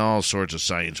talking all sorts of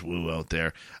science woo out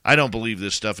there. I don't believe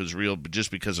this stuff is real just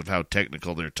because of how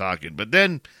technical they're talking. But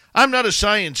then, I'm not a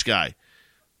science guy,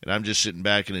 and I'm just sitting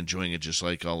back and enjoying it just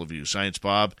like all of you. Science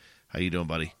Bob, how you doing,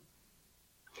 buddy?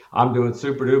 I'm doing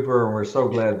super duper, and we're so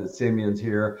glad that Simeon's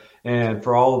here. And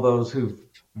for all of those who've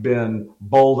been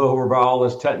bowled over by all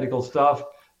this technical stuff,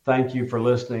 thank you for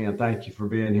listening, and thank you for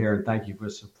being here, and thank you for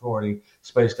supporting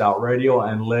Spaced Out Radio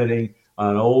and letting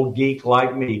an old geek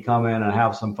like me come in and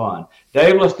have some fun.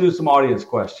 Dave, let's do some audience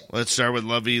questions. Let's start with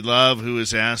Lovey Love, who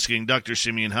is asking, Dr.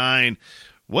 Simeon Hein,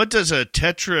 what does a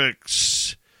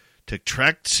tetraxis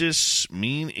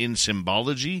mean in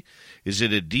symbology? Is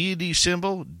it a deity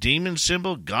symbol, demon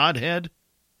symbol, godhead?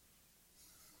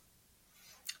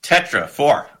 Tetra,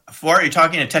 4. 4, are you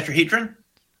talking a tetrahedron?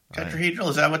 Tetrahedral,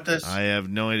 is that what this? I have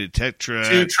no idea.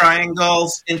 Two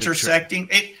triangles intersecting.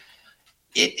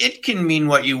 It can mean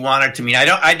what you want it to mean.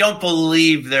 I don't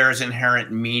believe there's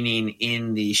inherent meaning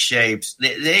in these shapes.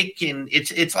 They can.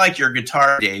 It's like your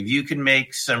guitar, Dave. You can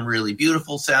make some really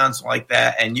beautiful sounds like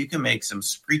that, and you can make some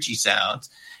screechy sounds.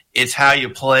 It's how you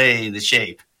play the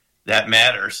shape that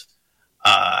matters.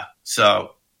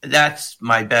 So that's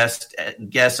my best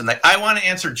guess. And I want to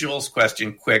answer Jules'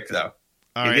 question quick, though.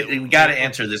 All right. We got to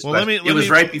answer this question. It was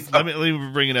right before. Let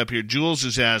me bring it up here. Jules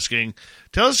is asking,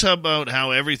 tell us about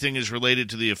how everything is related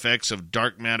to the effects of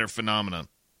dark matter phenomena.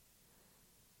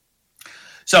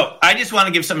 So I just want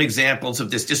to give some examples of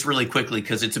this just really quickly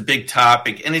because it's a big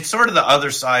topic. And it's sort of the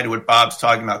other side of what Bob's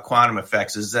talking about, quantum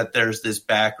effects, is that there's this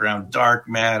background, dark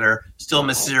matter, still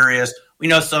mysterious. We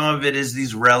know some of it is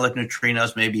these relic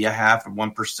neutrinos, maybe a half to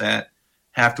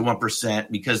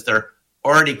 1%, because they're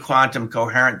already quantum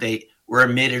coherent. They were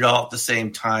emitted all at the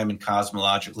same time in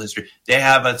cosmological history. They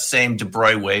have a same de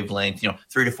Broglie wavelength,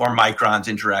 3 to 4 microns,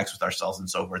 interacts with our cells and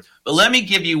so forth. But let me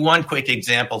give you one quick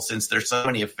example, since there's so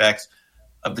many effects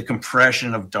of the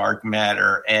compression of dark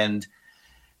matter and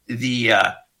the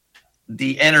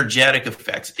energetic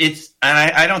effects.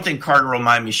 I don't think Carter will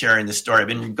mind me sharing this story. I've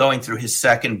been going through his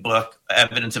second book,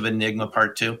 Evidence of Enigma,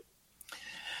 Part 2.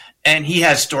 And he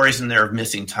has stories in there of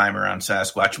missing time around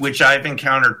Sasquatch, which I've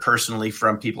encountered personally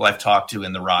from people I've talked to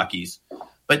in the Rockies.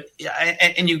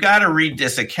 And you got to read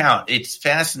this account. It's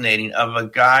fascinating of a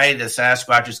guy, the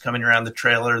Sasquatch is coming around the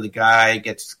trailer. The guy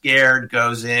gets scared,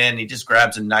 goes in. He just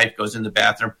grabs a knife, goes in the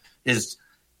bathroom. His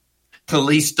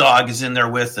police dog is in there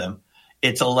with him.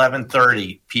 It's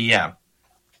 11:30 p.m.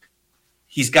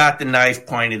 He's got the knife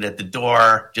pointed at the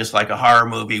door, just like a horror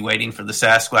movie, waiting for the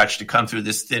Sasquatch to come through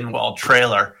this thin-walled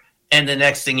trailer. And the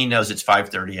next thing he knows, it's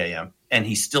 5:30 a.m. And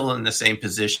he's still in the same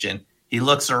position. He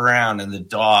looks around, and the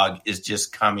dog is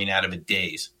just coming out of a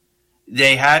daze.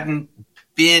 They hadn't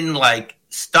been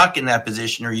stuck in that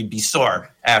position, or you'd be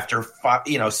sore after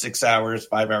 6 hours,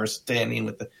 5 hours standing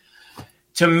with the.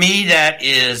 To me, that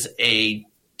is a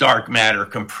dark matter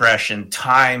compression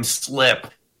time slip.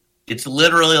 It's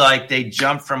literally like they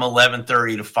jumped from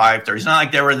 11:30 to 5:30. It's not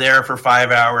like they were there for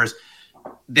 5 hours.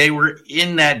 They were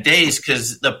in that daze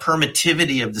because the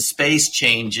permittivity of the space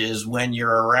changes when you're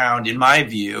around, in my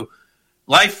view,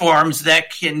 life forms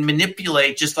that can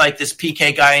manipulate, just like this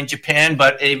PK guy in Japan,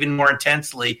 but even more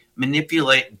intensely,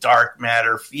 manipulate dark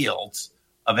matter fields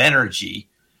of energy.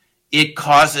 It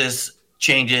causes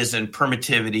changes in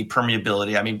permittivity,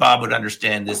 permeability. I mean, Bob would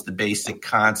understand this, the basic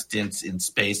constants in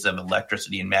space of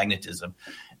electricity and magnetism.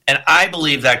 And I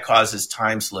believe that causes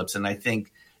time slips. And I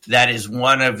think that is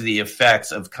one of the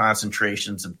effects of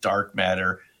concentrations of dark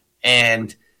matter.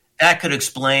 And that could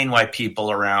explain why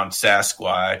people around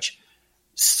Sasquatch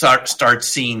start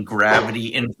seeing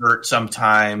gravity invert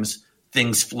sometimes,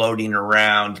 things floating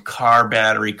around, car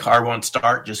won't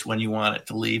start just when you want it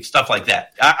to leave, stuff like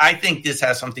that. I think this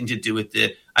has something to do with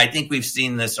it. I think we've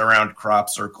seen this around crop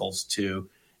circles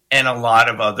too, and a lot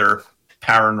of other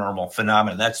paranormal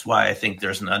phenomena. That's why I think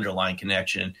there's an underlying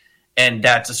connection. And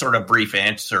that's a sort of brief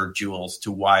answer, Jules,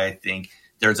 to why I think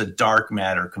there's a dark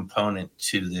matter component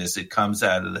to this. It comes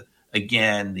out of the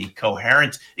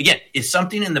coherence. Again, it's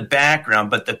something in the background,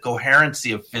 but the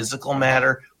coherency of physical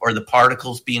matter or the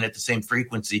particles being at the same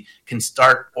frequency can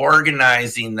start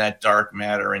organizing that dark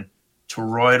matter in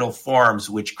toroidal forms,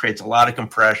 which creates a lot of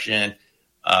compression,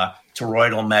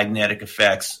 toroidal magnetic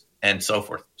effects, and so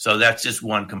forth. So that's just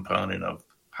one component of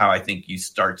how I think you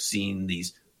start seeing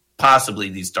these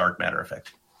dark matter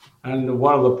effects. And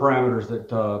one of the parameters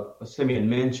that Simeon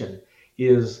mentioned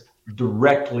is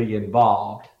directly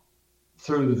involved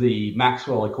through the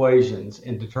Maxwell equations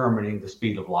in determining the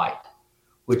speed of light,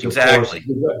 which of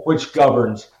course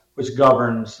governs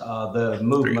the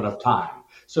movement of time.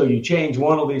 So you change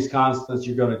one of these constants,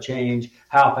 you're going to change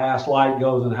how fast light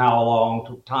goes and how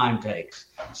long time takes.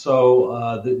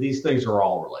 So these things are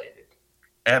all related.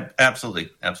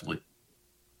 Absolutely.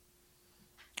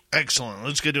 Excellent.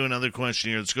 Let's get to another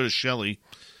question here. Let's go to Shelley.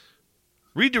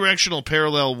 Redirectional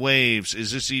parallel waves,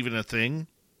 is this even a thing?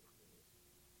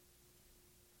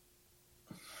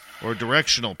 Or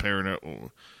directional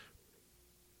parallel?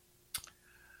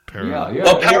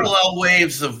 Parallel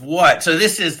waves of what? So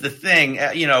this is the thing.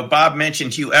 Bob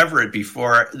mentioned Hugh Everett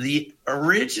before. The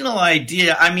original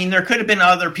idea, I mean, there could have been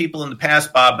other people in the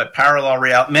past, Bob, but parallel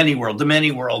reality, the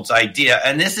many worlds idea.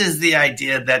 And this is the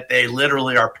idea that they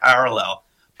literally are parallel.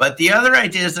 But the other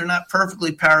idea is they're not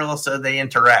perfectly parallel, so they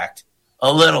interact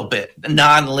a little bit. The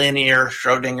nonlinear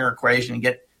Schrodinger equation, you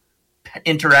get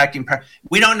interacting.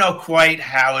 We don't know quite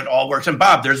how it all works. And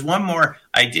Bob, there's one more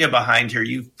idea behind here.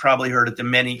 You've probably heard of the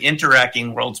many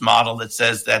interacting worlds model that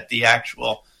says that the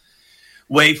actual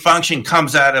wave function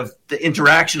comes out of the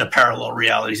interaction of parallel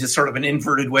realities. It's sort of an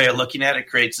inverted way of looking at it,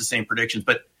 creates the same predictions.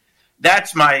 But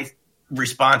that's my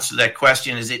response to that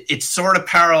question, is it's sort of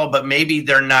parallel, but maybe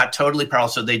they're not totally parallel,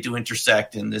 so they do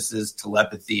intersect, and this is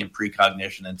telepathy and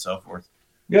precognition and so forth.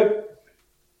 Yep.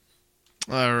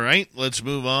 All right, let's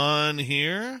move on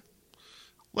here.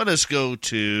 Let us go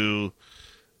to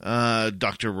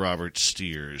Dr. Robert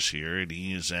Steers here, and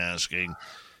he is asking,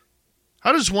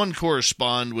 how does one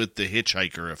correspond with the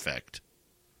hitchhiker effect?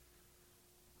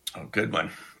 Oh, good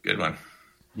one. Good one.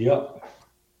 Yep.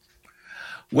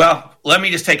 Well, let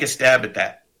me just take a stab at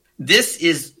that. This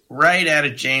is right out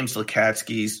of James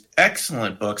Lukatsky's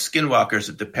excellent book, Skinwalkers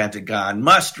at the Pentagon.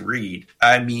 Must read.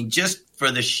 I mean, just for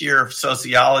the sheer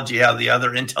sociology, how the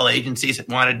other intel agencies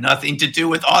wanted nothing to do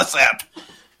with OSAP.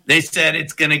 They said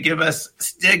it's going to give us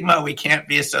stigma. We can't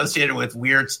be associated with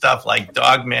weird stuff like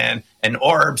Dogman and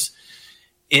Orbs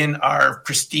in our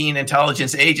pristine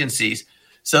intelligence agencies.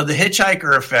 So the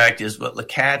hitchhiker effect is what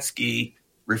Lukatsky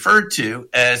referred to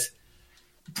as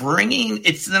bringing,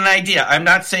 it's an idea. I'm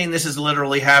not saying this is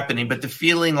literally happening, but the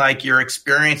feeling like you're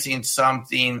experiencing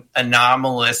something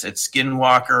anomalous at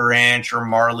Skinwalker Ranch or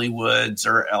Marley Woods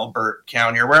or Elbert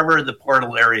County or wherever the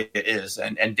portal area is.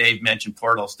 And Dave mentioned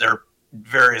portals. There are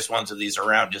various ones of these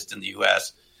around just in the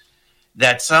U.S.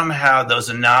 that somehow those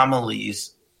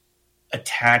anomalies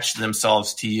attach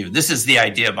themselves to you. This is the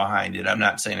idea behind it. I'm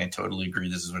not saying I totally agree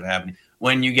this is what happened.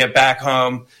 When you get back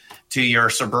home to your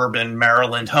suburban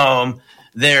Maryland home,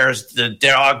 there's the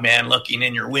dog man looking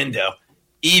in your window.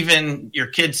 Even your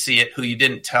kids see it, who you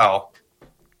didn't tell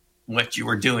what you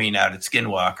were doing out at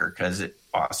Skinwalker because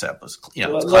OSAP was,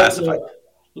 it's classified.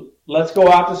 Let's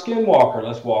go out to Skinwalker.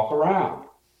 Let's walk around.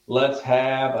 Let's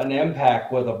have an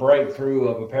impact with a breakthrough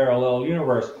of a parallel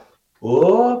universe.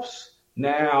 Oops.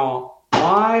 Now,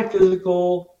 my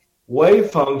physical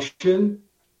wave function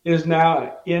is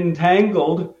now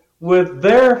entangled with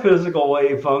their physical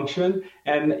wave function.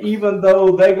 And even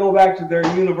though they go back to their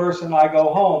universe and I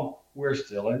go home, we're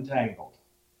still entangled.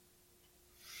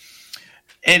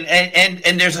 And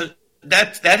there's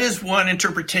that is one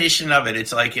interpretation of it.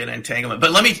 It's like an entanglement.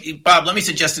 But let me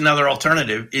suggest another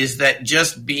alternative is that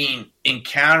just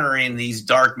encountering these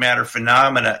dark matter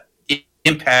phenomena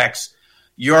impacts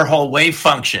your whole wave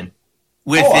function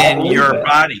within your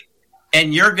body.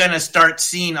 And you're going to start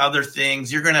seeing other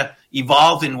things. You're going to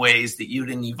evolve in ways that you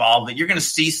didn't evolve. You're going to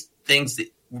see things that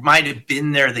might have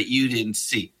been there that you didn't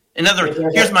see. In other words,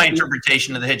 here's my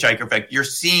interpretation of the hitchhiker effect. You're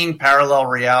seeing parallel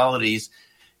realities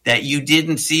that you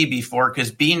didn't see before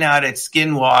because being out at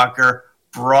Skinwalker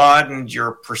broadened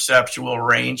your perceptual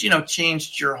range,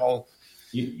 changed your whole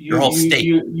state.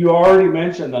 You already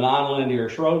mentioned the nonlinear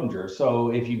Schrodinger.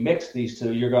 So if you mix these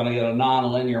two, you're going to get a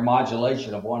nonlinear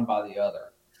modulation of one by the other.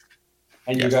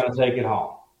 And you're going to take it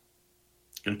home.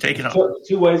 Going to take it home.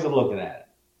 Two ways of looking at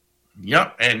it.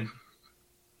 Yep. And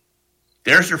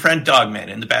there's your friend Dogman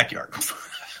in the backyard.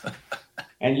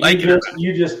 And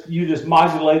you just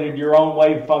modulated your own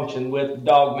wave function with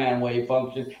Dogman wave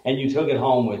function, and you took it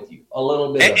home with you a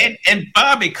little bit. And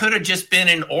Bob, it could have just been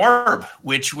an orb,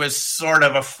 which was sort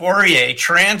of a Fourier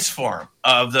transform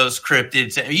of those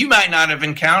cryptids. You might not have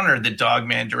encountered the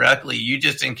Dogman directly. You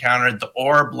just encountered the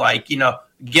orb,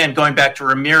 again, going back to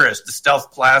Ramirez, the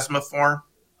stealth plasma form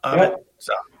of it.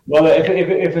 So. Well, if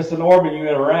it's an orb and you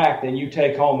interact, then you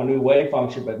take home a new wave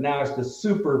function, but now it's the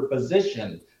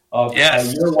superposition of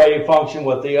your wave function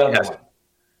with the other one.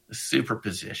 The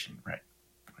superposition, right.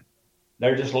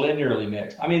 They're just linearly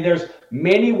mixed. I mean, there's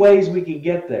many ways we can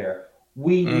get there.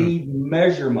 We need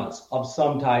measurements of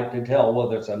some type to tell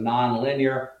whether it's a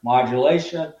nonlinear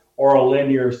modulation or a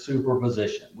linear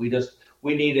superposition. We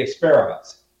need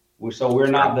experiments. So we're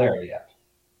not there yet.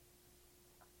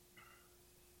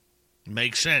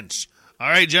 Makes sense. All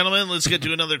right, gentlemen, let's get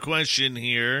to another question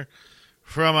here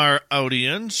from our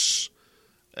audience.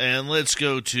 And let's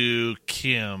go to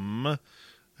Kim,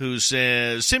 who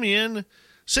says, Simeon,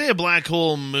 say a black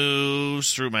hole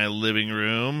moves through my living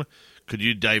room. Could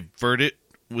you divert it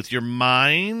with your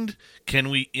mind? Can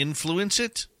we influence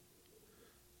it?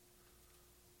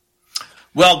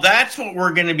 Well, that's what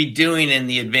we're going to be doing in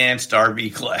the advanced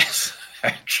RV class,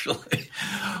 actually.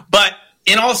 But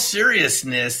in all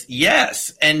seriousness,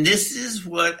 yes. And this is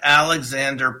what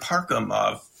Alexander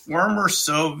Parkhomov, former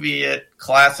Soviet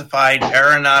classified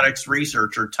aeronautics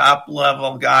researcher,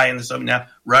 top-level guy in the Soviet, now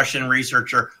Russian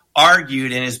researcher,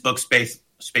 argued in his book Space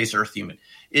Earth Human,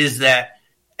 is that,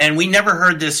 and we never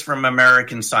heard this from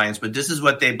American science, but this is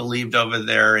what they believed over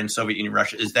there in Soviet Union,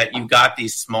 Russia, is that you've got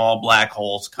these small black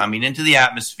holes coming into the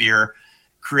atmosphere,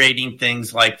 creating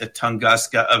things like the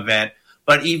Tunguska event,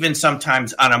 but even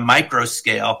sometimes on a micro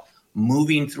scale,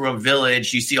 moving through a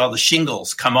village, you see all the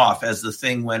shingles come off as the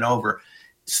thing went over.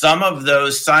 Some of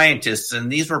those scientists, and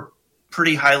these were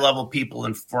pretty high-level people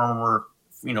in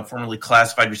formerly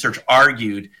classified research,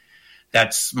 argued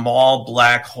that small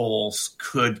black holes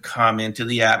could come into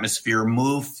the atmosphere,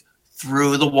 move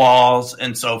through the walls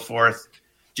and so forth,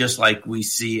 just like we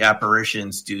see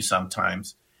apparitions do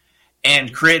sometimes.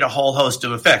 and create a whole host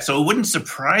of effects. So it wouldn't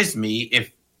surprise me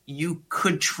if you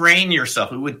could train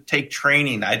yourself. It would take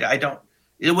training.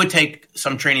 It would take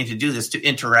some training to do this, to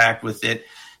interact with it,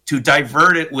 to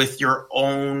divert it with your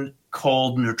own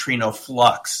cold neutrino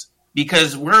flux,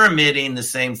 because we're emitting the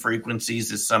same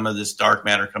frequencies as some of this dark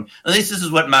matter comes. At least this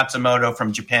is what Matsumoto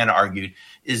from Japan argued,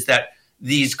 is that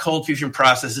these cold fusion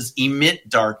processes emit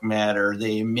dark matter.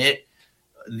 They emit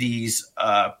these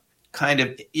kind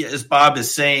of, as Bob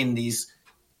is saying, these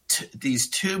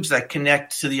tubes that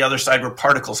connect to the other side where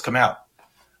particles come out,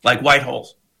 like white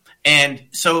holes. And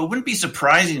so it wouldn't be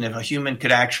surprising if a human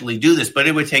could actually do this, but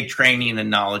it would take training and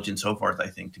knowledge and so forth, I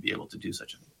think, to be able to do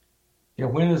such a thing. Yeah,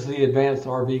 when does the advanced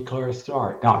RV class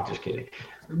start? No, I'm just kidding.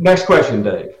 Next question,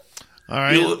 Dave. All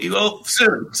right. You go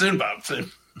soon, Bob,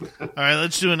 soon. All right,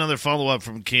 let's do another follow-up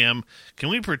from Kim. Can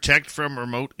we protect from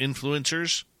remote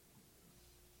influencers?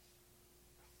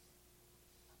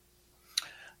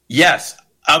 Yes.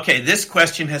 Okay, this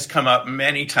question has come up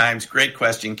many times. Great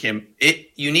question, Kim.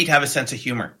 You need to have a sense of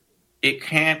humor. It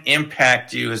can't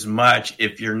impact you as much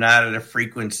if you're not at a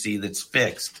frequency that's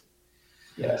fixed.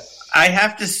 Yes. I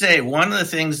have to say, one of the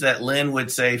things that Lynn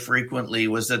would say frequently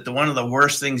was that one of the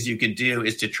worst things you could do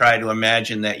is to try to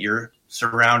imagine that you're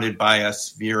surrounded by a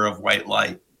sphere of white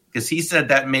light, because he said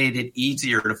that made it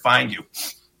easier to find you.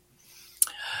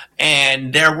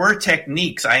 And there were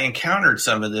techniques. I encountered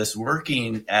some of this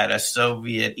working at a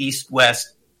Soviet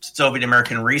East-West Soviet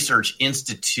American Research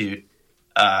Institute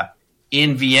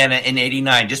in Vienna in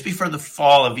 '89, just before the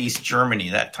fall of East Germany,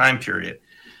 that time period.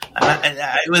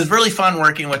 It was really fun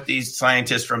working with these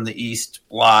scientists from the East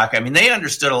Bloc. I mean, they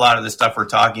understood a lot of the stuff we're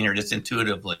talking here just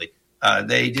intuitively.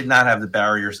 They did not have the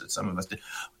barriers that some of us did.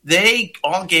 They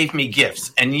all gave me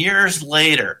gifts. And years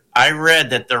later, I read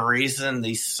that the reason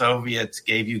the Soviets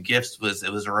gave you gifts was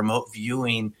it was a remote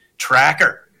viewing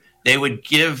tracker. They would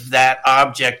give that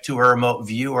object to a remote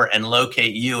viewer and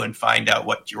locate you and find out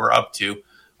what you were up to,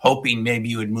 hoping maybe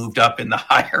you had moved up in the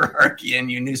hierarchy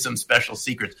and you knew some special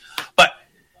secrets. But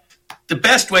the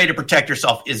best way to protect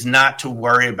yourself is not to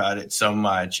worry about it so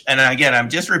much. And again, I'm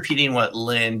just repeating what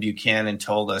Lynn Buchanan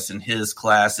told us in his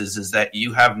classes, is that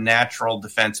you have natural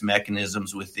defense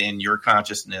mechanisms within your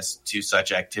consciousness to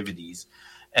such activities.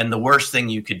 And the worst thing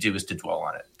you could do is to dwell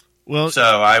on it. Well, so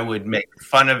I would make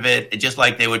fun of it, just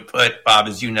like they would put, Bob,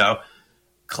 as you know,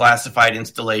 classified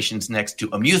installations next to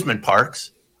amusement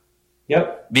parks.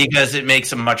 Yep. Because it makes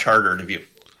them much harder to view.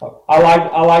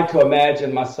 I like to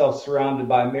imagine myself surrounded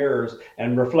by mirrors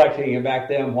and reflecting back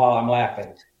them while I'm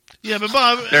laughing. Yeah, but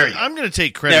Bob, I'm going to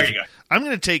take credit. There you go. I'm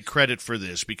going to take credit for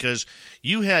this because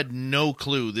you had no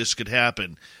clue this could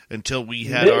happen until we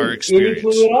had our experience.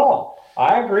 Any clue at all.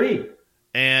 I agree.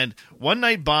 And one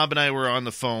night, Bob and I were on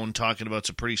the phone talking about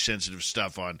some pretty sensitive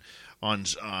stuff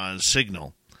on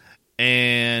Signal,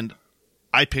 and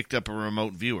I picked up a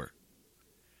remote viewer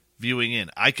viewing in.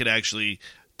 I could actually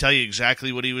tell you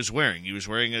exactly what he was wearing. He was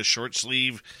wearing a short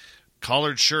sleeve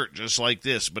collared shirt just like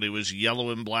this, but it was yellow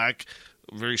and black,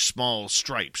 very small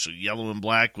stripes, so yellow and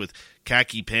black with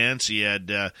khaki pants. He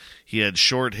had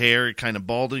short hair, kind of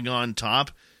balding on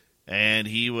top, and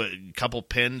a couple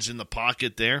pens in the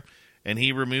pocket there, and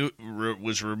he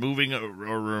was removing a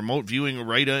remote viewing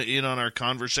right in on our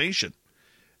conversation.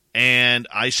 And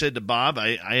I said to Bob,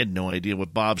 I had no idea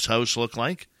what Bob's house looked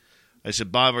like. I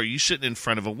said, Bob, are you sitting in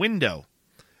front of a window?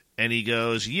 And he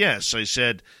goes, yes. I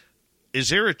said, is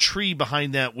there a tree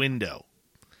behind that window?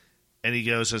 And he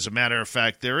goes, as a matter of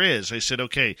fact, there is. I said,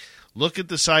 okay, look at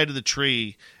the side of the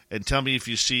tree and tell me if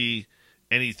you see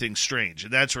anything strange.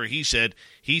 And that's where he said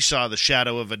he saw the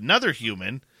shadow of another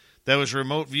human that was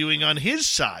remote viewing on his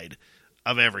side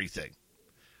of everything.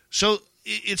 So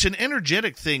it's an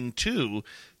energetic thing, too,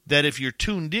 that if you're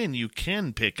tuned in, you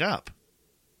can pick up.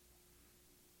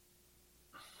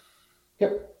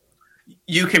 Yep.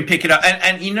 You can pick it up.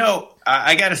 And you know,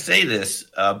 I got to say this,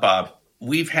 Bob.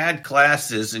 We've had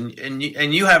classes, and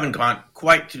you haven't gone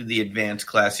quite to the advanced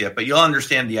class yet, but you'll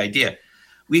understand the idea.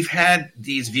 We've had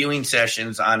these viewing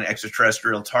sessions on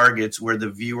extraterrestrial targets where the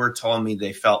viewer told me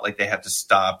they felt like they had to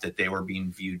stop, that they were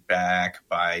being viewed back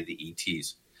by the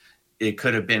ETs. It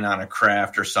could have been on a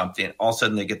craft or something. All of a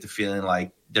sudden, they get the feeling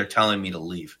like they're telling me to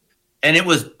leave. And it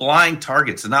was blind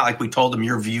targets. It's not like we told them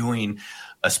you're viewing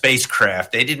a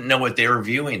spacecraft. They didn't know what they were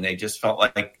viewing. They just felt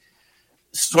like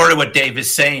sort of what Dave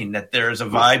is saying, that there's a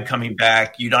vibe coming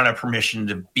back. You don't have permission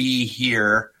to be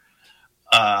here.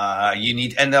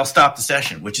 And they'll stop the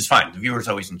session, which is fine. The viewer's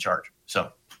always in charge.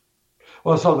 So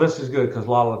this is good because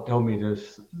Lala told me to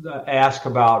ask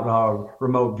about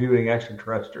remote viewing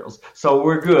extraterrestrials. So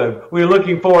we're good. We're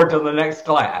looking forward to the next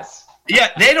class. Yeah,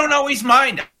 they don't always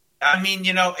mind. I mean,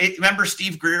 remember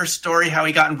Steve Greer's story, how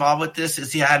he got involved with this?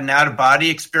 Is he had an out-of-body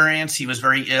experience. He was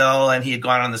very ill, and he had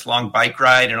gone on this long bike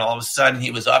ride, and all of a sudden he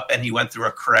was up, and he went through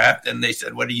a craft, and they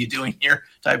said, what are you doing here,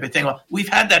 type of thing. Well, we've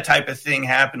had that type of thing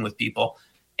happen with people.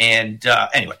 And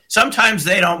anyway, sometimes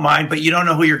they don't mind, but you don't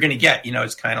know who you're going to get.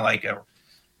 It's kind of like a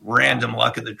random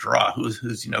luck of the draw,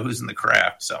 who's in the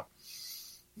craft. So.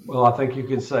 Well, I think you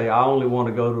could say, I only want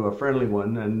to go to a friendly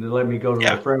one, and let me go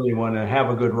to a friendly one and have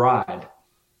a good ride.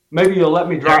 Maybe you'll let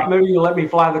me drive. Maybe you'll let me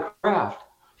fly the craft.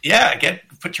 Yeah,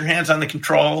 put your hands on the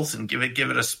controls and give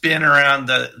it a spin around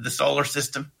the solar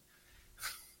system.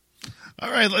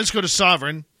 All right, let's go to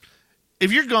Sovereign.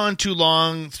 If you're gone too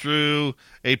long through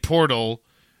a portal,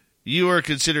 you are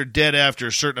considered dead after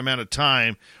a certain amount of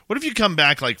time. What if you come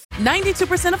back like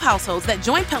 92% of households that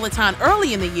join Peloton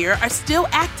early in the year are still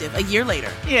active a year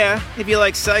later. Yeah, if you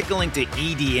like cycling to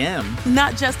EDM.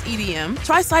 Not just EDM.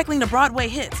 Try cycling to Broadway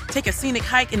hits. Take a scenic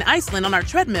hike in Iceland on our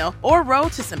treadmill or row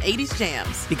to some 80s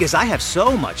jams. Because I have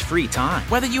so much free time.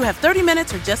 Whether you have 30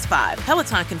 minutes or just 5,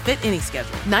 Peloton can fit any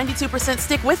schedule. 92%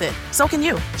 stick with it. So can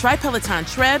you. Try Peloton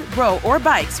tread, row, or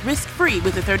bikes risk-free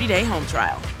with a 30-day home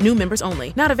trial. New members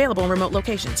only. Not available in remote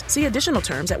locations. See additional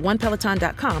terms at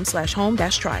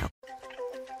onepeloton.com/home-trial.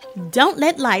 Don't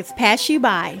let life pass you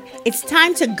by. It's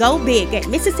time to go big at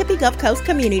Mississippi Gulf Coast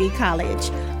Community College.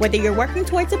 Whether you're working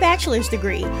towards a bachelor's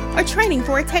degree or training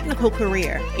for a technical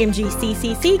career,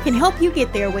 MGCCC can help you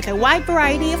get there with a wide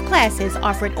variety of classes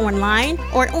offered online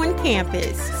or on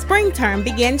campus. Spring term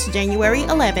begins January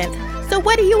 11th. So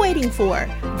what are you waiting for?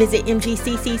 Visit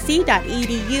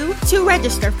mgccc.edu to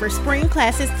register for spring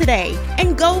classes today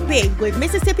and go big with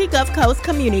Mississippi Gulf Coast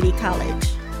Community College.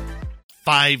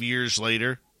 5 years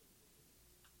later?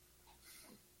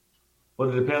 Well,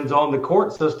 it depends on the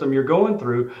court system you're going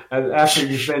through after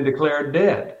you've been declared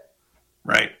dead.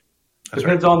 Right.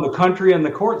 Depends on the country and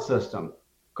the court system,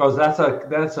 because that's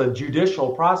a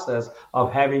judicial process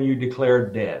of having you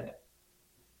declared dead.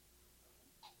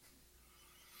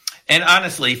 And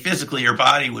honestly, physically, your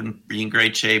body wouldn't be in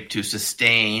great shape to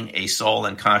sustain a soul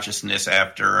and consciousness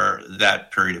after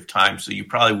that period of time. So you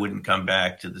probably wouldn't come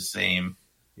back to the same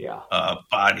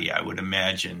body, I would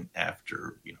imagine,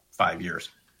 after 5 years.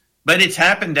 But it's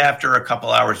happened after a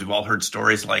couple hours. We've all heard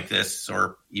stories like this,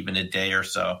 or even a day or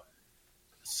so.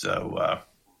 So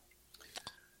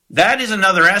that is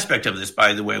another aspect of this,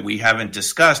 by the way, we haven't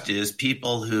discussed, is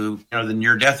people who, the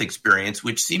near-death experience,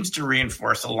 which seems to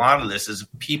reinforce a lot of this, is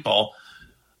people,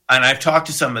 and I've talked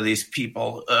to some of these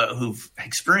people who've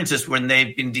experienced this when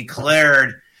they've been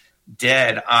declared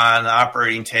dead on the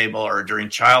operating table or during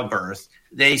childbirth.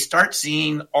 They start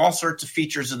seeing all sorts of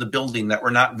features of the building that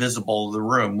were not visible in the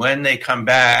room. When they come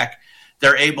back,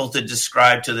 they're able to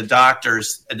describe to the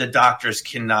doctors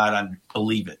cannot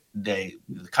believe it. The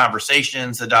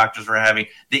conversations the doctors were having,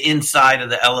 the inside of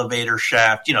the elevator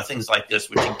shaft, things like this,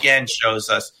 which again shows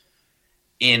us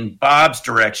in Bob's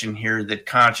direction here that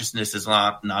consciousness is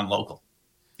not non-local.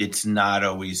 It's not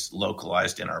always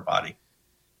localized in our body.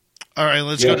 All right,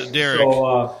 let's go to Derek.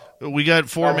 So, we got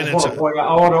 4 minutes. I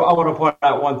want to point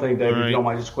out one thing, David, if you don't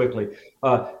mind, just quickly.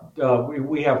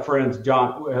 We have friends,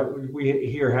 John. We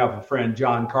here have a friend,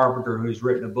 John Carpenter, who's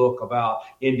written a book about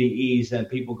NDEs and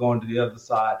people going to the other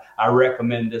side. I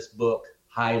recommend this book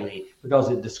highly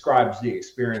because it describes the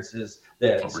experiences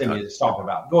that Simeon is talking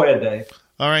about. Go ahead, Dave.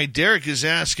 All right, Derek is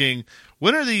asking,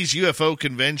 when are these UFO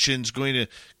conventions going to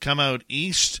come out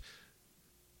east?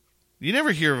 You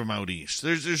never hear of them out east.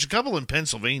 There's a couple in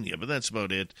Pennsylvania, but that's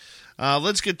about it.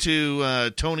 Let's get to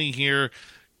Tony here.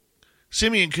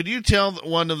 Simeon, could you tell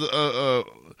of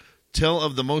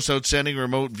the most outstanding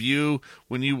remote view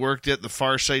when you worked at the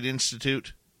Farsight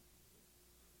Institute?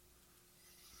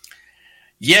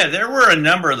 Yeah, there were a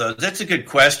number of those. That's a good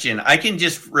question. I can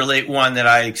just relate one that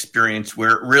I experienced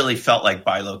where it really felt like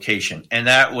bilocation, and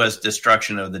that was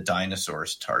destruction of the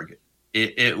dinosaurs target.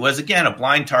 It was, again, a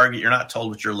blind target. You're not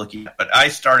told what you're looking at. But I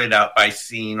started out by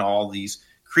seeing all these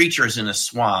creatures in a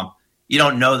swamp. You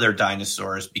don't know they're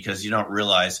dinosaurs because you don't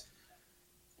realize,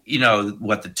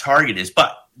 what the target is.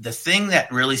 But the thing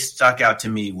that really stuck out to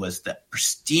me was the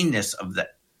pristineness of the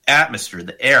atmosphere,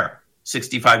 the air,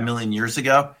 65 million years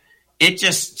ago. It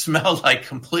just smelled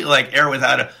completely like air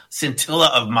without a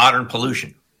scintilla of modern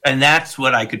pollution. And that's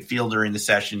what I could feel during the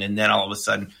session. And then all of a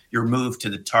sudden you're moved to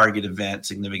the target event,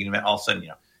 significant event, all of a sudden,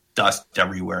 dust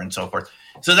everywhere and so forth.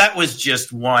 So that was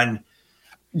just my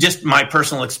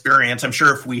personal experience. I'm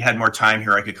sure if we had more time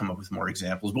here, I could come up with more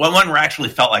examples. But one where I actually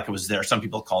felt like it was there. Some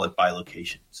people call it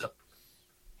bilocation. So,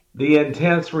 The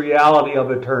Intense Reality of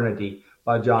Eternity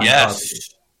by John Carpenter.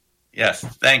 Yes.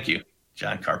 Thank you,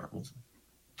 John Carpenter.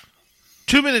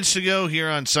 2 minutes to go here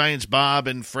on Science Bob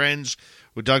and Friends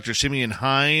with Dr. Simeon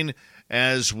Hein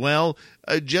as well.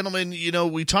 Gentlemen,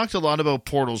 we talked a lot about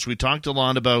portals. We talked a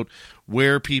lot about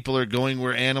where people are going,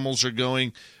 where animals are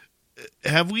going.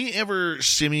 Have we ever,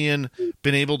 Simeon,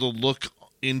 been able to look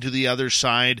into the other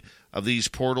side of these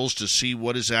portals to see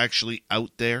what is actually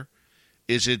out there?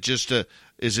 Is it just a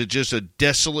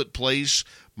desolate place,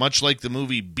 much like the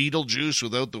movie Beetlejuice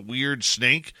without the weird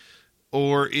snake?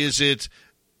 Or is it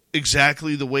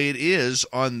exactly the way it is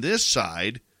on this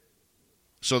side,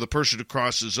 so the person who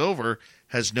crosses over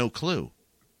has no clue?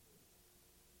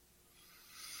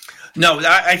 No,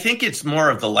 I think it's more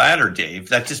of the latter, Dave.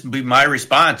 That just be my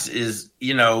response is,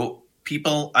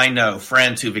 people I know,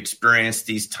 friends who've experienced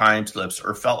these time slips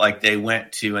or felt like they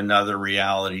went to another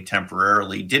reality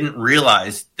temporarily, didn't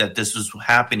realize that this was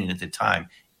happening at the time.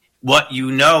 What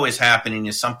is happening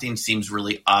is something seems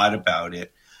really odd about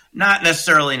it. Not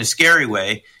necessarily in a scary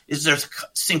way. Is there's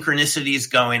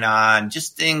synchronicities going on,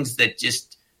 just things that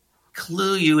just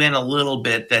clue you in a little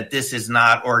bit that this is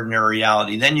not ordinary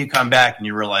reality. Then you come back and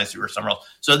you realize you were somewhere else.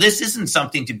 So this isn't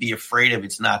something to be afraid of.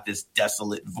 It's not this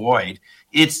desolate void.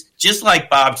 It's just like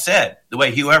Bob said, the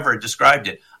way Hugh Everett described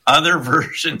it, other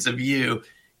versions of you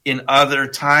in other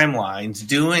timelines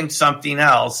doing something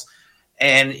else.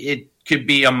 And it could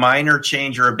be a minor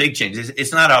change or a big change.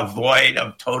 It's not a void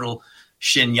of total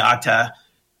shunyata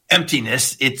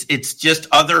emptiness. It's just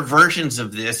other versions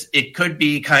of this. It could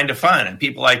be kind of fun. And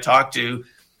people I talk to,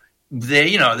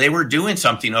 they were doing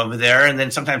something over there, and then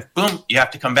sometimes, boom, you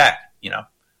have to come back,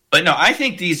 But no, I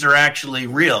think these are actually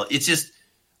real. It's just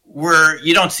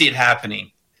you don't see it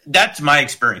happening. That's my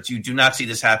experience. You do not see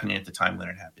this happening at the time when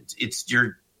it happens.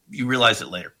 You realize it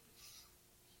later.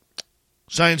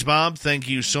 Science Bob, thank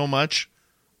you so much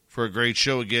for a great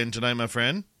show again tonight, my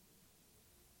friend.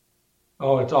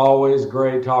 Oh, it's always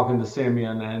great talking to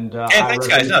Simeon. And thanks,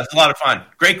 guys. No, it's a lot of fun.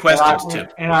 Great questions, too.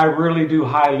 And I really do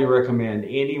highly recommend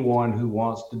anyone who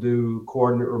wants to do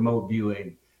coordinate remote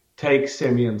viewing, take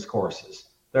Simeon's courses.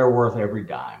 They're worth every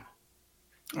dime.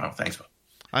 Oh, thanks, Bob.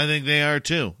 I think they are,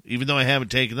 too, even though I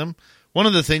haven't taken them. One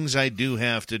of the things I do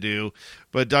have to do,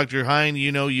 but Dr. Hein,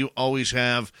 you always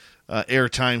have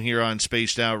airtime here on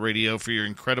Spaced Out Radio for your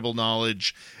incredible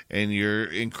knowledge and your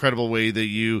incredible way that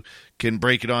you can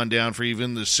break it on down for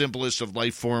even the simplest of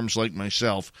life forms like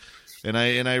myself. And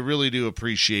I really do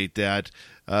appreciate that.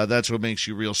 That's what makes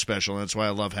you real special. That's why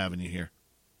I love having you here.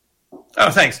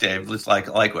 Oh, thanks, Dave. It's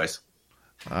likewise.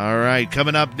 All right,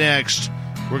 coming up next,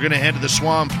 we're going to head to the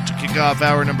swamp to kick off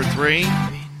hour number 3.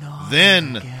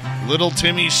 Then, little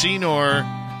Timmy Senor,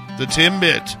 the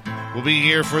Timbit, will be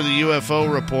here for the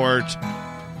UFO report.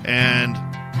 And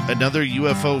another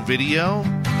UFO video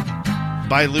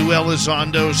by Lou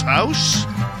Elizondo's house.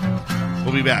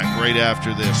 We'll be back right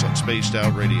after this on Spaced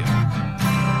Out Radio.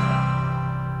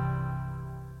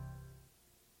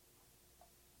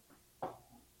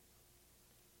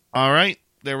 All right,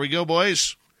 there we go,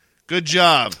 boys. Good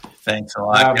job. Thanks a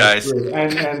lot, guys.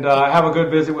 And have a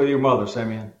good visit with your mother,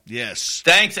 Simeon. Yes.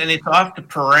 Thanks, and it's off to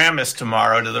Paramus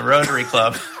tomorrow to the Rotary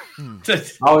Club.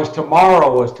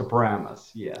 Tomorrow was to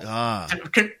Paramus, yes.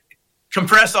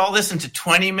 Compress all this into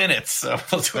 20 minutes. So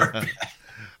we'll do our best.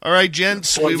 All right,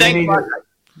 gents. You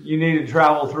need to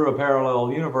travel through a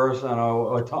parallel universe and a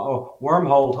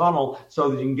wormhole tunnel so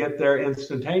that you can get there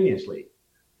instantaneously.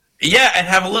 Yeah, and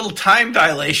have a little time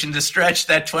dilation to stretch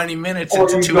that 20 minutes or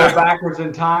into 2 hours. Or you go backwards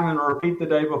in time and repeat the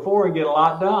day before and get a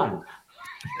lot done.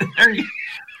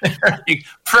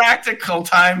 Practical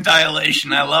time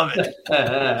dilation. I love it.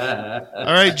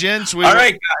 All right, gents. All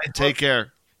right, guys. Take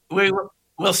care.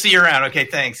 We'll see you around. Okay,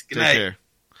 thanks. Good night. Take care.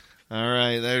 All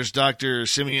right, there's Dr.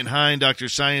 Simeon Hein, Dr.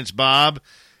 Science Bob,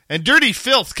 and Dirty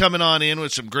Filth coming on in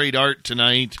with some great art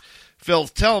tonight.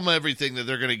 Filth, tell them everything that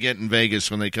they're going to get in Vegas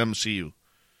when they come see you.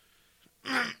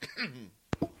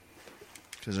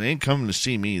 Because they ain't coming to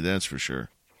see me, that's for sure.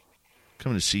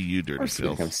 Coming to see you, Dirty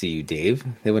Filth. Come see you, Dave.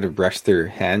 They would have brushed their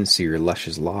hands through your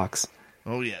luscious locks.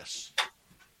 Oh, yes.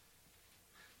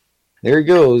 There he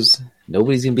goes.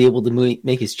 Nobody's going to be able to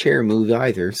make his chair move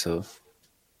either, so...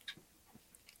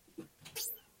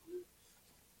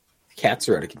 Cats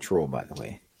are out of control, by the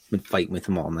way. Been fighting with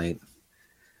them all night.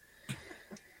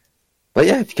 But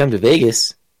yeah, if you come to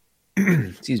Vegas,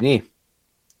 excuse me,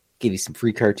 give you some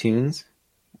free cartoons.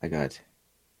 I got,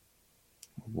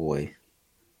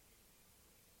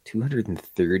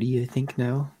 230, I think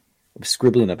now. I was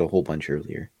scribbling out a whole bunch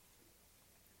earlier.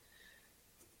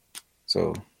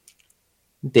 So,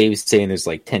 Dave's saying there's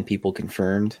like 10 people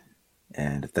confirmed.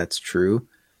 And if that's true,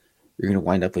 you're going to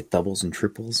wind up with doubles and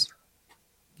triples.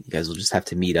 You guys will just have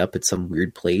to meet up at some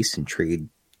weird place and trade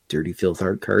Dirty Filth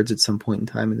art cards at some point in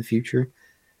time in the future.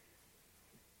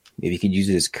 Maybe you could use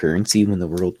it as currency when the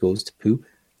world goes to poop.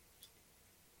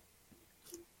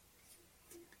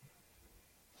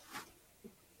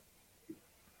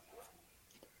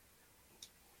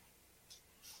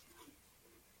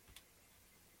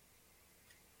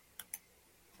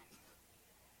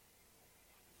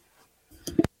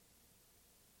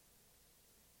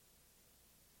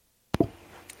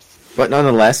 But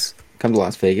nonetheless, come to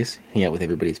Las Vegas, hang out with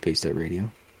everybody at Spaced Out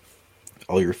Radio.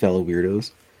 All your fellow weirdos.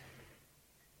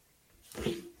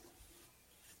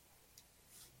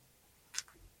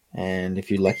 And if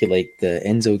you're lucky like the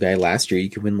Enzo guy last year, you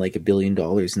could win like $1 billion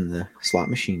in the slot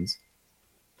machines.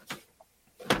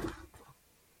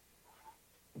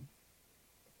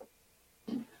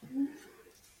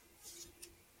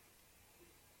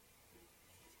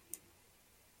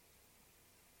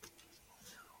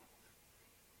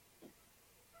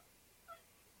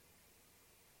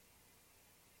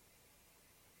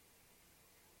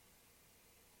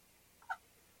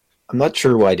 I'm not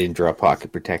sure why I didn't draw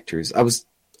pocket protectors. I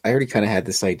already kind of had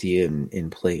this idea in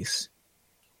place.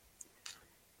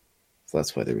 So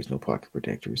that's why there was no pocket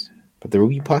protectors. But there will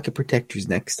be pocket protectors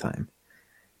next time.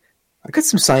 I got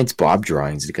some Science Bob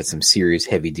drawings that got some serious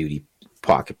heavy-duty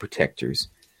pocket protectors.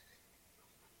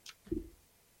 Got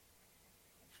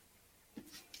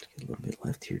a little bit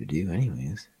left here to do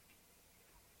anyways.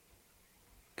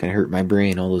 Kind of hurt my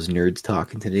brain, all those nerds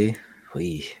talking today.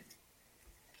 Whee.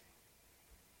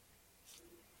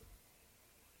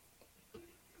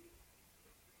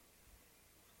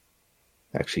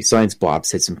 Actually, Science Bob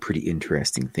said some pretty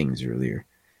interesting things earlier.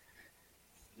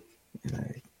 And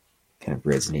it kind of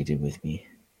resonated with me.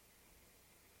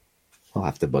 I'll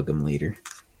have to bug him later.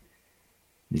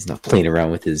 He's not playing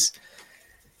around with his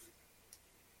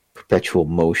perpetual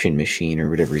motion machine or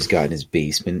whatever he's got in his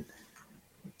basement.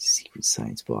 Secret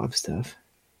Science Bob stuff.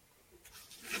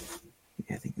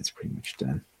 Yeah, I think that's pretty much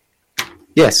done.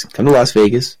 Yes, come to Las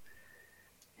Vegas.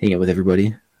 Hang out with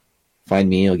everybody. Find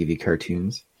me, I'll give you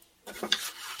cartoons.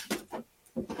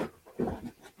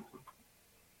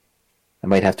 I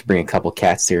might have to bring a couple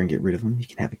cats there and get rid of them. You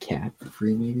can have a cat for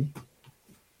free, maybe.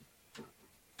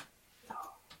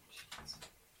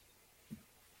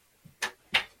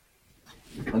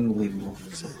 Unbelievable.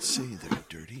 What does that say there,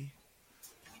 Dirty?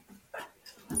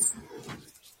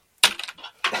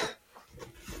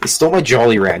 They stole my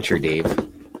Jolly Rancher, Dave.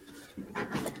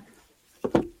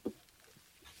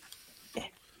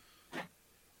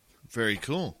 Very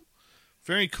cool.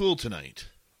 Very cool tonight.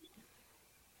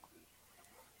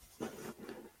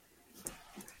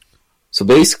 So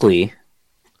basically,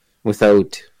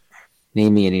 without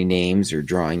naming any names or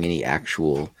drawing any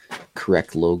actual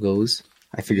correct logos,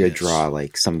 I figured I'd draw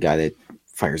like some guy that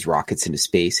fires rockets into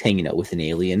space, hanging out with an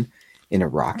alien in a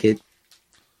rocket.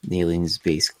 The alien's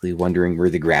basically wondering where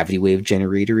the gravity wave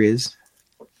generator is,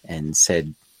 and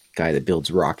said guy that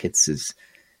builds rockets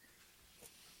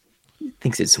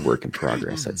thinks it's a work in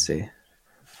progress, I'd say.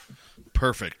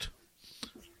 Perfect.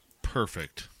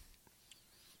 Perfect.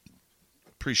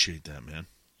 Appreciate that, man.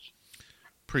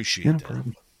 Appreciate that.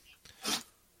 Problem.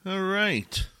 All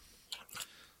right.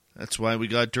 That's why we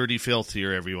got Dirty Filth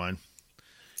here, everyone.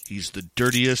 He's the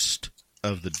dirtiest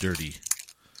of the dirty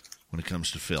when it comes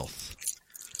to filth.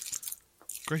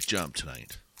 Great job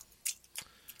tonight.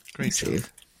 Great job.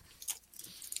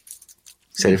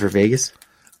 Excited for Vegas?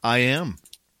 I am.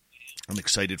 I'm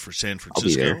excited for San I'll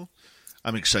be there. Francisco.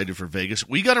 I'm excited for Vegas.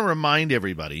 We got to remind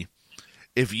everybody,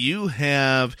 if you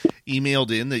have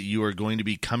emailed in that you are going to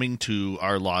be coming to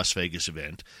our Las Vegas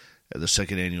event, the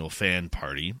second annual fan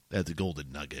party at the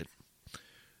Golden Nugget,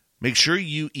 make sure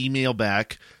you email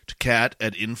back to Kat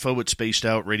at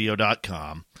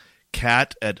info@spacedoutradio.com,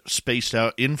 Kat at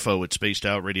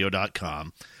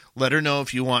info@spacedoutradio.com. Let her know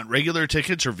if you want regular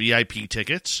tickets or VIP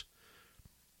tickets.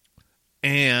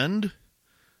 And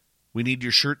we need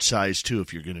your shirt size, too,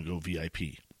 if you're going to go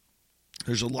VIP.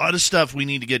 There's a lot of stuff we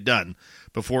need to get done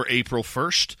before April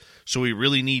 1st, so we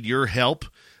really need your help,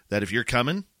 that if you're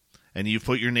coming and you've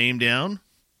put your name down,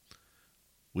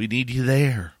 we need you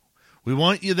there. We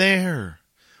want you there.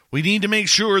 We need to make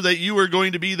sure that you are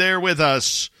going to be there with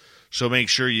us, so make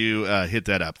sure you hit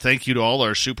that up. Thank you to all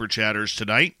our super chatters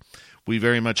tonight. We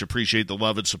very much appreciate the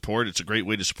love and support. It's a great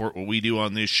way to support what we do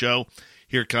on this show.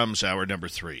 Here comes our number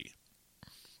 3.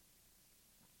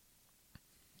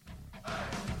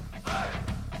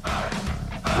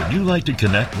 Would you like to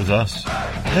connect with us?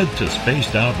 Head to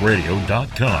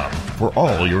spacedoutradio.com for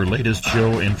all your latest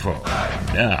show info.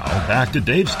 Now, back to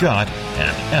Dave Scott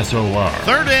and SOR.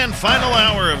 Third and final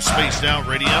hour of Spaced Out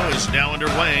Radio is now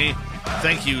underway.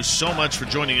 Thank you so much for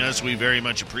joining us. We very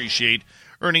much appreciate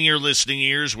earning your listening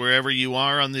ears wherever you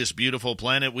are on this beautiful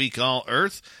planet we call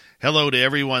Earth. Hello to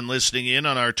everyone listening in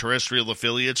on our terrestrial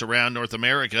affiliates around North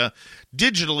America,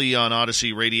 digitally on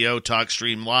Odyssey Radio,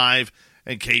 TalkStream Live,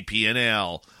 and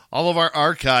KPNL. All of our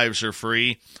archives are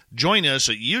free. Join us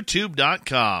at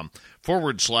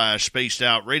youtube.com/Spaced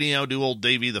Out Radio. Do old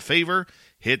Davey the favor,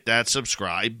 hit that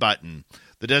subscribe button.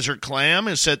 The Desert Clam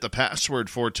has set the password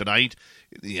for tonight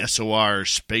in the SOR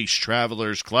Space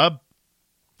Travelers Club.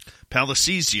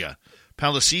 Palacesia.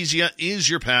 Palacesia is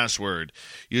your password.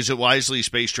 Use it wisely,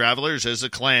 Space Travelers, as the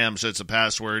Clam sets a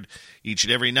password each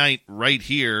and every night right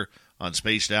here on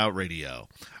Spaced Out Radio.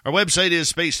 Our website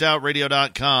is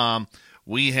spacedoutradio.com.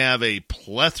 We have a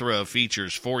plethora of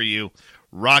features for you.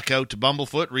 Rock out to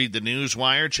Bumblefoot, read the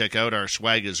Newswire, check out our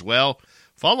swag as well.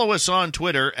 Follow us on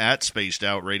Twitter at Spaced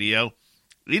Out Radio,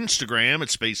 Instagram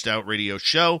at Spaced Out Radio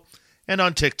Show, and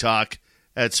on TikTok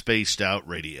at Spaced Out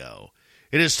Radio.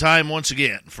 It is time once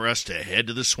again for us to head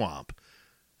to the swamp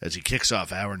as he kicks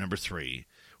off hour number 3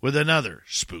 with another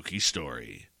spooky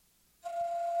story.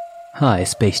 Hi,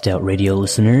 Spaced Out Radio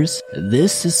listeners.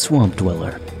 This is Swamp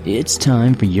Dweller. It's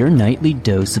time for your nightly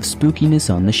dose of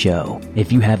spookiness on the show. If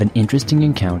you have an interesting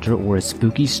encounter or a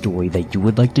spooky story that you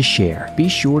would like to share, be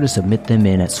sure to submit them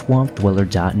in at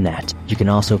swampdweller.net. You can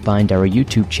also find our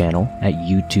YouTube channel at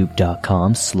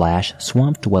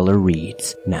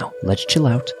youtube.com/swampdwellerreads. Now, let's chill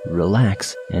out,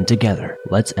 relax, and together,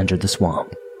 let's enter the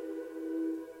swamp.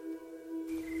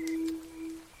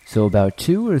 So about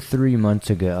 2 or 3 months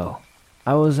ago,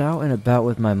 I was out and about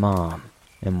with my mom,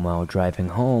 and while driving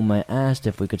home, I asked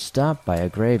if we could stop by a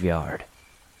graveyard.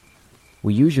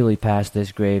 We usually pass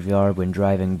this graveyard when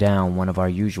driving down one of our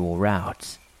usual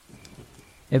routes.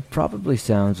 It probably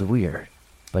sounds weird,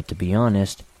 but to be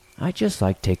honest, I just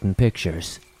like taking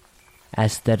pictures.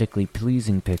 Aesthetically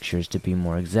pleasing pictures to be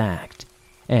more exact.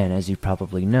 And as you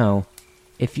probably know,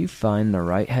 if you find the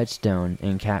right headstone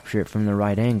and capture it from the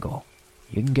right angle,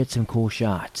 you can get some cool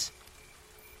shots.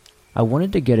 I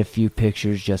wanted to get a few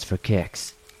pictures just for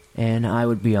kicks, and I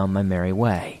would be on my merry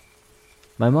way.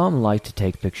 My mom liked to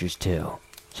take pictures too,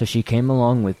 so she came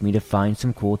along with me to find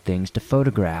some cool things to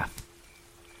photograph.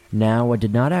 Now, I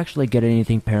did not actually get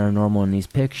anything paranormal in these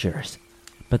pictures,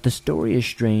 but the story is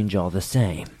strange all the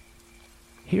same.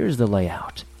 Here's the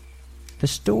layout. The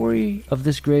story of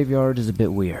this graveyard is a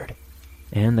bit weird,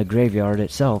 and the graveyard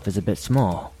itself is a bit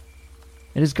small.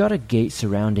 It has got a gate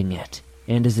surrounding it,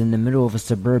 and is in the middle of a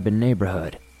suburban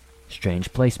neighborhood.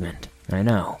 Strange placement, I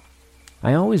know.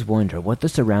 I always wonder what the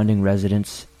surrounding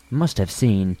residents must have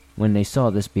seen when they saw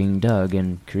this being dug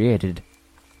and created.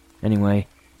 Anyway,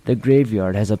 the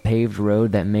graveyard has a paved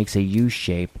road that makes a U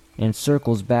shape and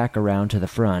circles back around to the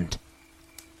front.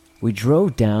 We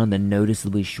drove down the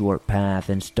noticeably short path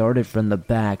and started from the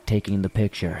back taking the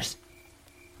pictures.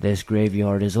 This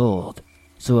graveyard is old,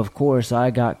 so of course I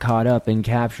got caught up in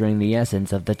capturing the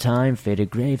essence of the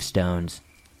time-faded gravestones.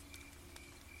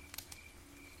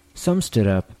 Some stood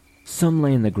up, some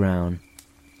lay in the ground.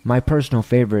 My personal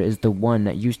favorite is the one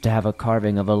that used to have a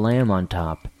carving of a lamb on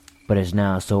top, but is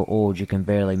now so old you can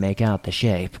barely make out the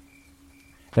shape.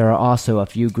 There are also a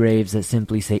few graves that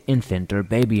simply say infant or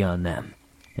baby on them,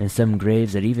 and some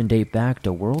graves that even date back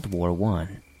to World War I.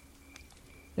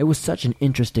 It was such an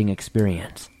interesting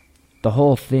experience. The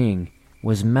whole thing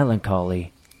was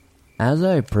melancholy. As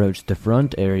I approached the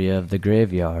front area of the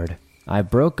graveyard, I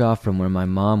broke off from where my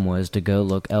mom was to go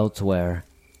look elsewhere.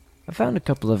 I found a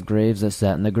couple of graves that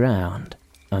sat in the ground,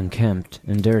 unkempt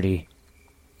and dirty.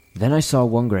 Then I saw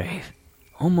one grave,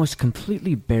 almost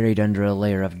completely buried under a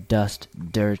layer of dust,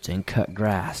 dirt, and cut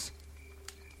grass.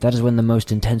 That is when the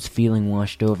most intense feeling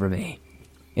washed over me.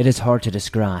 It is hard to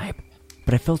describe,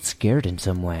 but I felt scared in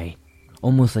some way.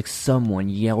 Almost like someone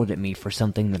yelled at me for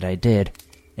something that I did,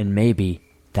 and maybe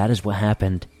that is what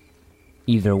happened.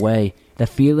 Either way, the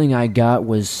feeling I got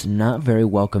was not very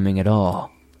welcoming at all.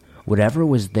 Whatever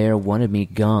was there wanted me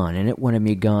gone, and it wanted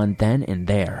me gone then and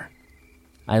there.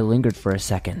 I lingered for a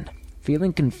second,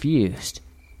 feeling confused,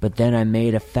 but then I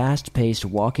made a fast-paced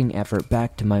walking effort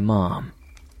back to my mom.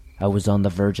 I was on the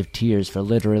verge of tears for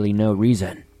literally no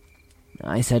reason.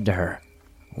 I said to her,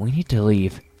 "We need to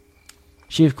leave."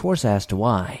 She of course asked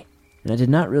why, and I did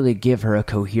not really give her a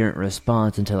coherent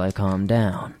response until I calmed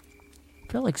down. I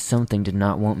felt like something did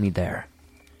not want me there.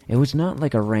 It was not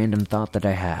like a random thought that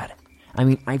I had.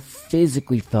 I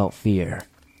physically felt fear.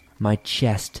 My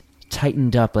chest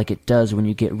tightened up like it does when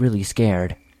you get really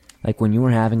scared, like when you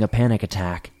are having a panic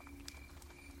attack.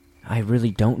 I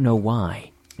really don't know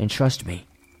why, and trust me,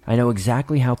 I know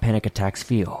exactly how panic attacks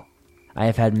feel. I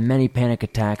have had many panic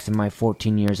attacks in my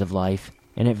 14 years of life,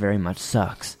 and it very much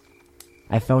sucks.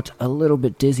 I felt a little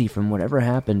bit dizzy from whatever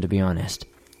happened, to be honest,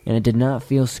 and I did not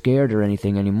feel scared or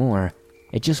anything anymore.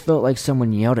 It just felt like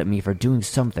someone yelled at me for doing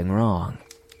something wrong.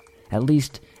 At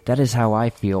least, that is how I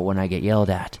feel when I get yelled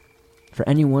at. For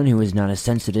anyone who is not as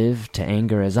sensitive to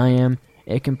anger as I am,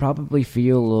 it can probably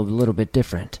feel a little bit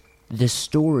different. This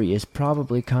story is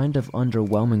probably kind of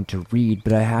underwhelming to read,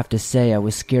 but I have to say I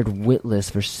was scared witless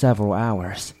for several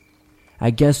hours. I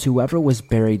guess whoever was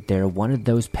buried there wanted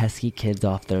those pesky kids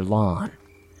off their lawn.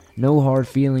 No hard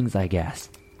feelings, I guess.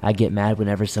 I get mad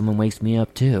whenever someone wakes me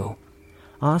up too.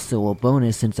 Also, a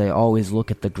bonus since I always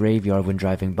look at the graveyard when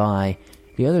driving by,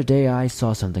 the other day I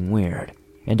saw something weird,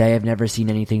 and I have never seen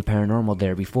anything paranormal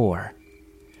there before.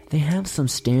 They have some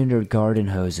standard garden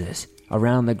hoses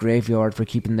around the graveyard for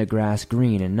keeping the grass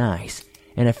green and nice,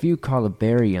 and a few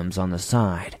columbariums on the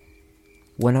side.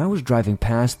 When I was driving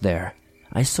past there,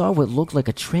 I saw what looked like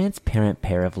a transparent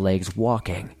pair of legs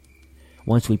walking.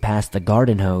 Once we passed the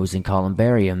garden hose and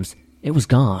columbariums, it was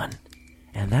gone,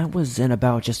 and that was in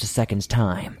about just a second's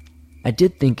time. I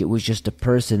did think it was just a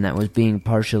person that was being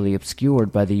partially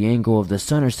obscured by the angle of the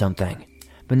sun or something,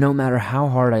 but no matter how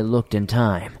hard I looked in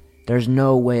time, there's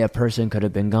no way a person could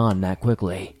have been gone that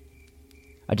quickly.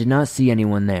 I did not see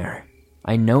anyone there.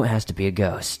 I know it has to be a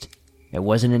ghost. It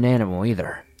wasn't an animal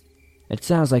either. It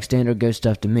sounds like standard ghost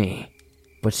stuff to me,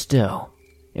 but still,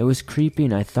 it was creepy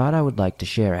and I thought I would like to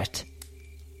share it.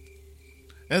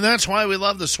 And that's why we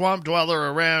love the Swamp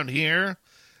Dweller around here,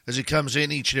 as he comes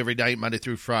in each and every night, Monday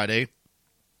through Friday,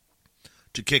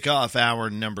 to kick off hour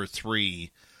number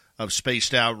 3 of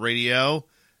Spaced Out Radio.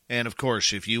 And, of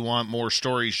course, if you want more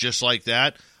stories just like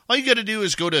that, all you got to do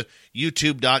is go to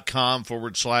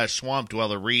youtube.com/Swamp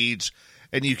Dweller Reads,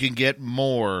 and you can get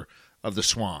more of the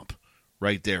Swamp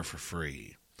right there for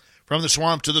free. From the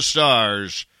swamp to the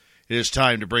stars, it is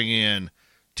time to bring in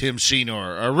Tim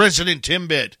Senor, a resident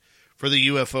Timbit, for the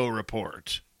UFO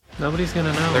report. Nobody's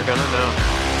gonna know. They're gonna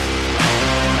know.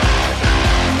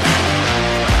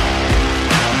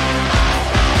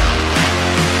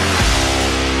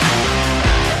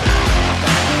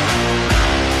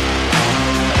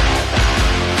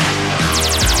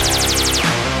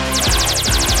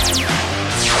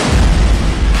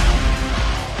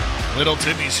 Little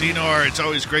Timmy Senor, it's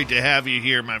always great to have you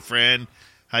here, my friend.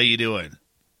 How you doing?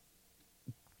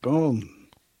 Boom.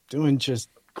 Doing just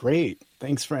great.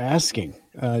 Thanks for asking.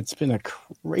 It's been a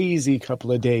crazy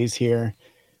couple of days here.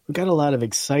 We've got a lot of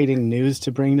exciting news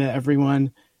to bring to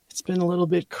everyone. It's been a little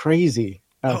bit crazy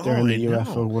out there in the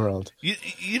UFO world.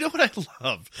 You know what I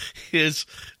love is,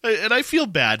 and I feel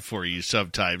bad for you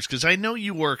sometimes, because I know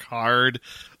you work hard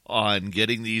on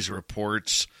getting these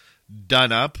reports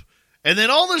done up, and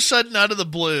then all of a sudden, out of the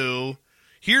blue,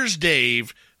 here's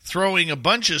Dave throwing a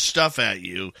bunch of stuff at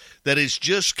you that is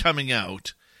just coming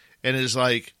out, and is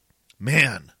like,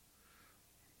 man,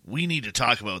 we need to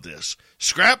talk about this.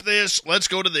 Scrap this, let's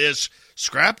go to this.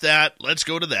 Scrap that, let's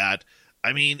go to that.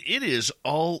 I mean, it is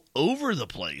all over the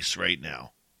place right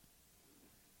now.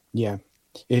 Yeah,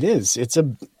 it is. It's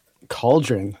a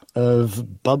cauldron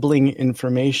of bubbling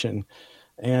information.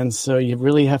 And so you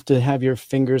really have to have your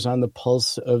fingers on the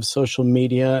pulse of social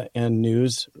media and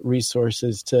news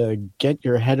resources to get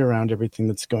your head around everything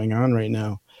that's going on right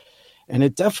now. And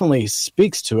it definitely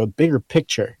speaks to a bigger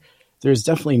picture. There's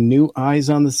definitely new eyes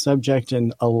on the subject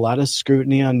and a lot of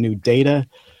scrutiny on new data.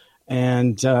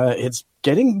 And it's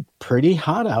getting pretty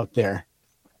hot out there.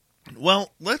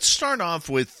 Well, let's start off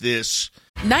with this.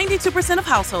 92% of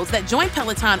households that joined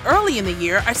Peloton early in the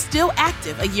year are still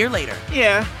active a year later.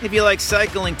 Yeah, if you like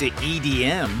cycling to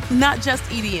EDM. Not just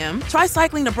EDM. Try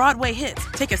cycling to Broadway hits,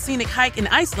 take a scenic hike in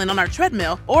Iceland on our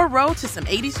treadmill, or row to some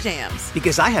 80s jams.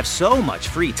 Because I have so much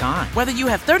free time. Whether you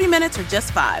have 30 minutes or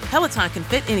just 5, Peloton can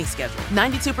fit any schedule.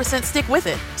 92% stick with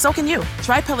it. So can you.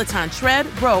 Try Peloton tread,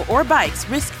 row, or bikes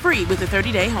risk-free with a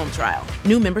 30-day home trial.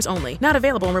 New members only. Not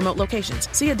available in remote locations.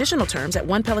 See additional terms at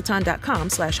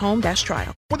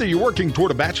onepeloton.com/home-trial. Whether you're working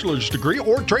toward a bachelor's degree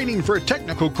or training for a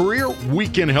technical career, we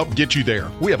can help get you there.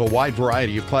 We have a wide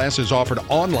variety of classes offered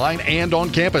online and on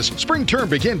campus. Spring term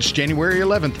begins January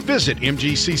 11th. Visit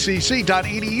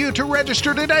mgccc.edu to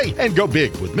register today and go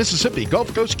big with Mississippi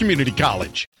Gulf Coast Community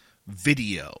College.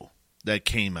 Video that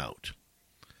came out.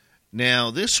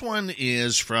 Now, this one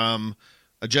is from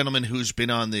a gentleman who's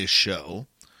been on this show,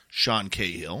 Sean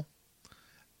Cahill,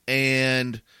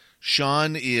 and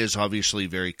Sean is obviously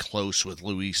very close with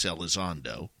Luis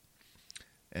Elizondo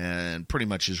and pretty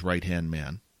much his right-hand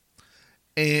man.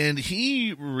 And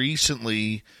he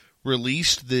recently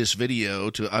released this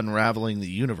video to Unraveling the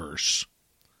Universe.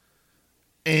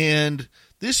 And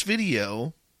this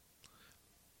video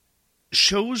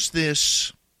shows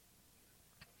this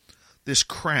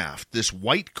craft, this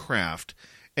white craft,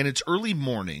 and it's early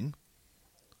morning,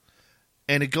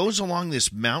 and it goes along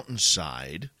this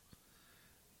mountainside,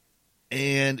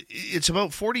 and it's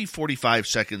about 45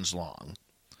 seconds long.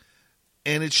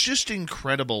 And it's just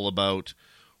incredible about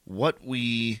what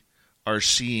we are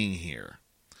seeing here.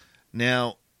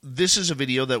 Now, this is a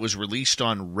video that was released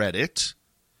on Reddit,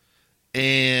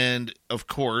 and, of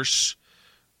course,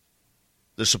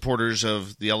 the supporters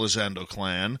of the Elizondo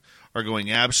clan are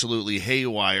going absolutely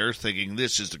haywire, thinking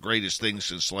this is the greatest thing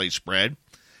since sliced bread.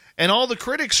 And all the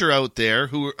critics are out there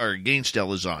who are against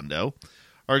Elizondo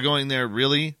are going there,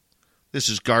 really? This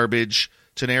is garbage.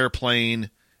 It's an airplane.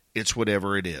 It's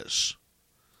whatever it is.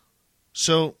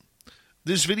 So,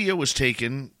 this video was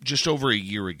taken just over a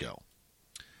year ago.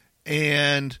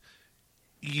 And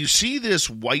you see this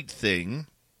white thing.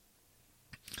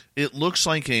 It looks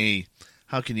like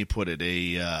how can you put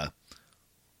it?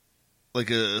 Like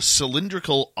a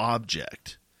cylindrical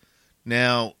object.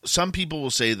 Now, some people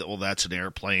will say that, well, that's an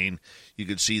airplane. You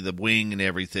can see the wing and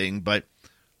everything. But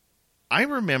I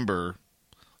remember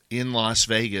in Las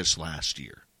Vegas last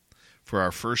year for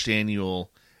our first annual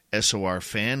SOR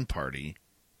fan party,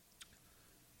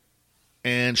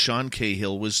 and Sean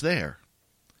Cahill was there.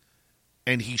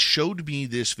 And he showed me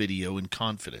this video in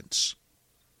confidence.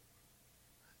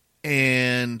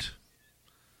 And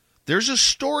there's a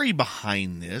story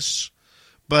behind this,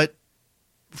 but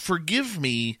forgive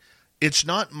me, it's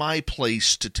not my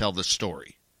place to tell the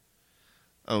story.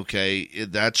 Okay,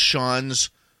 that's Sean's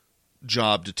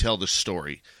job to tell the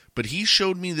story. But he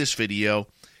showed me this video,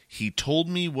 he told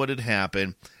me what had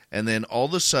happened, and then all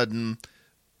of a sudden,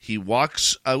 he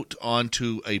walks out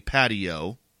onto a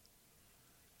patio,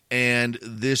 and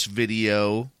this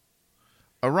video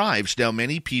arrives. Now,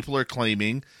 many people are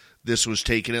claiming this was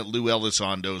taken at Lou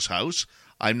Elizondo's house.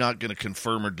 I'm not going to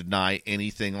confirm or deny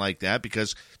anything like that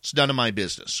because it's none of my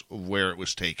business where it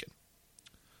was taken.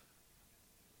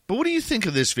 But what do you think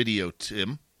of this video,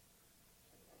 Tim?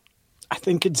 I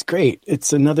think it's great.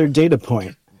 It's another data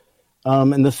point.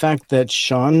 And the fact that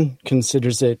Sean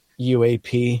considers it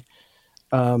UAP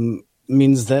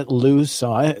means that Lou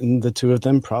saw it, and the two of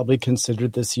them probably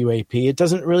considered this UAP. It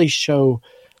doesn't really show,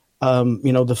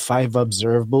 the 5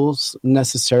 observables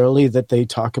necessarily that they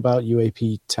talk about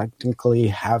UAP technically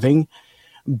having,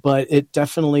 but it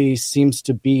definitely seems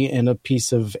to be in a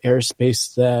piece of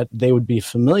airspace that they would be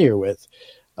familiar with.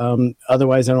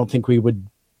 Otherwise, I don't think we would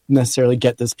necessarily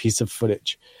get this piece of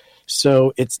footage.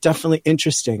 So it's definitely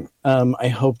interesting. I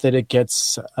hope that it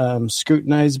gets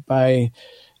scrutinized by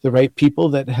the right people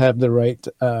that have the right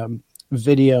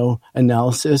video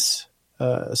analysis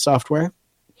software.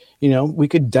 We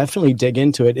could definitely dig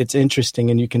into it. It's interesting,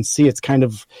 and you can see it's kind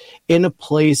of in a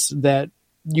place that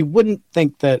you wouldn't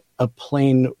think that a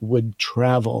plane would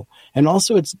travel. And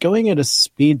also it's going at a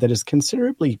speed that is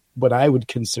considerably what I would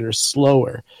consider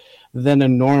slower than a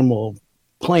normal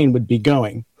plane would be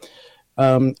going.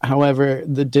 However,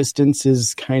 the distance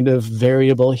is kind of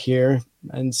variable here.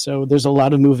 And so there's a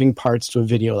lot of moving parts to a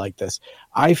video like this.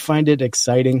 I find it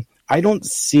exciting. I don't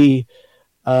see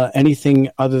anything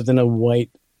other than a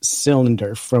white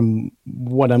cylinder from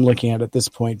what I'm looking at this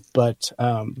point. But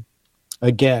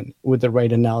again, with the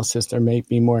right analysis, there may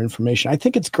be more information. I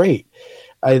think it's great.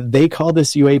 They call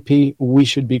this UAP. We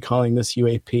should be calling this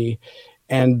UAP.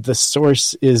 And the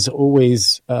source is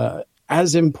always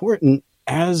as important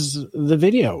as the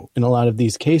video in a lot of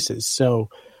these cases. So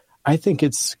I think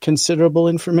it's considerable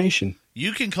information.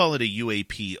 You can call it a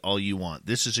UAP all you want.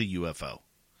 This is a UFO.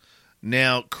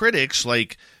 Now, critics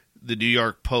like the New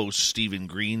York Post, Stephen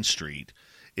Greenstreet,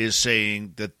 is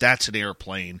saying that that's an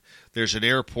airplane. There's an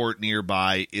airport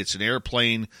nearby. It's an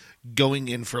airplane going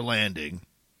in for landing.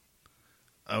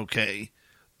 Okay.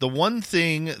 The one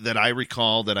thing that I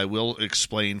recall that I will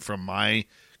explain from my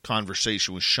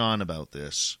conversation with Sean about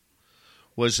this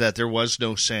was that there was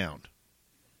no sound.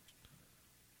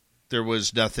 There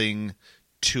was nothing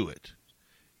to it.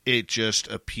 It just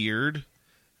appeared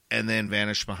and then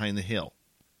vanished behind the hill.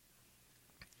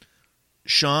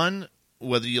 Sean,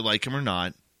 whether you like him or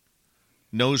not,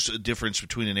 knows the difference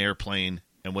between an airplane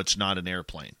and what's not an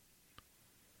airplane.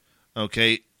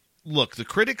 Okay, look, the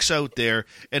critics out there,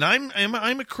 and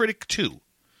I'm a critic too.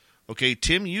 Okay,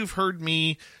 Tim, you've heard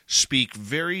me speak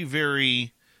very,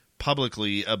 very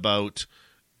publicly about.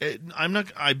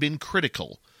 I've been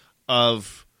critical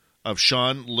of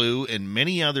Sean, Lou, and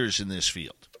many others in this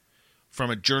field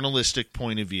from a journalistic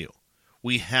point of view.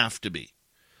 We have to be.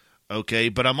 Okay,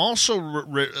 but I'm also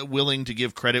willing to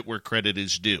give credit where credit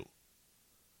is due.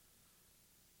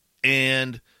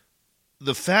 And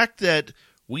the fact that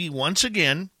we once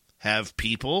again have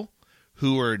people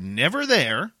who are never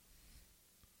there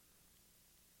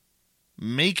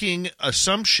making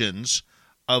assumptions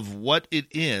of what it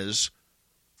is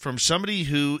from somebody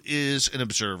who is an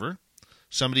observer,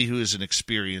 somebody who is an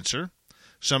experiencer,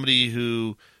 somebody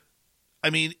who,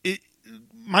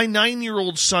 my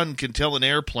 9-year-old son can tell an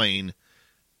airplane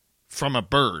from a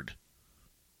bird.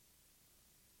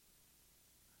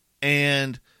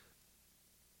 And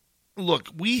look,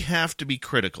 we have to be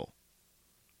critical.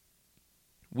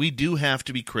 We do have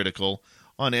to be critical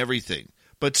on everything.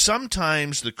 But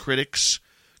sometimes the critics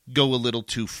go a little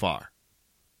too far.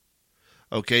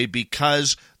 Okay,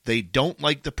 because they don't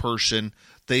like the person,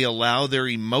 they allow their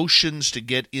emotions to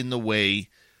get in the way,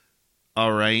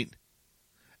 all right?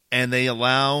 And they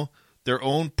allow their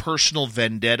own personal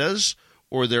vendettas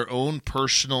or their own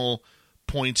personal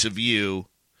points of view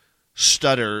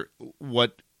stutter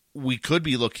what we could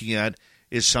be looking at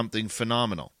is something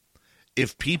phenomenal.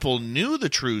 If people knew the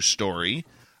true story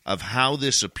of how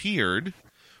this appeared,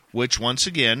 which once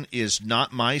again is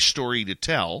not my story to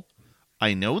tell,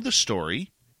 I know the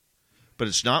story, but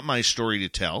it's not my story to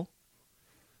tell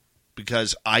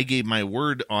because I gave my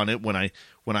word on it when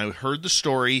I heard the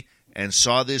story and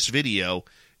saw this video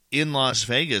in Las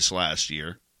Vegas last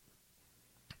year.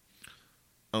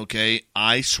 Okay,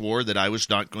 I swore that I was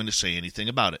not going to say anything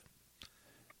about it.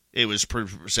 It was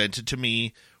presented to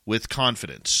me with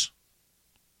confidence.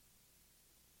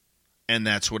 And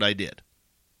that's what I did.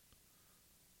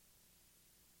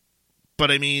 But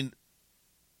I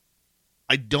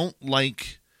don't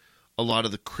like a lot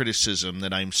of the criticism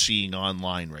that I'm seeing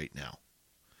online right now.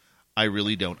 I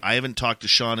really don't. I haven't talked to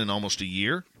Sean in almost a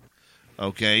year.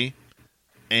 Okay?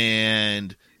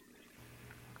 And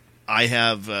I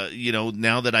have,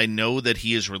 now that I know that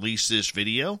he has released this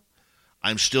video,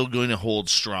 I'm still going to hold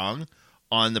strong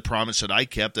on the promise that I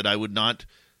kept that I would not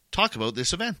talk about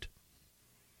this event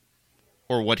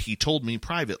or what he told me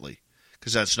privately,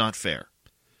 because that's not fair.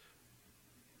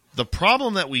 The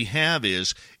problem that we have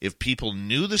is if people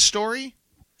knew the story,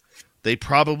 they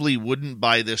probably wouldn't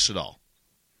buy this at all.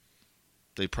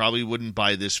 They probably wouldn't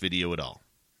buy this video at all.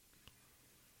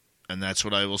 And that's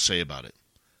what I will say about it.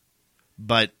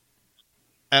 But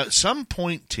at some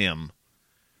point, Tim,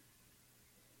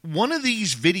 one of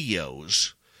these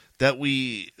videos that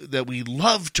we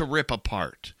love to rip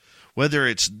apart, whether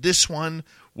it's this one,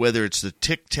 whether it's the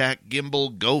Tic Tac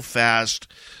Gimbal Go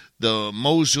Fast, the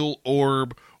Mosul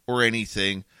Orb, or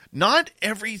anything, not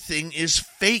everything is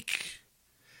fake.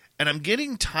 And I'm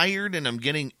getting tired and I'm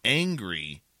getting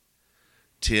angry,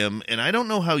 Tim, and I don't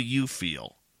know how you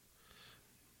feel,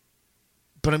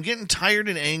 but I'm getting tired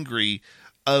and angry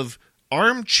of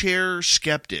armchair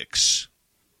skeptics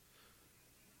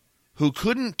who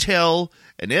couldn't tell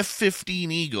an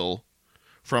F-15 Eagle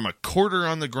from a quarter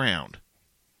on the ground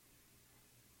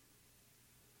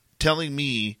telling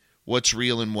me what's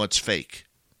real and what's fake.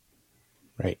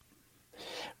 Right.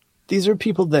 These are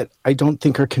people that I don't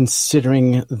think are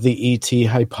considering the ET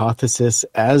hypothesis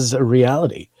as a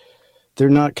reality. They're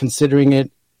not considering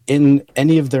it in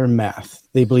any of their math.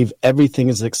 They believe everything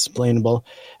is explainable,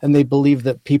 and they believe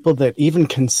that people that even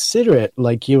consider it,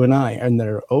 like you and I, and that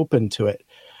are open to it,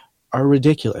 are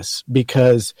ridiculous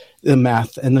because the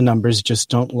math and the numbers just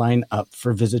don't line up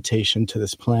for visitation to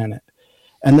this planet.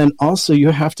 And then also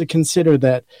you have to consider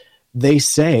that they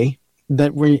say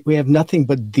that we have nothing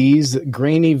but these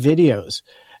grainy videos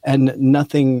and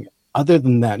nothing other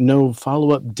than that, no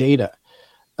follow-up data.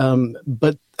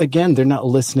 But again, they're not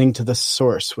listening to the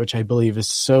source, which I believe is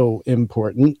so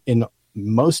important in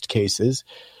most cases.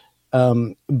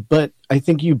 But I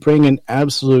think you bring an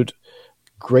absolute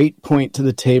great point to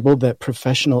the table that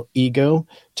professional ego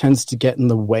tends to get in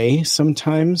the way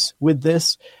sometimes with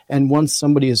this. And once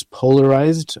somebody is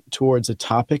polarized towards a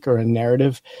topic or a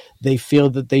narrative, they feel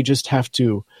that they just have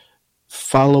to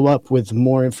follow up with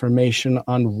more information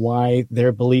on why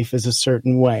their belief is a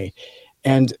certain way.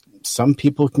 And some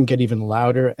people can get even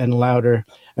louder and louder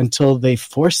until they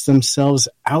force themselves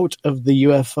out of the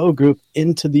UFO group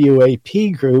into the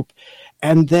UAP group.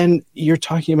 And then you're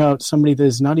talking about somebody that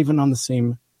is not even on the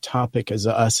same topic as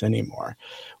us anymore.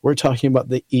 We're talking about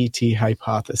the ET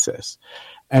hypothesis.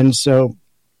 And so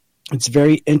it's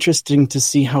very interesting to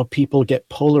see how people get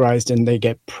polarized and they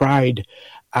get pried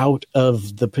out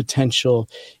of the potential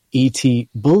ET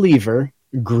believer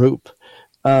group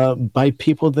by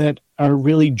people that are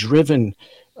really driven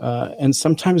and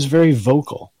sometimes very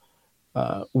vocal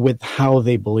with how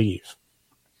they believe.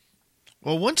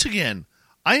 Well, once again,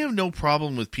 I have no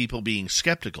problem with people being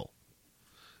skeptical.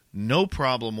 No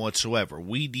problem whatsoever.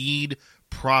 We need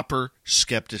proper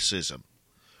skepticism.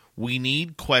 We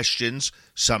need questions,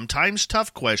 sometimes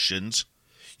tough questions.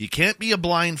 You can't be a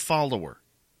blind follower.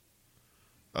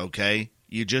 Okay?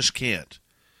 You just can't.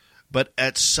 But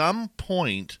at some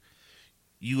point,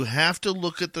 you have to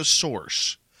look at the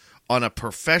source on a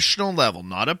professional level,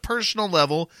 not a personal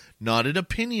level, not an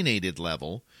opinionated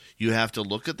level. You have to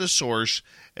look at the source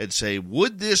and say,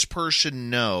 would this person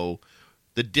know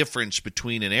the difference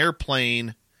between an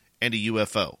airplane and a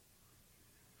UFO?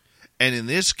 And in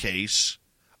this case,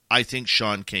 I think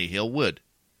Sean Cahill would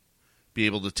be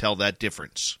able to tell that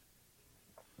difference.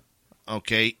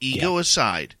 Okay, ego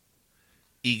aside.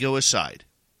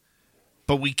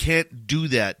 But we can't do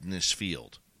that in this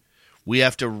field. We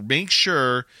have to make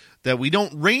sure that we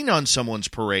don't rain on someone's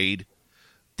parade,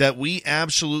 that we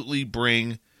absolutely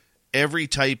bring every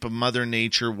type of Mother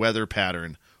Nature weather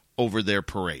pattern over their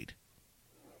parade.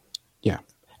 Yeah.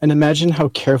 And imagine how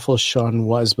careful Sean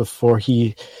was before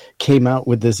he came out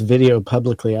with this video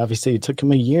publicly. Obviously, it took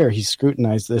him a year. He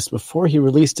scrutinized this before he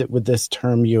released it with this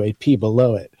term UAP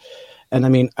below it. And I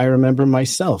mean, I remember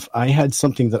myself, I had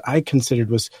something that I considered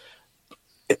was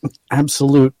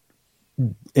absolute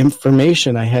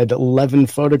information. I had 11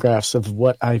 photographs of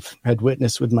what I had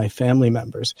witnessed with my family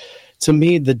members. To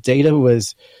me, the data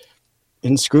was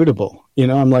inscrutable. You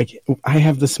know, I'm like, I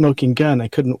have the smoking gun. I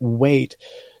couldn't wait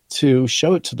to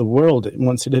show it to the world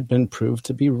once it had been proved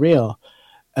to be real.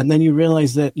 And then you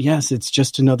realize that, yes, it's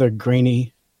just another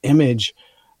grainy image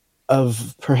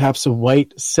of perhaps a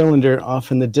white cylinder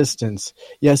off in the distance.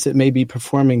 Yes, it may be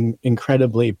performing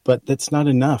incredibly, but that's not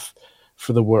enough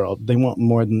for the world. They want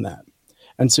more than that.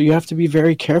 And so you have to be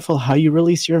very careful how you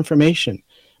release your information,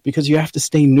 because you have to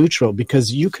stay neutral,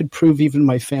 because you could prove even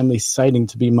my family's sighting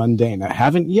to be mundane. I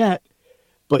haven't yet,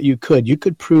 but you could. You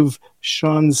could prove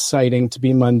Sean's sighting to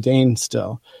be mundane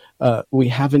still. We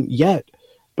haven't yet,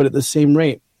 but at the same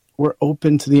rate, we're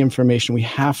open to the information. We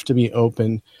have to be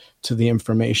open to the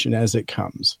information as it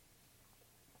comes.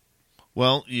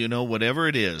 Well, you know, whatever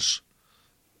it is,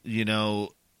 you know,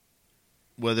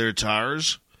 whether it's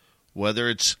ours, whether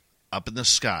it's up in the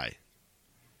sky.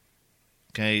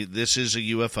 Okay, this is a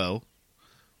UFO.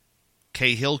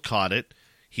 Cahill caught it.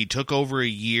 He took over a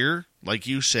year, like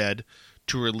you said,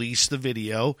 to release the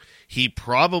video. He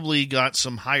probably got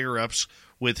some higher-ups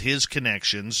with his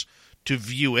connections to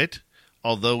view it,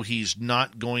 although he's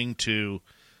not going to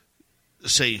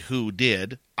say who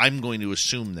did. I'm going to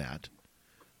assume that.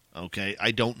 Okay,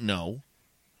 I don't know.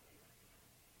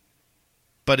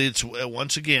 But it's,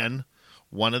 once again,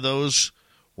 one of those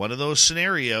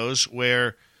scenarios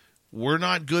where we're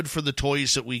not good for the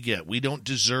toys that we get. We don't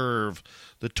deserve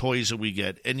the toys that we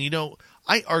get. And, you know,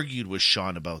 I argued with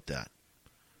Sean about that.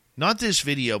 Not this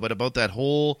video, but about that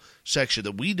whole section,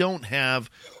 that we don't have,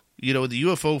 you know, in the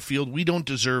UFO field, we don't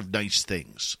deserve nice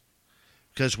things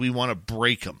because we want to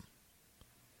break them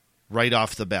right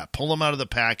off the bat. Pull them out of the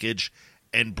package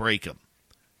and break them.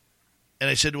 And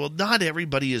I said, well, not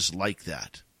everybody is like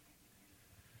that.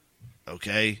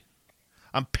 Okay?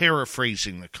 I'm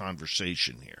paraphrasing the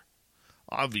conversation here,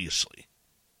 obviously.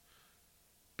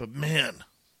 But man,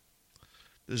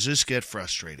 does this get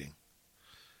frustrating.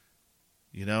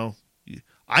 You know,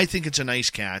 I think it's a nice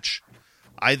catch.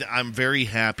 I'm very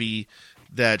happy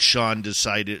that Sean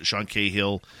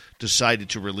Cahill decided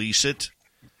to release it.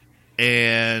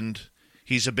 And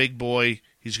he's a big boy.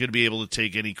 He's going to be able to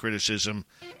take any criticism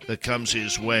that comes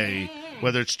his way,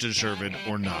 whether it's deserved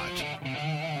or not.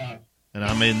 And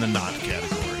I'm in the not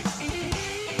category.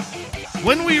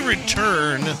 When we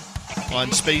return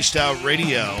on Spaced Out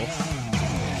Radio,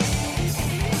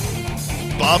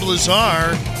 Bob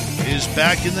Lazar is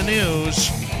back in the news.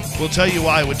 We'll tell you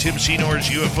why with Tim Senor's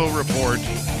UFO report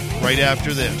right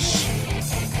after this.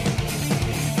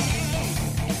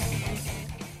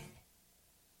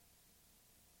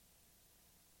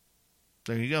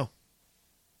 There you go.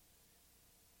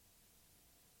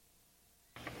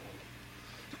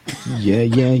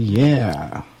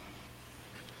 Yeah.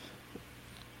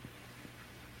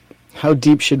 How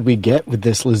deep should we get with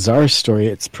this Lazar story?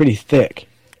 It's pretty thick.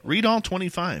 Read all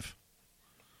 25.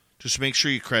 Just make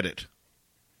sure you credit.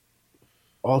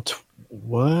 What?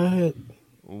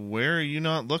 Where are you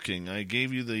not looking? I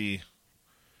gave you the...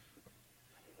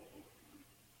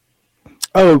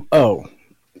 Oh.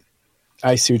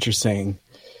 I see what you're saying.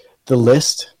 The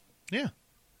list? Yeah.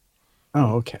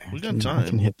 Oh, okay. We got time. I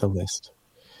can hit the list.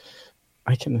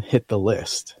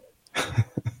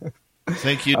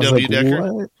 Thank you, I was W. like,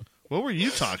 Decker. What were you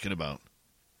talking about?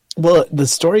 Well, the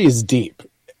story is deep.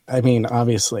 I mean,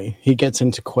 obviously, he gets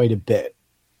into quite a bit,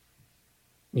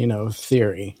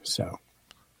 theory. So,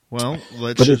 well,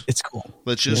 it's cool.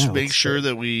 Let's just make sure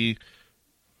that we.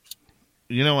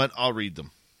 You know what? I'll read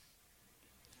them.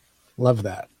 Love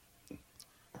that.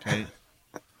 Okay,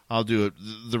 I'll do it.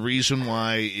 The reason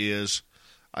why is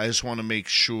I just want to make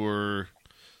sure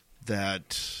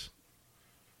that,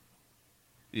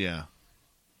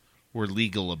 we're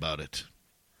legal about it.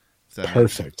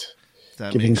 Perfect.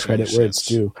 Giving credit sense. where it's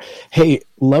due. Hey,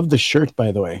 love the shirt,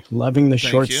 by the way. Loving the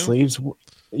short sleeves.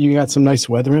 You got some nice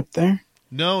weather up there?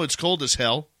 No, it's cold as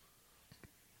hell.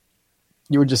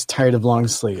 You were just tired of long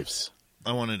sleeves.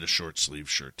 I wanted a short sleeve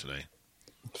shirt today.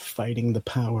 Fighting the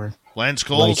power. Lance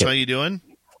Coles, how you doing?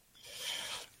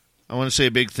 I want to say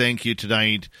a big thank you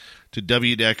tonight to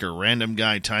W. Decker, Random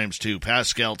Guy ×2,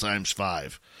 Pascal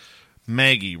 ×5,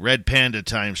 Maggie, Red Panda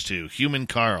 ×2, Human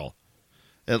Carl,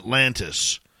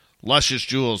 Atlantis, Luscious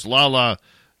Jules, Lala,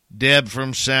 Deb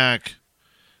from SAC,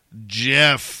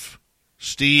 Jeff,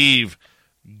 Steve,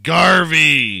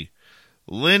 Garvey,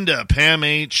 Linda, Pam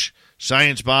H.,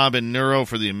 Science Bob, and Neuro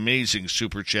for the amazing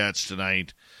super chats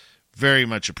tonight. Very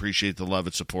much appreciate the love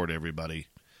and support, everybody.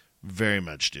 Very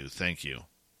much do. Thank you.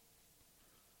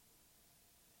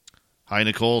 Hi,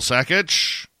 Nicole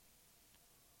Sakic.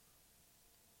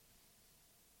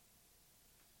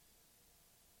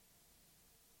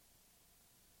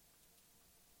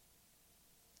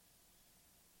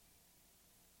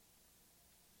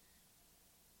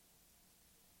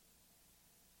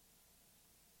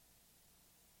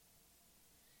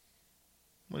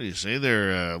 What do you say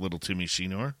there, little Timmy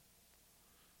Senor?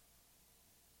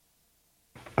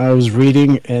 I was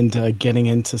reading and getting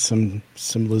into some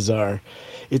Lazar.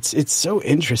 It's so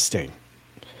interesting.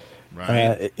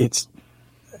 Right. It's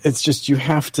just you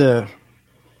have to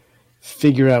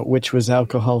figure out which was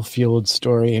alcohol-fueled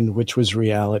story and which was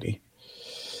reality.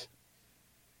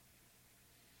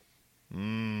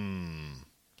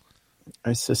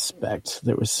 I suspect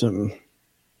there was some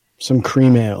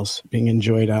cream ales being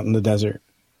enjoyed out in the desert.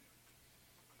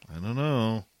 I don't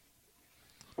know.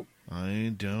 Are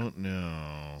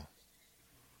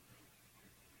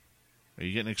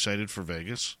you getting excited for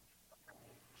Vegas?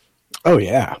 Oh,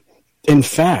 yeah. In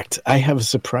fact, I have a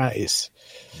surprise.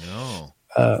 No.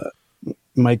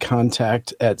 My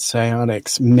contact at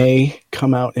Psionics may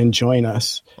come out and join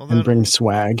us and bring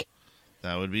swag.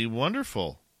 That would be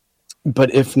wonderful.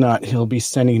 But if not, he'll be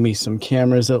sending me some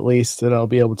cameras at least that I'll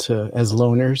be able to, as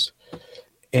loaners,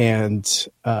 and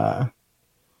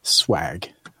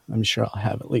swag. I'm sure I'll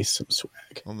have at least some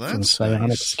swag from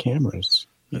Psionics cameras.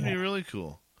 That'd be really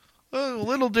cool.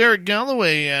 Little Derek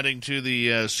Galloway adding to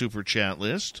the super chat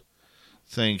list.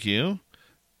 Thank you.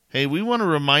 Hey, we want to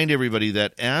remind everybody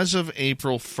that as of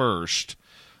April 1st,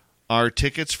 our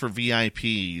tickets for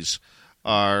VIPs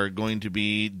are going to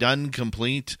be done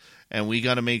complete, and we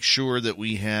got to make sure that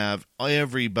we have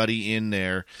everybody in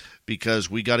there because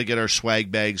we got to get our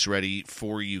swag bags ready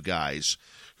for you guys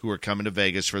who are coming to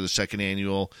Vegas for the second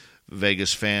annual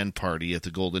Vegas fan party at the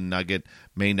Golden Nugget,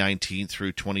 May 19th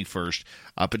through 21st.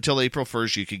 Up until April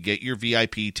 1st, you can get your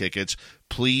VIP tickets.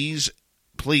 Please,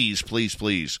 please, please,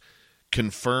 please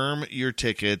confirm your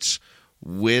tickets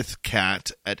with Kat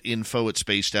at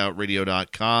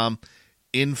info@spacedoutradio.com,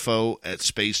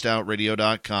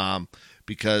 info@spacedoutradio.com,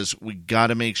 because we got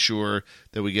to make sure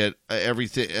that we get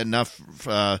enough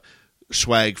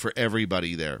swag for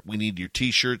everybody there. We need your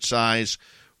T-shirt size.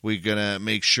 We're going to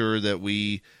make sure that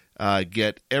we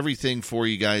get everything for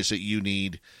you guys that you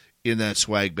need in that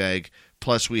swag bag.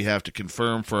 Plus, we have to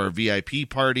confirm for our VIP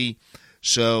party.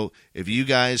 So if you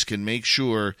guys can make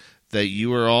sure that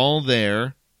you are all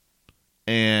there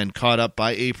and caught up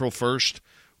by April 1st,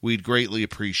 we'd greatly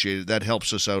appreciate it. That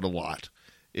helps us out a lot.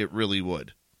 It really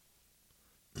would.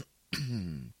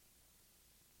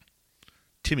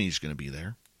 Timmy's going to be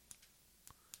there.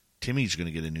 Timmy's going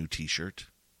to get a new T-shirt.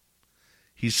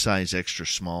 He's size extra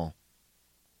small.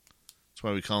 That's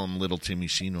why we call him Little Timmy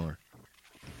Senor.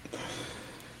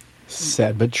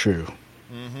 Sad but true.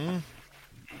 Mm-hmm.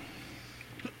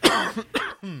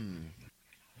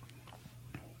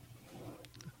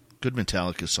 Good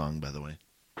Metallica song, by the way.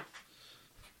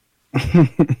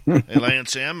 Hey,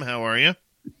 Lance M., how are you?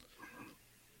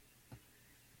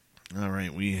 All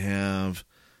right, we have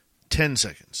 10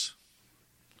 seconds.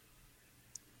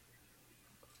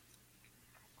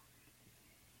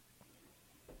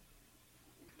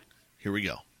 Here we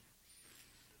go.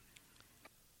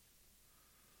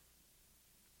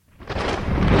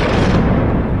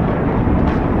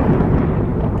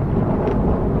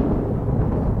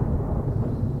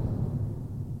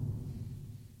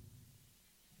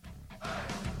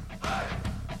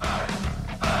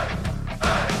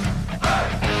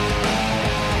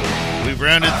 We've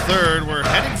rounded third. We're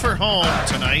heading for home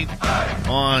tonight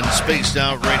on Spaced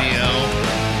Out Radio.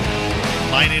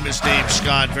 My name is Dave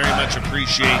Scott. Very much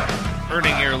appreciate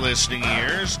earning your listening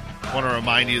ears. I want to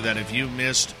remind you that if you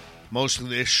missed most of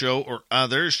this show or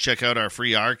others, check out our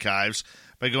free archives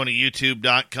by going to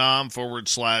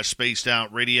youtube.com/Spaced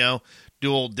Out Radio.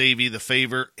 Do old Davey the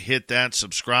favor, hit that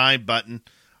subscribe button.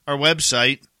 Our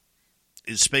website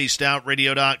is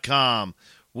spacedoutradio.com.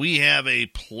 We have a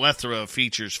plethora of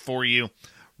features for you.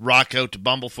 Rock out to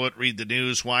Bumblefoot, read the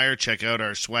news wire, check out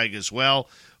our swag as well.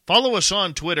 Follow us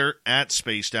on Twitter at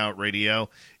Spaced Out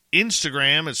Radio,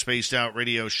 Instagram at Spaced Out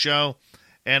Radio Show,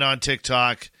 and on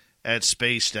TikTok at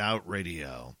Spaced Out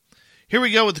Radio. Here we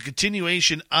go with the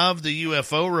continuation of the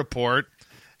UFO report,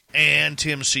 and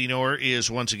Tim Senor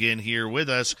is once again here with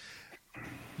us.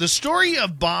 The story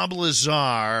of Bob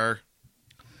Lazar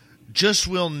just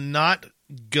will not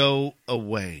go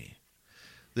away.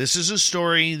 This is a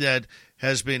story that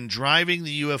has been driving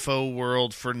the UFO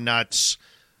world for nuts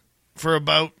for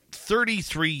about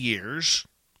 33 years.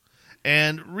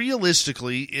 And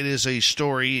realistically, it is a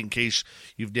story, in case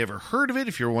you've never heard of it,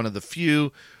 if you're one of the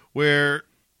few, where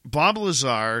Bob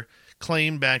Lazar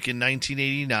claimed back in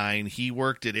 1989 he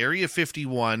worked at Area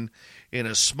 51 in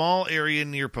a small area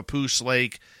near Papoose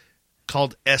Lake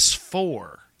called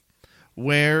S4,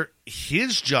 where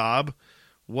his job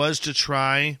was to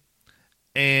try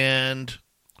and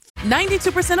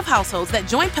 92% of households that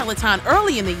joined Peloton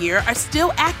early in the year are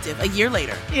still active a year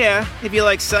later. Yeah, if you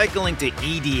like cycling to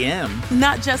EDM.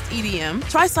 Not just EDM.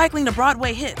 Try cycling to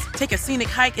Broadway hits, take a scenic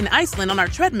hike in Iceland on our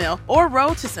treadmill, or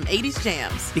row to some 80s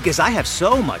jams. Because I have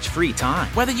so much free time.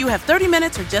 Whether you have 30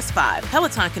 minutes or just 5,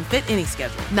 Peloton can fit any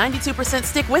schedule. 92%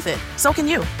 stick with it. So can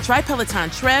you. Try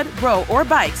Peloton tread, row, or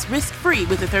bikes risk-free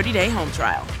with a 30-day home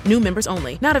trial. New members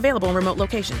only. Not available in remote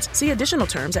locations. See additional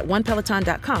terms at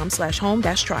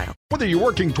onepeloton.com/home-trial. Whether you're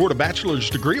working toward a bachelor's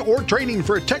degree or training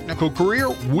for a technical career,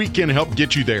 we can help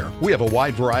get you there. We have a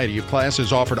wide variety of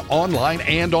classes offered online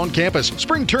and on campus.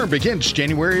 Spring term begins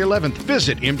January 11th.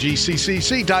 Visit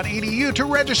mgccc.edu to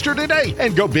register today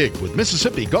and go big with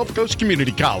Mississippi Gulf Coast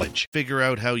Community College. Figure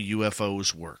out how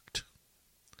UFOs worked.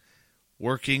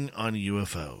 Working on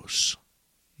UFOs.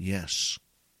 Yes.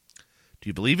 Do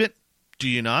you believe it? Do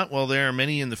you not? Well, there are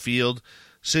many in the field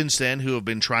since then who have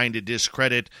been trying to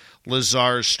discredit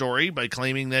Lazar's story by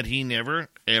claiming that he never,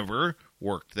 ever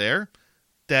worked there,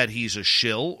 that he's a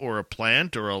shill or a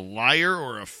plant or a liar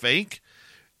or a fake.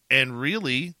 And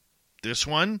really, this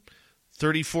one,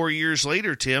 34 years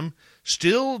later, Tim,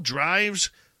 still drives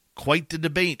quite the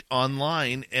debate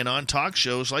online and on talk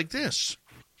shows like this.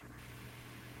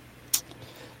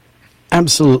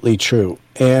 Absolutely true.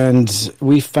 And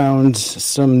we found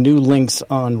some new links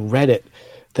on Reddit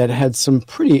that had some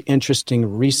pretty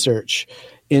interesting research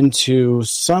into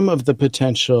some of the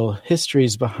potential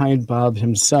histories behind Bob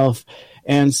himself,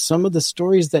 and some of the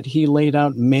stories that he laid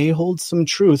out may hold some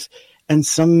truth, and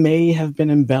some may have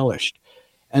been embellished.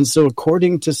 And so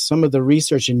according to some of the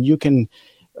research, and you can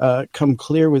come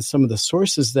clear with some of the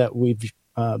sources that we've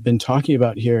been talking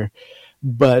about here,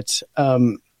 but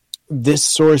this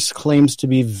source claims to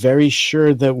be very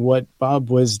sure that what Bob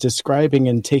was describing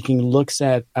and taking looks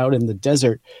at out in the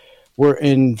desert were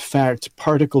in fact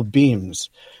particle beams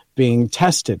being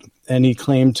tested. And he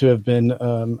claimed to have been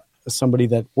somebody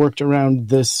that worked around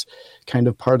this kind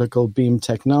of particle beam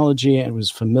technology and was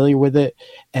familiar with it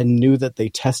and knew that they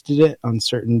tested it on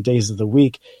certain days of the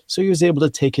week. So he was able to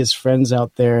take his friends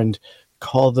out there and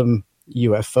call them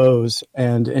UFOs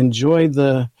and enjoy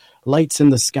the lights in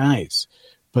the skies,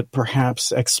 but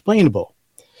perhaps explainable.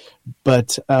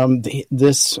 But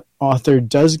this author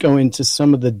does go into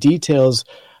some of the details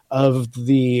of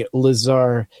the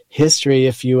Lazar history,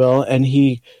 if you will, and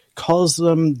he calls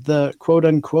them the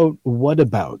quote-unquote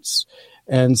whatabouts.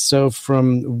 And so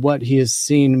from what he has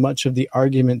seen, much of the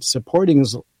argument supporting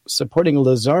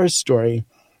Lazar's story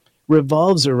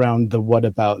revolves around the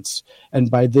whatabouts. And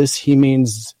by this, he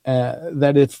means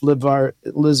that if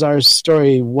Lazar's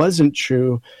story wasn't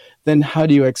true, then how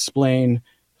do you explain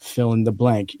fill in the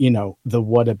blank, the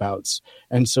whatabouts?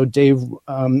 And so, Dave,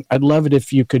 I'd love it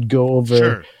if you could go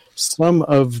over some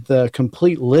of the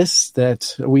complete lists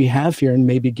that we have here and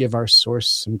maybe give our source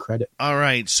some credit. All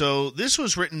right. So this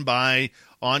was written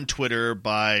on Twitter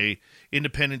by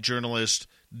independent journalist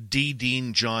D.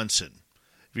 Dean Johnson.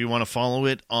 If you want to follow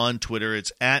it on Twitter,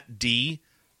 it's at D.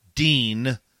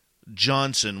 Dean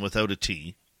Johnson without a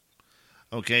T.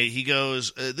 Okay, he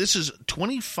goes, this is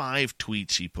 25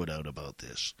 tweets he put out about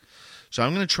this. So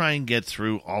I'm going to try and get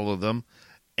through all of them.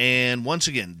 And once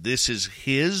again, this is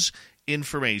his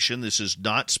information. This is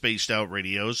not Spaced Out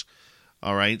Radio's.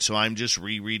 All right, so I'm just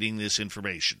rereading this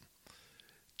information.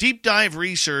 Deep dive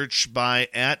research by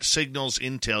 @Signals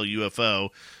Intel UFO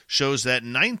shows that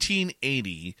in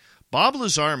 1980, Bob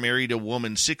Lazar married a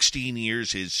woman 16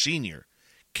 years his senior,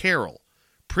 Carol,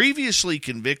 previously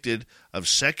convicted of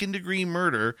second-degree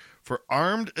murder for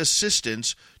armed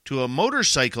assistance to a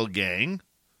motorcycle gang,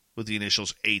 with the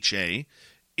initials HA,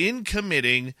 in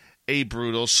committing a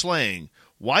brutal slaying.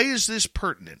 Why is this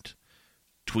pertinent?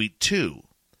 Tweet 2.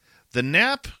 The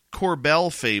Knapp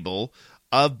Corbell fable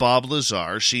of Bob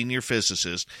Lazar, senior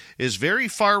physicist, is very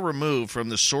far removed from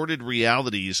the sordid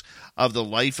realities of the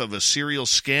life of a serial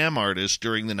scam artist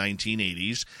during the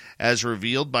 1980s, as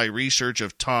revealed by research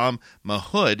of Tom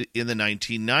Mahood in the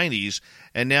 1990s,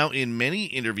 and now in many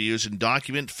interviews and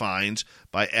document finds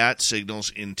by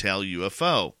 @Signals Intel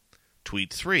UFO.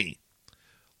 Tweet 3.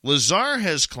 Lazar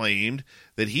has claimed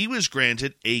that he was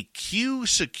granted a Q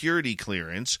security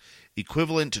clearance,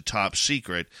 equivalent to top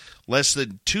secret, less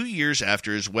than 2 years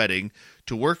after his wedding,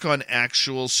 to work on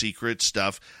actual secret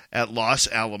stuff at Los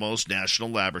Alamos National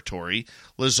Laboratory.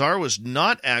 Lazar was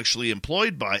not actually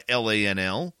employed by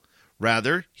LANL.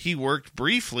 Rather, he worked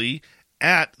briefly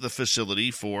at the facility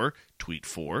for, tweet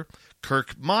 4,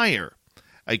 Kirk Meyer,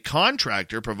 a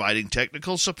contractor providing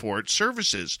technical support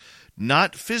services,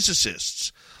 not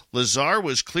physicists. Lazar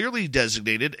was clearly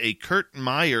designated a Kurt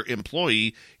Meyer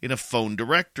employee in a phone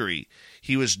directory.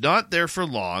 He was not there for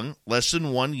long, less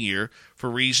than 1 year, for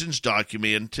reasons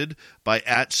documented by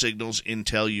 @Signals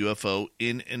Intel UFO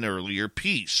in an earlier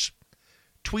piece.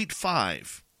 Tweet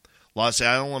 5. Los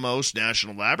Alamos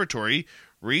National Laboratory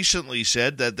recently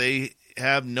said that they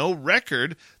have no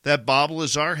record that Bob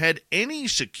Lazar had any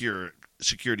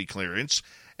security clearance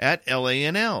at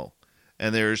LANL.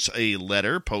 And there's a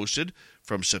letter posted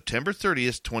from September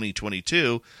 30th,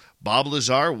 2022. Bob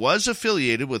Lazar was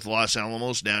affiliated with Los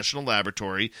Alamos National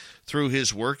Laboratory through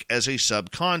his work as a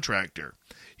subcontractor.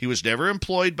 He was never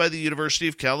employed by the University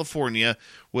of California,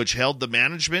 which held the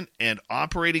management and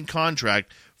operating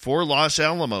contract for Los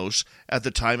Alamos at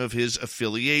the time of his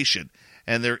affiliation,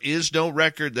 and there is no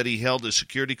record that he held a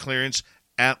security clearance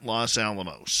at Los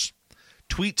Alamos.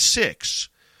 Tweet 6.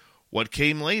 What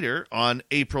came later, on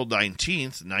April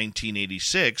 19th,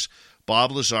 1986,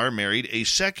 Bob Lazar married a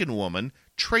second woman,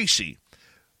 Tracy.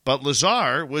 But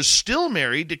Lazar was still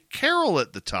married to Carol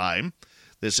at the time.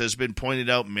 This has been pointed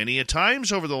out many a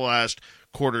times over the last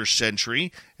quarter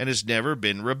century and has never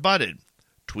been rebutted.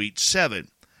 Tweet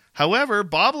 7. However,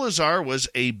 Bob Lazar was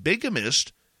a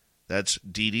bigamist. That's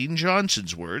Deedeen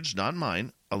Johnson's words, not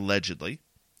mine, allegedly.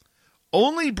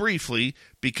 Only briefly,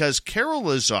 because Carol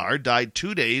Lazar died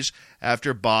 2 days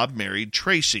after Bob married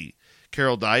Tracy.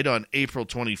 Carol died on April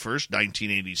 21st,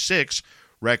 1986.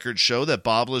 Records show that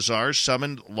Bob Lazar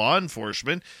summoned law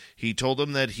enforcement. He told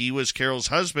them that he was Carol's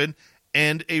husband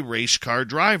and a race car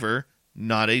driver,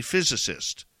 not a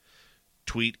physicist.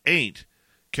 Tweet 8.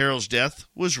 Carol's death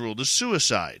was ruled a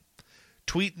suicide.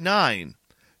 Tweet 9.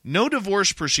 No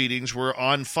divorce proceedings were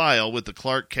on file with the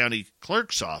Clark County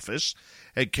Clerk's Office,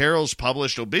 and Carol's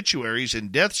published obituaries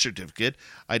and death certificate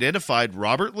identified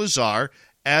Robert Lazar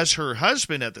as her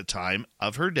husband at the time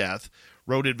of her death,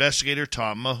 wrote investigator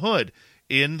Tom Mahood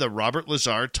in the Robert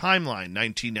Lazar Timeline,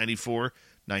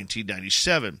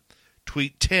 1994-1997.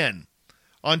 Tweet 10.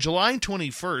 On July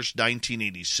 21st,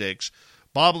 1986,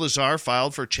 Bob Lazar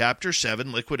filed for Chapter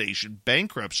 7 liquidation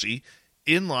bankruptcy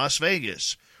in Las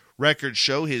Vegas. Records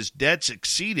show his debts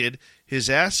exceeded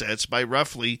his assets by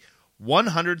roughly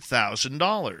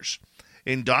 $100,000.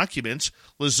 In documents,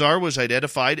 Lazar was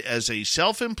identified as a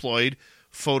self-employed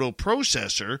photo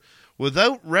processor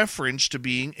without reference to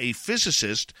being a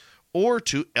physicist or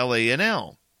to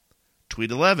LANL.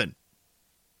 Tweet 11.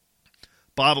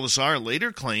 Bob Lazar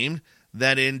later claimed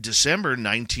that in December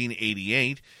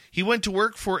 1988, he went to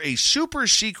work for a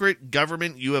super-secret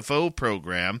government UFO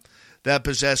program that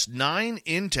possessed 9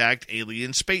 intact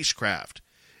alien spacecraft.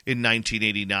 In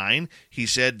 1989, he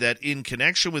said that in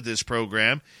connection with this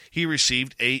program, he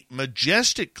received a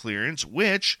Majestic clearance,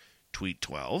 which, tweet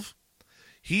 12,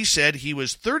 he said he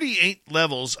was 38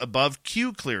 levels above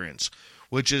Q clearance,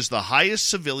 which is the highest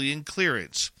civilian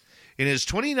clearance. In his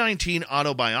 2019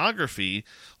 autobiography,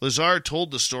 Lazar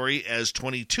told the story as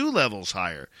 22 levels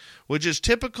higher, which is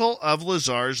typical of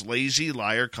Lazar's lazy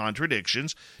liar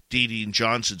contradictions, Deedeen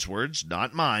Johnson's words,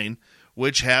 not mine,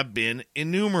 which have been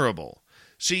innumerable.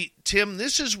 See, Tim,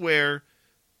 this is where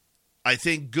I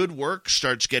think good work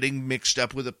starts getting mixed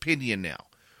up with opinion now.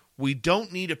 We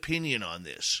don't need opinion on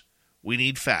this. We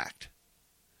need fact.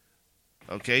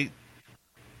 Okay?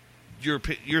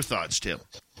 Your thoughts, Tim.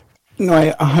 No,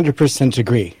 I 100%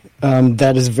 agree.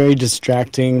 That is very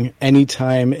distracting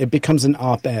anytime it becomes an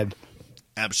op-ed.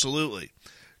 Absolutely.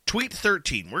 Tweet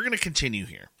 13. We're going to continue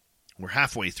here. We're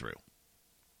halfway through.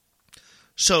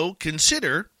 So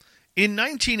consider In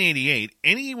 1988,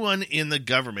 anyone in the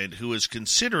government who was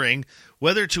considering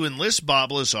whether to enlist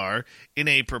Bob Lazar in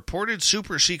a purported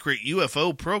super-secret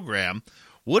UFO program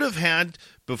would have had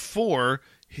before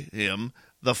him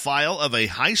the file of a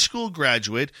high school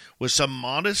graduate with some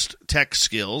modest tech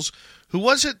skills who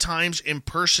was at times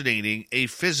impersonating a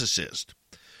physicist.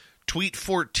 Tweet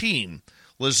 14.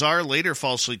 Lazar later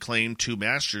falsely claimed 2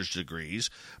 master's degrees,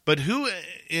 but who,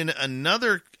 in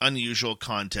another unusual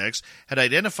context, had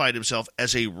identified himself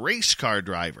as a race car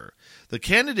driver. The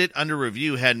candidate under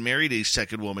review had married a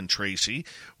second woman, Tracy,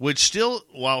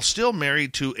 while still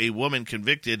married to a woman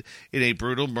convicted in a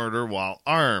brutal murder while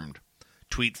armed.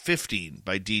 Tweet 15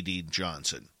 by D.D.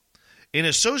 Johnson. In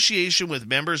association with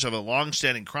members of a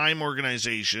long-standing crime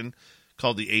organization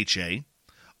called the HA.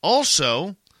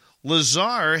 Also,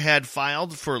 Lazar had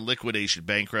filed for liquidation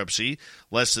bankruptcy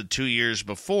less than 2 years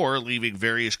before, leaving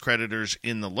various creditors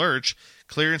in the lurch.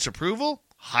 Clearance approval?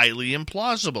 Highly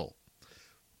implausible.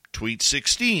 Tweet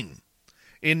 16.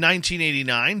 In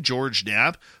 1989, George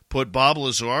Knapp put Bob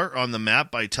Lazar on the map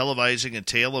by televising a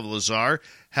tale of Lazar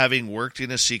having worked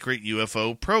in a secret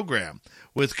UFO program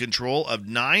with control of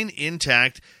 9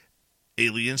 intact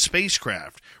alien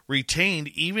spacecraft, retained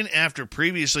even after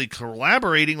previously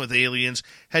collaborating with aliens,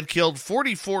 had killed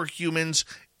 44 humans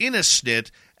in a snit,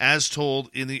 as told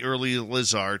in the early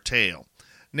Lazar tale.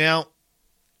 Now,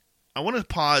 I want to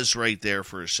pause right there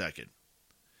for a second.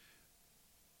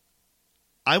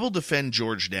 I will defend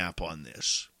George Knapp on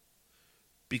this,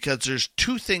 because there's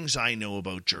 2 things I know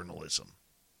about journalism.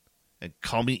 And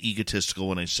call me egotistical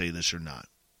when I say this or not.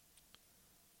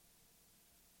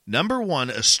 Number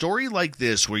 1, a story like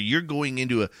this where you're going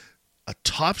into a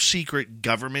top-secret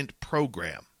government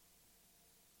program,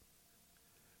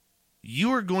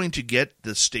 you are going to get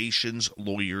the station's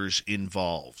lawyers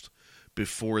involved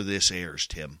before this airs,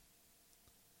 Tim.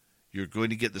 You're going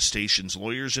to get the station's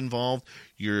lawyers involved,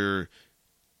 your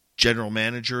general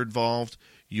manager involved,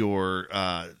 your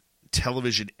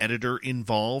television editor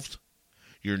involved,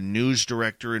 your news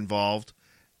director involved.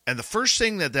 And the first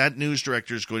thing that news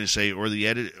director is going to say, or the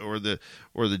edit, or the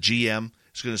GM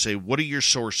is going to say, what are your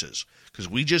sources? Because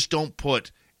we just don't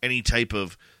put any type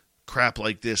of crap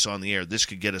like this on the air. This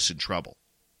could get us in trouble.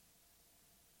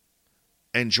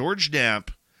 And George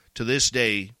Knapp, to this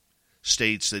day,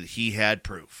 states that he had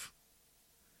proof.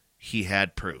 He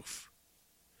had proof.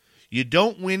 You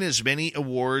don't win as many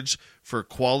awards for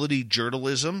quality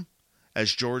journalism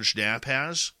as George Knapp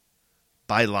has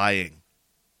by lying.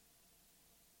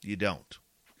 You don't.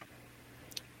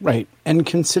 Right. And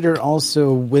consider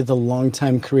also, with a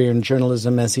long-time career in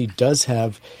journalism as he does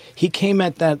have, he came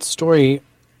at that story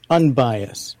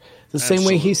unbiased. The same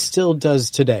way he still does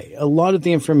today. A lot of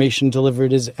the information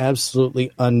delivered is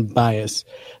absolutely unbiased.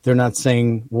 They're not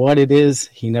saying what it is.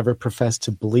 He never professed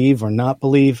to believe or not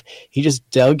believe. He just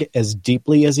dug as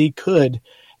deeply as he could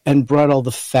and brought all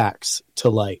the facts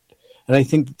to light. And I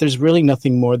think that there's really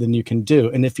nothing more than you can do.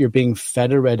 And if you're being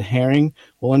fed a red herring,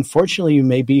 well, unfortunately, you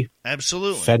may be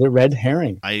fed a red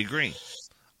herring. I agree.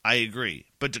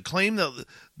 But to claim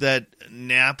that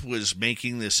Knapp was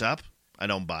making this up, I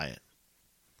don't buy it.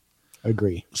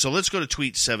 Agree. So let's go to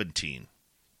tweet 17.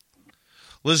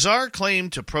 Lazar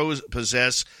claimed to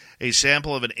possess a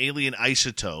sample of an alien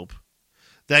isotope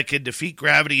that can defeat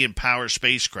gravity and power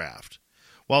spacecraft.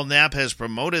 While Knapp has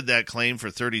promoted that claim for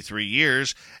 33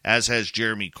 years, as has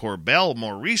Jeremy Corbell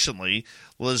more recently,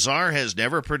 Lazar has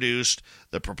never produced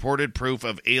the purported proof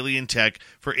of alien tech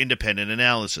for independent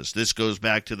analysis. This goes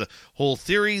back to the whole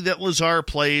theory that Lazar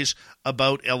plays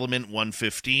about Element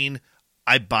 115.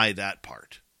 I buy that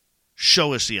part.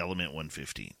 Show us the Element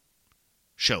 115.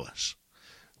 Show us.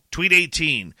 Tweet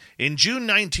 18. In June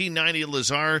 1990,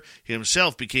 Lazar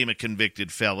himself became a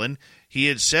convicted felon. He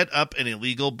had set up an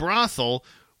illegal brothel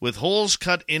with holes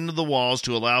cut into the walls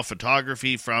to allow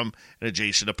photography from an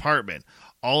adjacent apartment.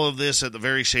 All of this at the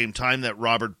very same time that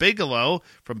Robert Bigelow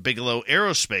from Bigelow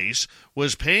Aerospace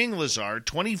was paying Lazar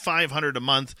 $2,500 a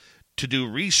month to do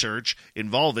research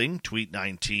involving, tweet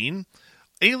 19,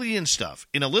 alien stuff.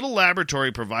 In a little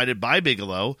laboratory provided by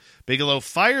Bigelow, Bigelow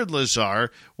fired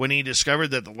Lazar when he discovered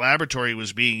that the laboratory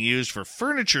was being used for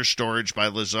furniture storage by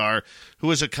Lazar, who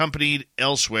was accompanied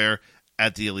elsewhere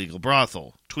at the illegal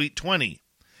brothel. Tweet 20.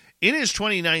 In his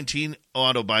 2019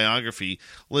 autobiography,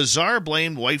 Lazar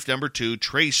blamed wife number 2,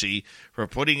 Tracy, for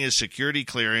putting his security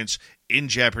clearance in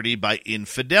jeopardy by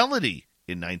infidelity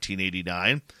in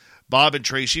 1989. Bob and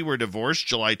Tracy were divorced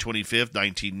July 25,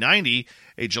 1990.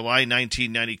 A July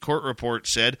 1990 court report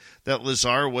said that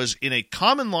Lazar was in a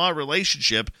common-law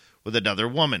relationship with another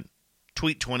woman.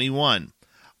 Tweet 21.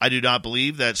 I do not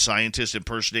believe that scientist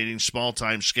impersonating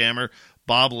small-time scammer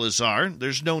Bob Lazar,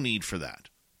 there's no need for that.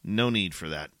 No need for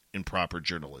that in proper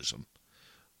journalism.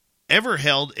 Ever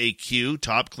held a Q,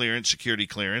 top clearance, security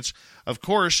clearance. Of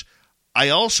course, I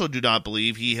also do not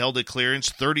believe he held a clearance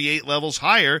 38 levels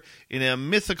higher in a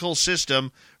mythical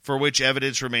system for which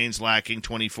evidence remains lacking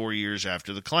 24 years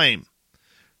after the claim.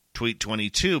 Tweet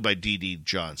 22 by D.D.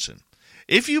 Johnson.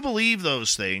 If you believe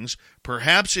those things,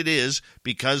 perhaps it is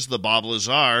because the Bob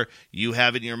Lazar you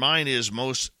have in your mind is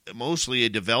mostly a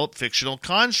developed fictional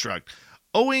construct,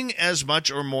 owing as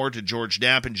much or more to George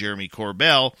Knapp and Jeremy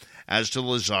Corbell as to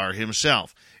Lazar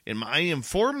himself. In my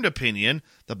informed opinion,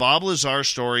 the Bob Lazar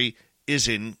story is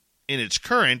in its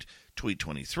current, tweet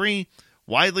 23,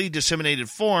 widely disseminated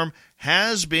form,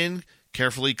 has been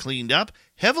carefully cleaned up,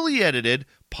 heavily edited,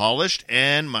 polished,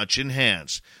 and much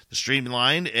enhanced. The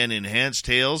streamlined and enhanced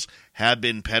tales have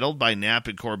been peddled by Knapp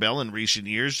and Corbell in recent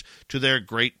years to their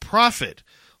great profit.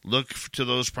 Look to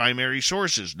those primary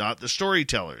sources, not the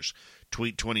storytellers.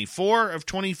 Tweet 24 of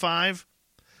 25.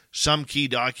 Some key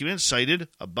documents cited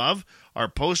above are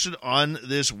posted on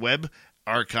this web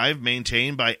archive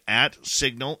maintained by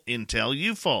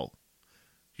 @SignalIntelUFO.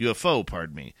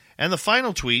 UFO. And the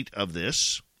final tweet of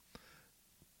this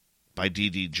by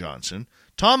D.D. Johnson.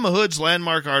 Tom Mahood's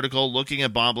landmark article looking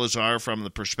at Bob Lazar from the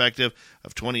perspective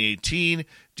of 2018,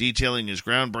 detailing his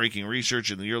groundbreaking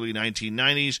research in the early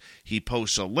 1990s. He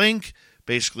posts a link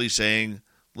basically saying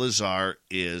Lazar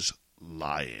is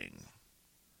lying.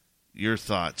 Your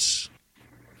thoughts?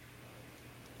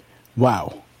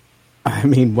 Wow. I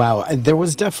mean, wow. There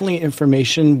was definitely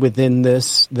information within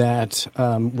this that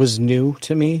was new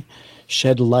to me,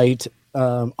 shed light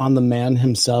on the man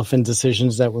himself and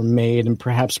decisions that were made and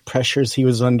perhaps pressures he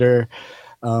was under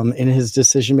in his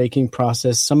decision-making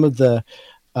process. Some of the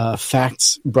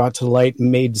facts brought to light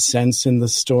made sense in the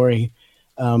story.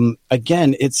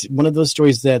 Again, it's one of those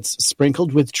stories that's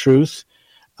sprinkled with truth,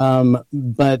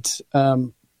 but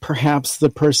perhaps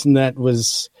the person that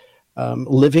was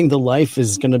living the life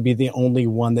is going to be the only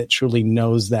one that truly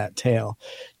knows that tale.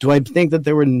 Do I think that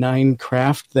there were 9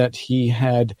 craft that he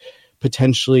had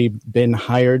potentially been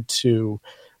hired to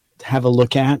have a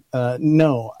look at?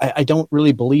 No, I don't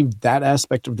really believe that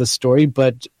aspect of the story,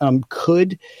 but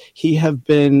could he have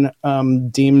been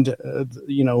deemed,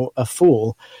 a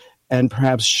fool and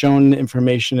perhaps shown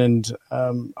information and,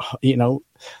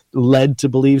 led to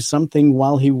believe something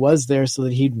while he was there so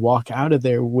that he'd walk out of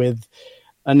there with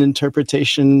an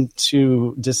interpretation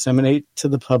to disseminate to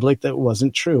the public that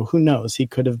wasn't true? Who knows? He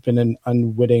could have been an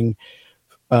unwitting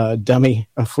dummy,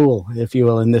 a fool, if you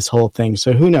will, in this whole thing.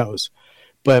 So who knows?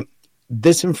 But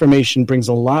this information brings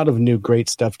a lot of new great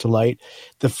stuff to light.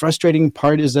 The frustrating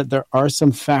part is that there are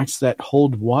some facts that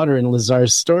hold water in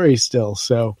Lazar's story still.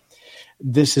 So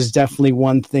this is definitely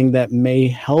one thing that may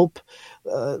help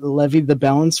levy the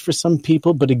balance for some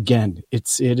people. But again,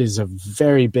 it is a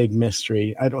very big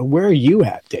mystery. Where are you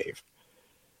at, Dave?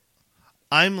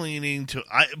 I'm leaning to,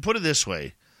 put it this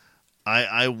way.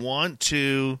 I want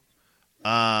to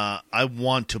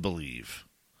believe.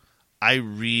 I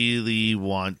really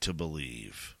want to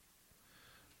believe.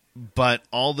 But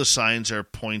all the signs are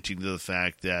pointing to the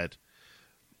fact that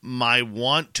my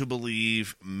want to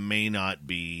believe may not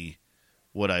be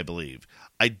what I believe.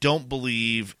 I don't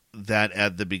believe that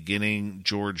at the beginning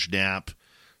George Knapp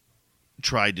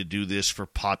tried to do this for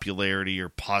popularity or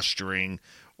posturing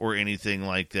or anything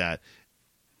like that.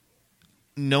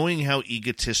 Knowing how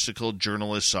egotistical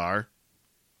journalists are,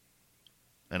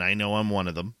 and I know I'm one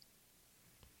of them,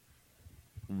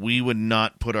 we would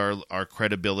not put our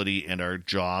credibility and our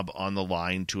job on the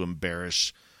line to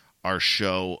embarrass our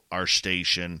show, our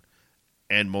station,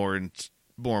 and more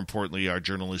importantly, our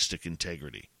journalistic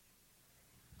integrity.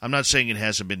 I'm not saying it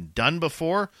hasn't been done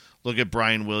before. Look at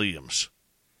Brian Williams,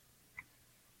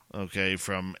 okay,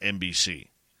 from NBC.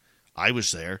 I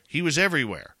was there. He was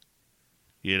everywhere.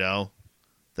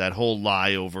 That whole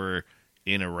lie over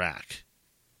in Iraq.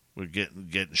 We're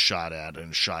getting shot at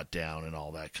and shot down and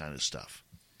all that kind of stuff.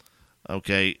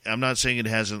 Okay, I'm not saying it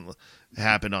hasn't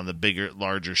happened on the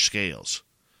larger scales.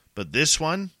 But this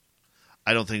one,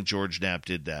 I don't think George Knapp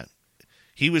did that.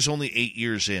 He was only 8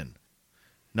 years in,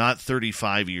 not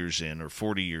 35 years in or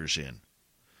 40 years in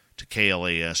to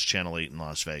KLAS Channel 8 in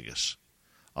Las Vegas.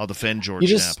 I'll defend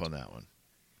George Knapp on that one.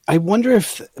 I wonder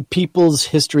if people's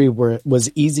history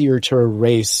was easier to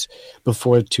erase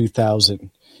before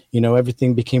 2000.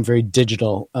 Everything became very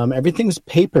digital. Everything was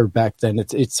paper back then.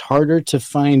 It's harder to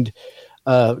find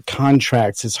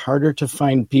contracts. It's harder to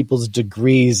find people's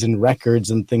degrees and records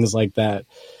and things like that.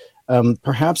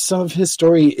 Perhaps some of his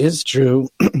story is true,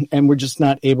 and we're just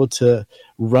not able to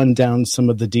run down some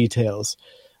of the details.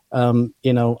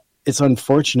 it's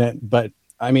unfortunate, but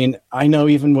I mean, I know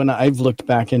even when I've looked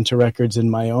back into records in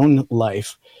my own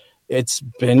life, it's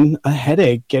been a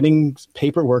headache getting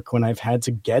paperwork when I've had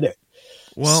to get it.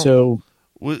 Well, so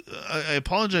I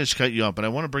apologize to cut you off, but I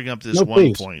want to bring up this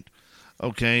please. point.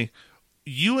 Okay.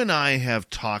 You and I have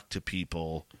talked to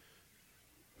people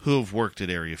who have worked at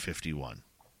Area 51.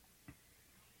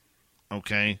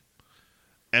 Okay.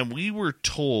 And we were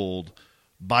told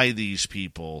by these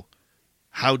people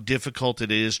how difficult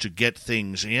it is to get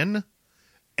things in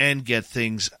and get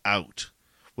things out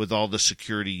with all the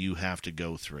security you have to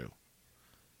go through.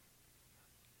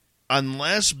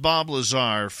 Unless Bob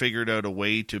Lazar figured out a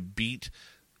way to beat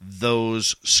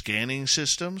those scanning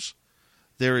systems,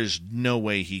 there is no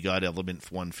way he got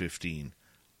Element 115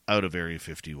 out of Area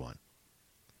 51.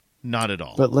 Not at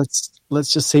all. But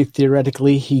let's just say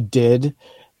theoretically he did,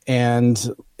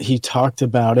 and he talked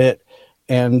about it,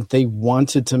 and they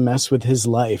wanted to mess with his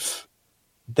life.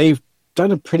 They've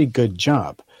done a pretty good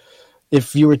job.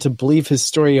 If you were to believe his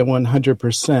story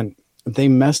 100%, they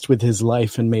messed with his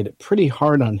life and made it pretty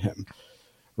hard on him,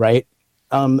 right?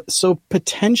 So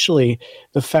potentially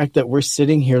the fact that we're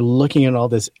sitting here looking at all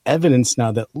this evidence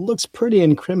now that looks pretty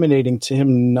incriminating to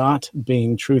him not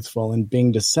being truthful and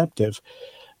being deceptive,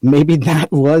 maybe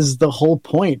that was the whole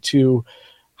point to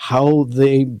how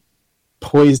they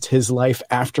poised his life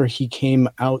after he came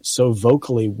out so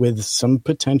vocally with some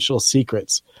potential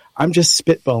secrets. I'm just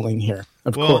spitballing here,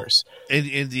 of course.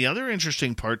 And the other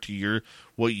interesting part to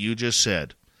what you just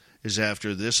said is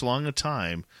after this long a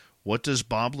time, what does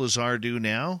Bob Lazar do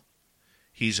now?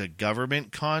 He's a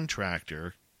government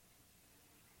contractor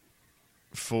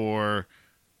for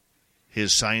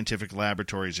his scientific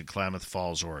laboratories in Klamath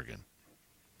Falls, Oregon.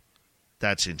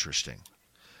 That's interesting.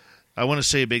 I want to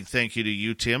say a big thank you to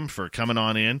you, Tim, for coming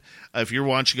on in. If you're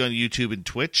watching on YouTube and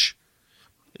Twitch,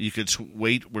 you could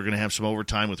wait. We're going to have some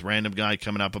overtime with Random Guy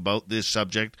coming up about this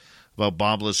subject, about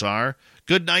Bob Lazar.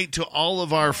 Good night to all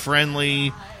of our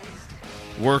friendly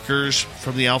workers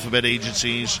from the alphabet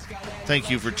agencies. Thank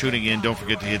you for tuning in. Don't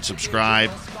forget to hit subscribe.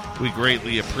 We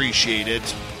greatly appreciate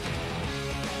it.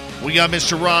 We got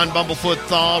Mr. Ron Bumblefoot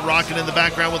Thal rocking in the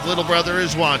background with Little Brother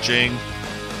is Watching.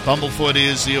 Bumblefoot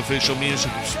is the official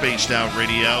music of Spaced Out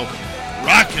Radio,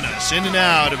 rocking us in and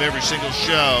out of every single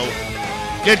show.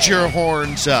 Get your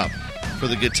horns up for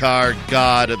the guitar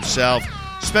god himself.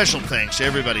 Special thanks to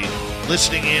everybody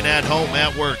listening in at home,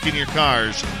 at work, in your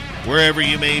cars, wherever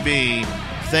you may be.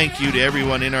 Thank you to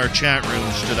everyone in our chat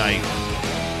rooms tonight.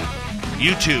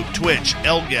 YouTube, Twitch,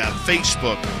 LGAP,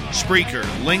 Facebook, Spreaker,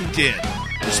 LinkedIn,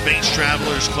 the Space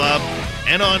Travelers Club,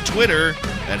 and on Twitter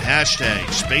at hashtag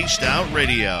Spaced Out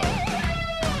Radio.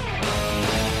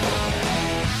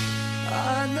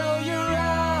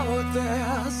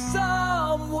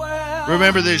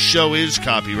 Remember, this show is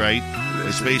copyright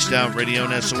by Spaced Out Radio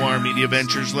and SOR Media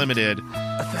Ventures Limited.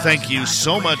 Thank you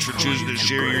so much for choosing to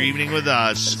share your evening with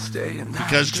us.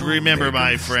 Because to remember,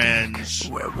 my friends,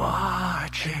 we're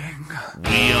watching.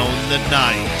 We own the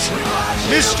night.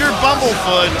 Mr.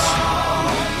 Bumblefoot,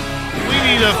 we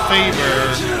need a favor.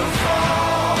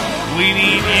 We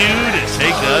need you to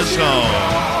take us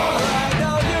home.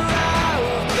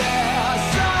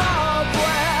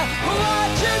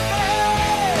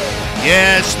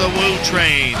 Yes, the Woo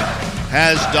Train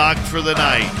has docked for the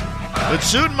night. But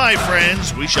soon, my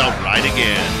friends, we shall ride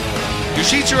again. Your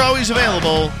seats are always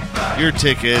available. Your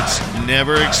tickets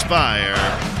never expire.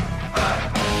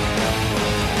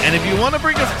 And if you want to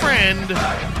bring a friend,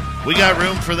 we got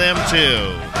room for them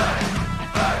too.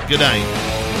 Good night.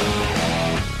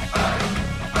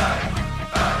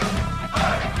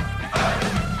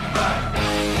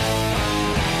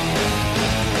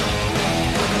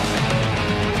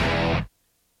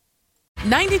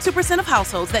 %of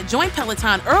households that join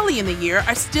Peloton early in the year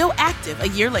are still active a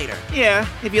year later. Yeah,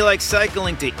 if you like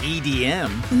cycling to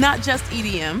EDM. Not just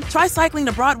EDM. Try cycling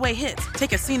to Broadway hits,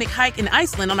 take a scenic hike in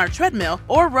Iceland on our treadmill,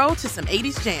 or row to some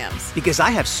 80s jams. Because I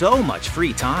have so much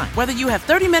free time. Whether you have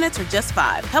 30 minutes or just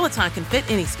 5, Peloton can fit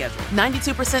any schedule.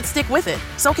 92% stick with it.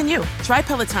 So can you. Try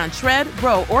Peloton tread,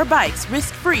 row, or bikes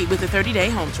risk-free with a 30-day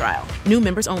home trial. New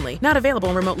members only. Not available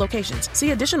in remote locations.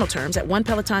 See additional terms at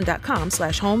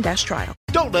onepeloton.com/home-trial.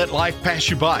 Don't let life pass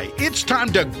you by. It's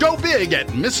time to go big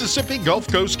at Mississippi Gulf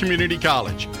Coast Community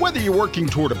College. Whether you're working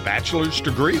toward a bachelor's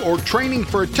degree or training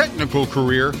for a technical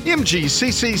career,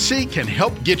 MGCCC can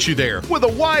help get you there with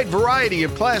a wide variety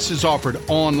of classes offered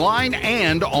online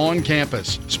and on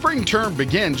campus. Spring term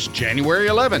begins January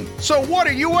 11. So what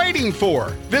are you waiting for?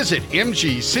 Visit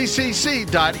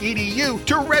mgccc.edu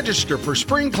to register for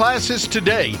spring classes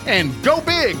today and go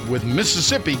big with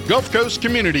Mississippi Gulf Coast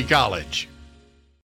Community College.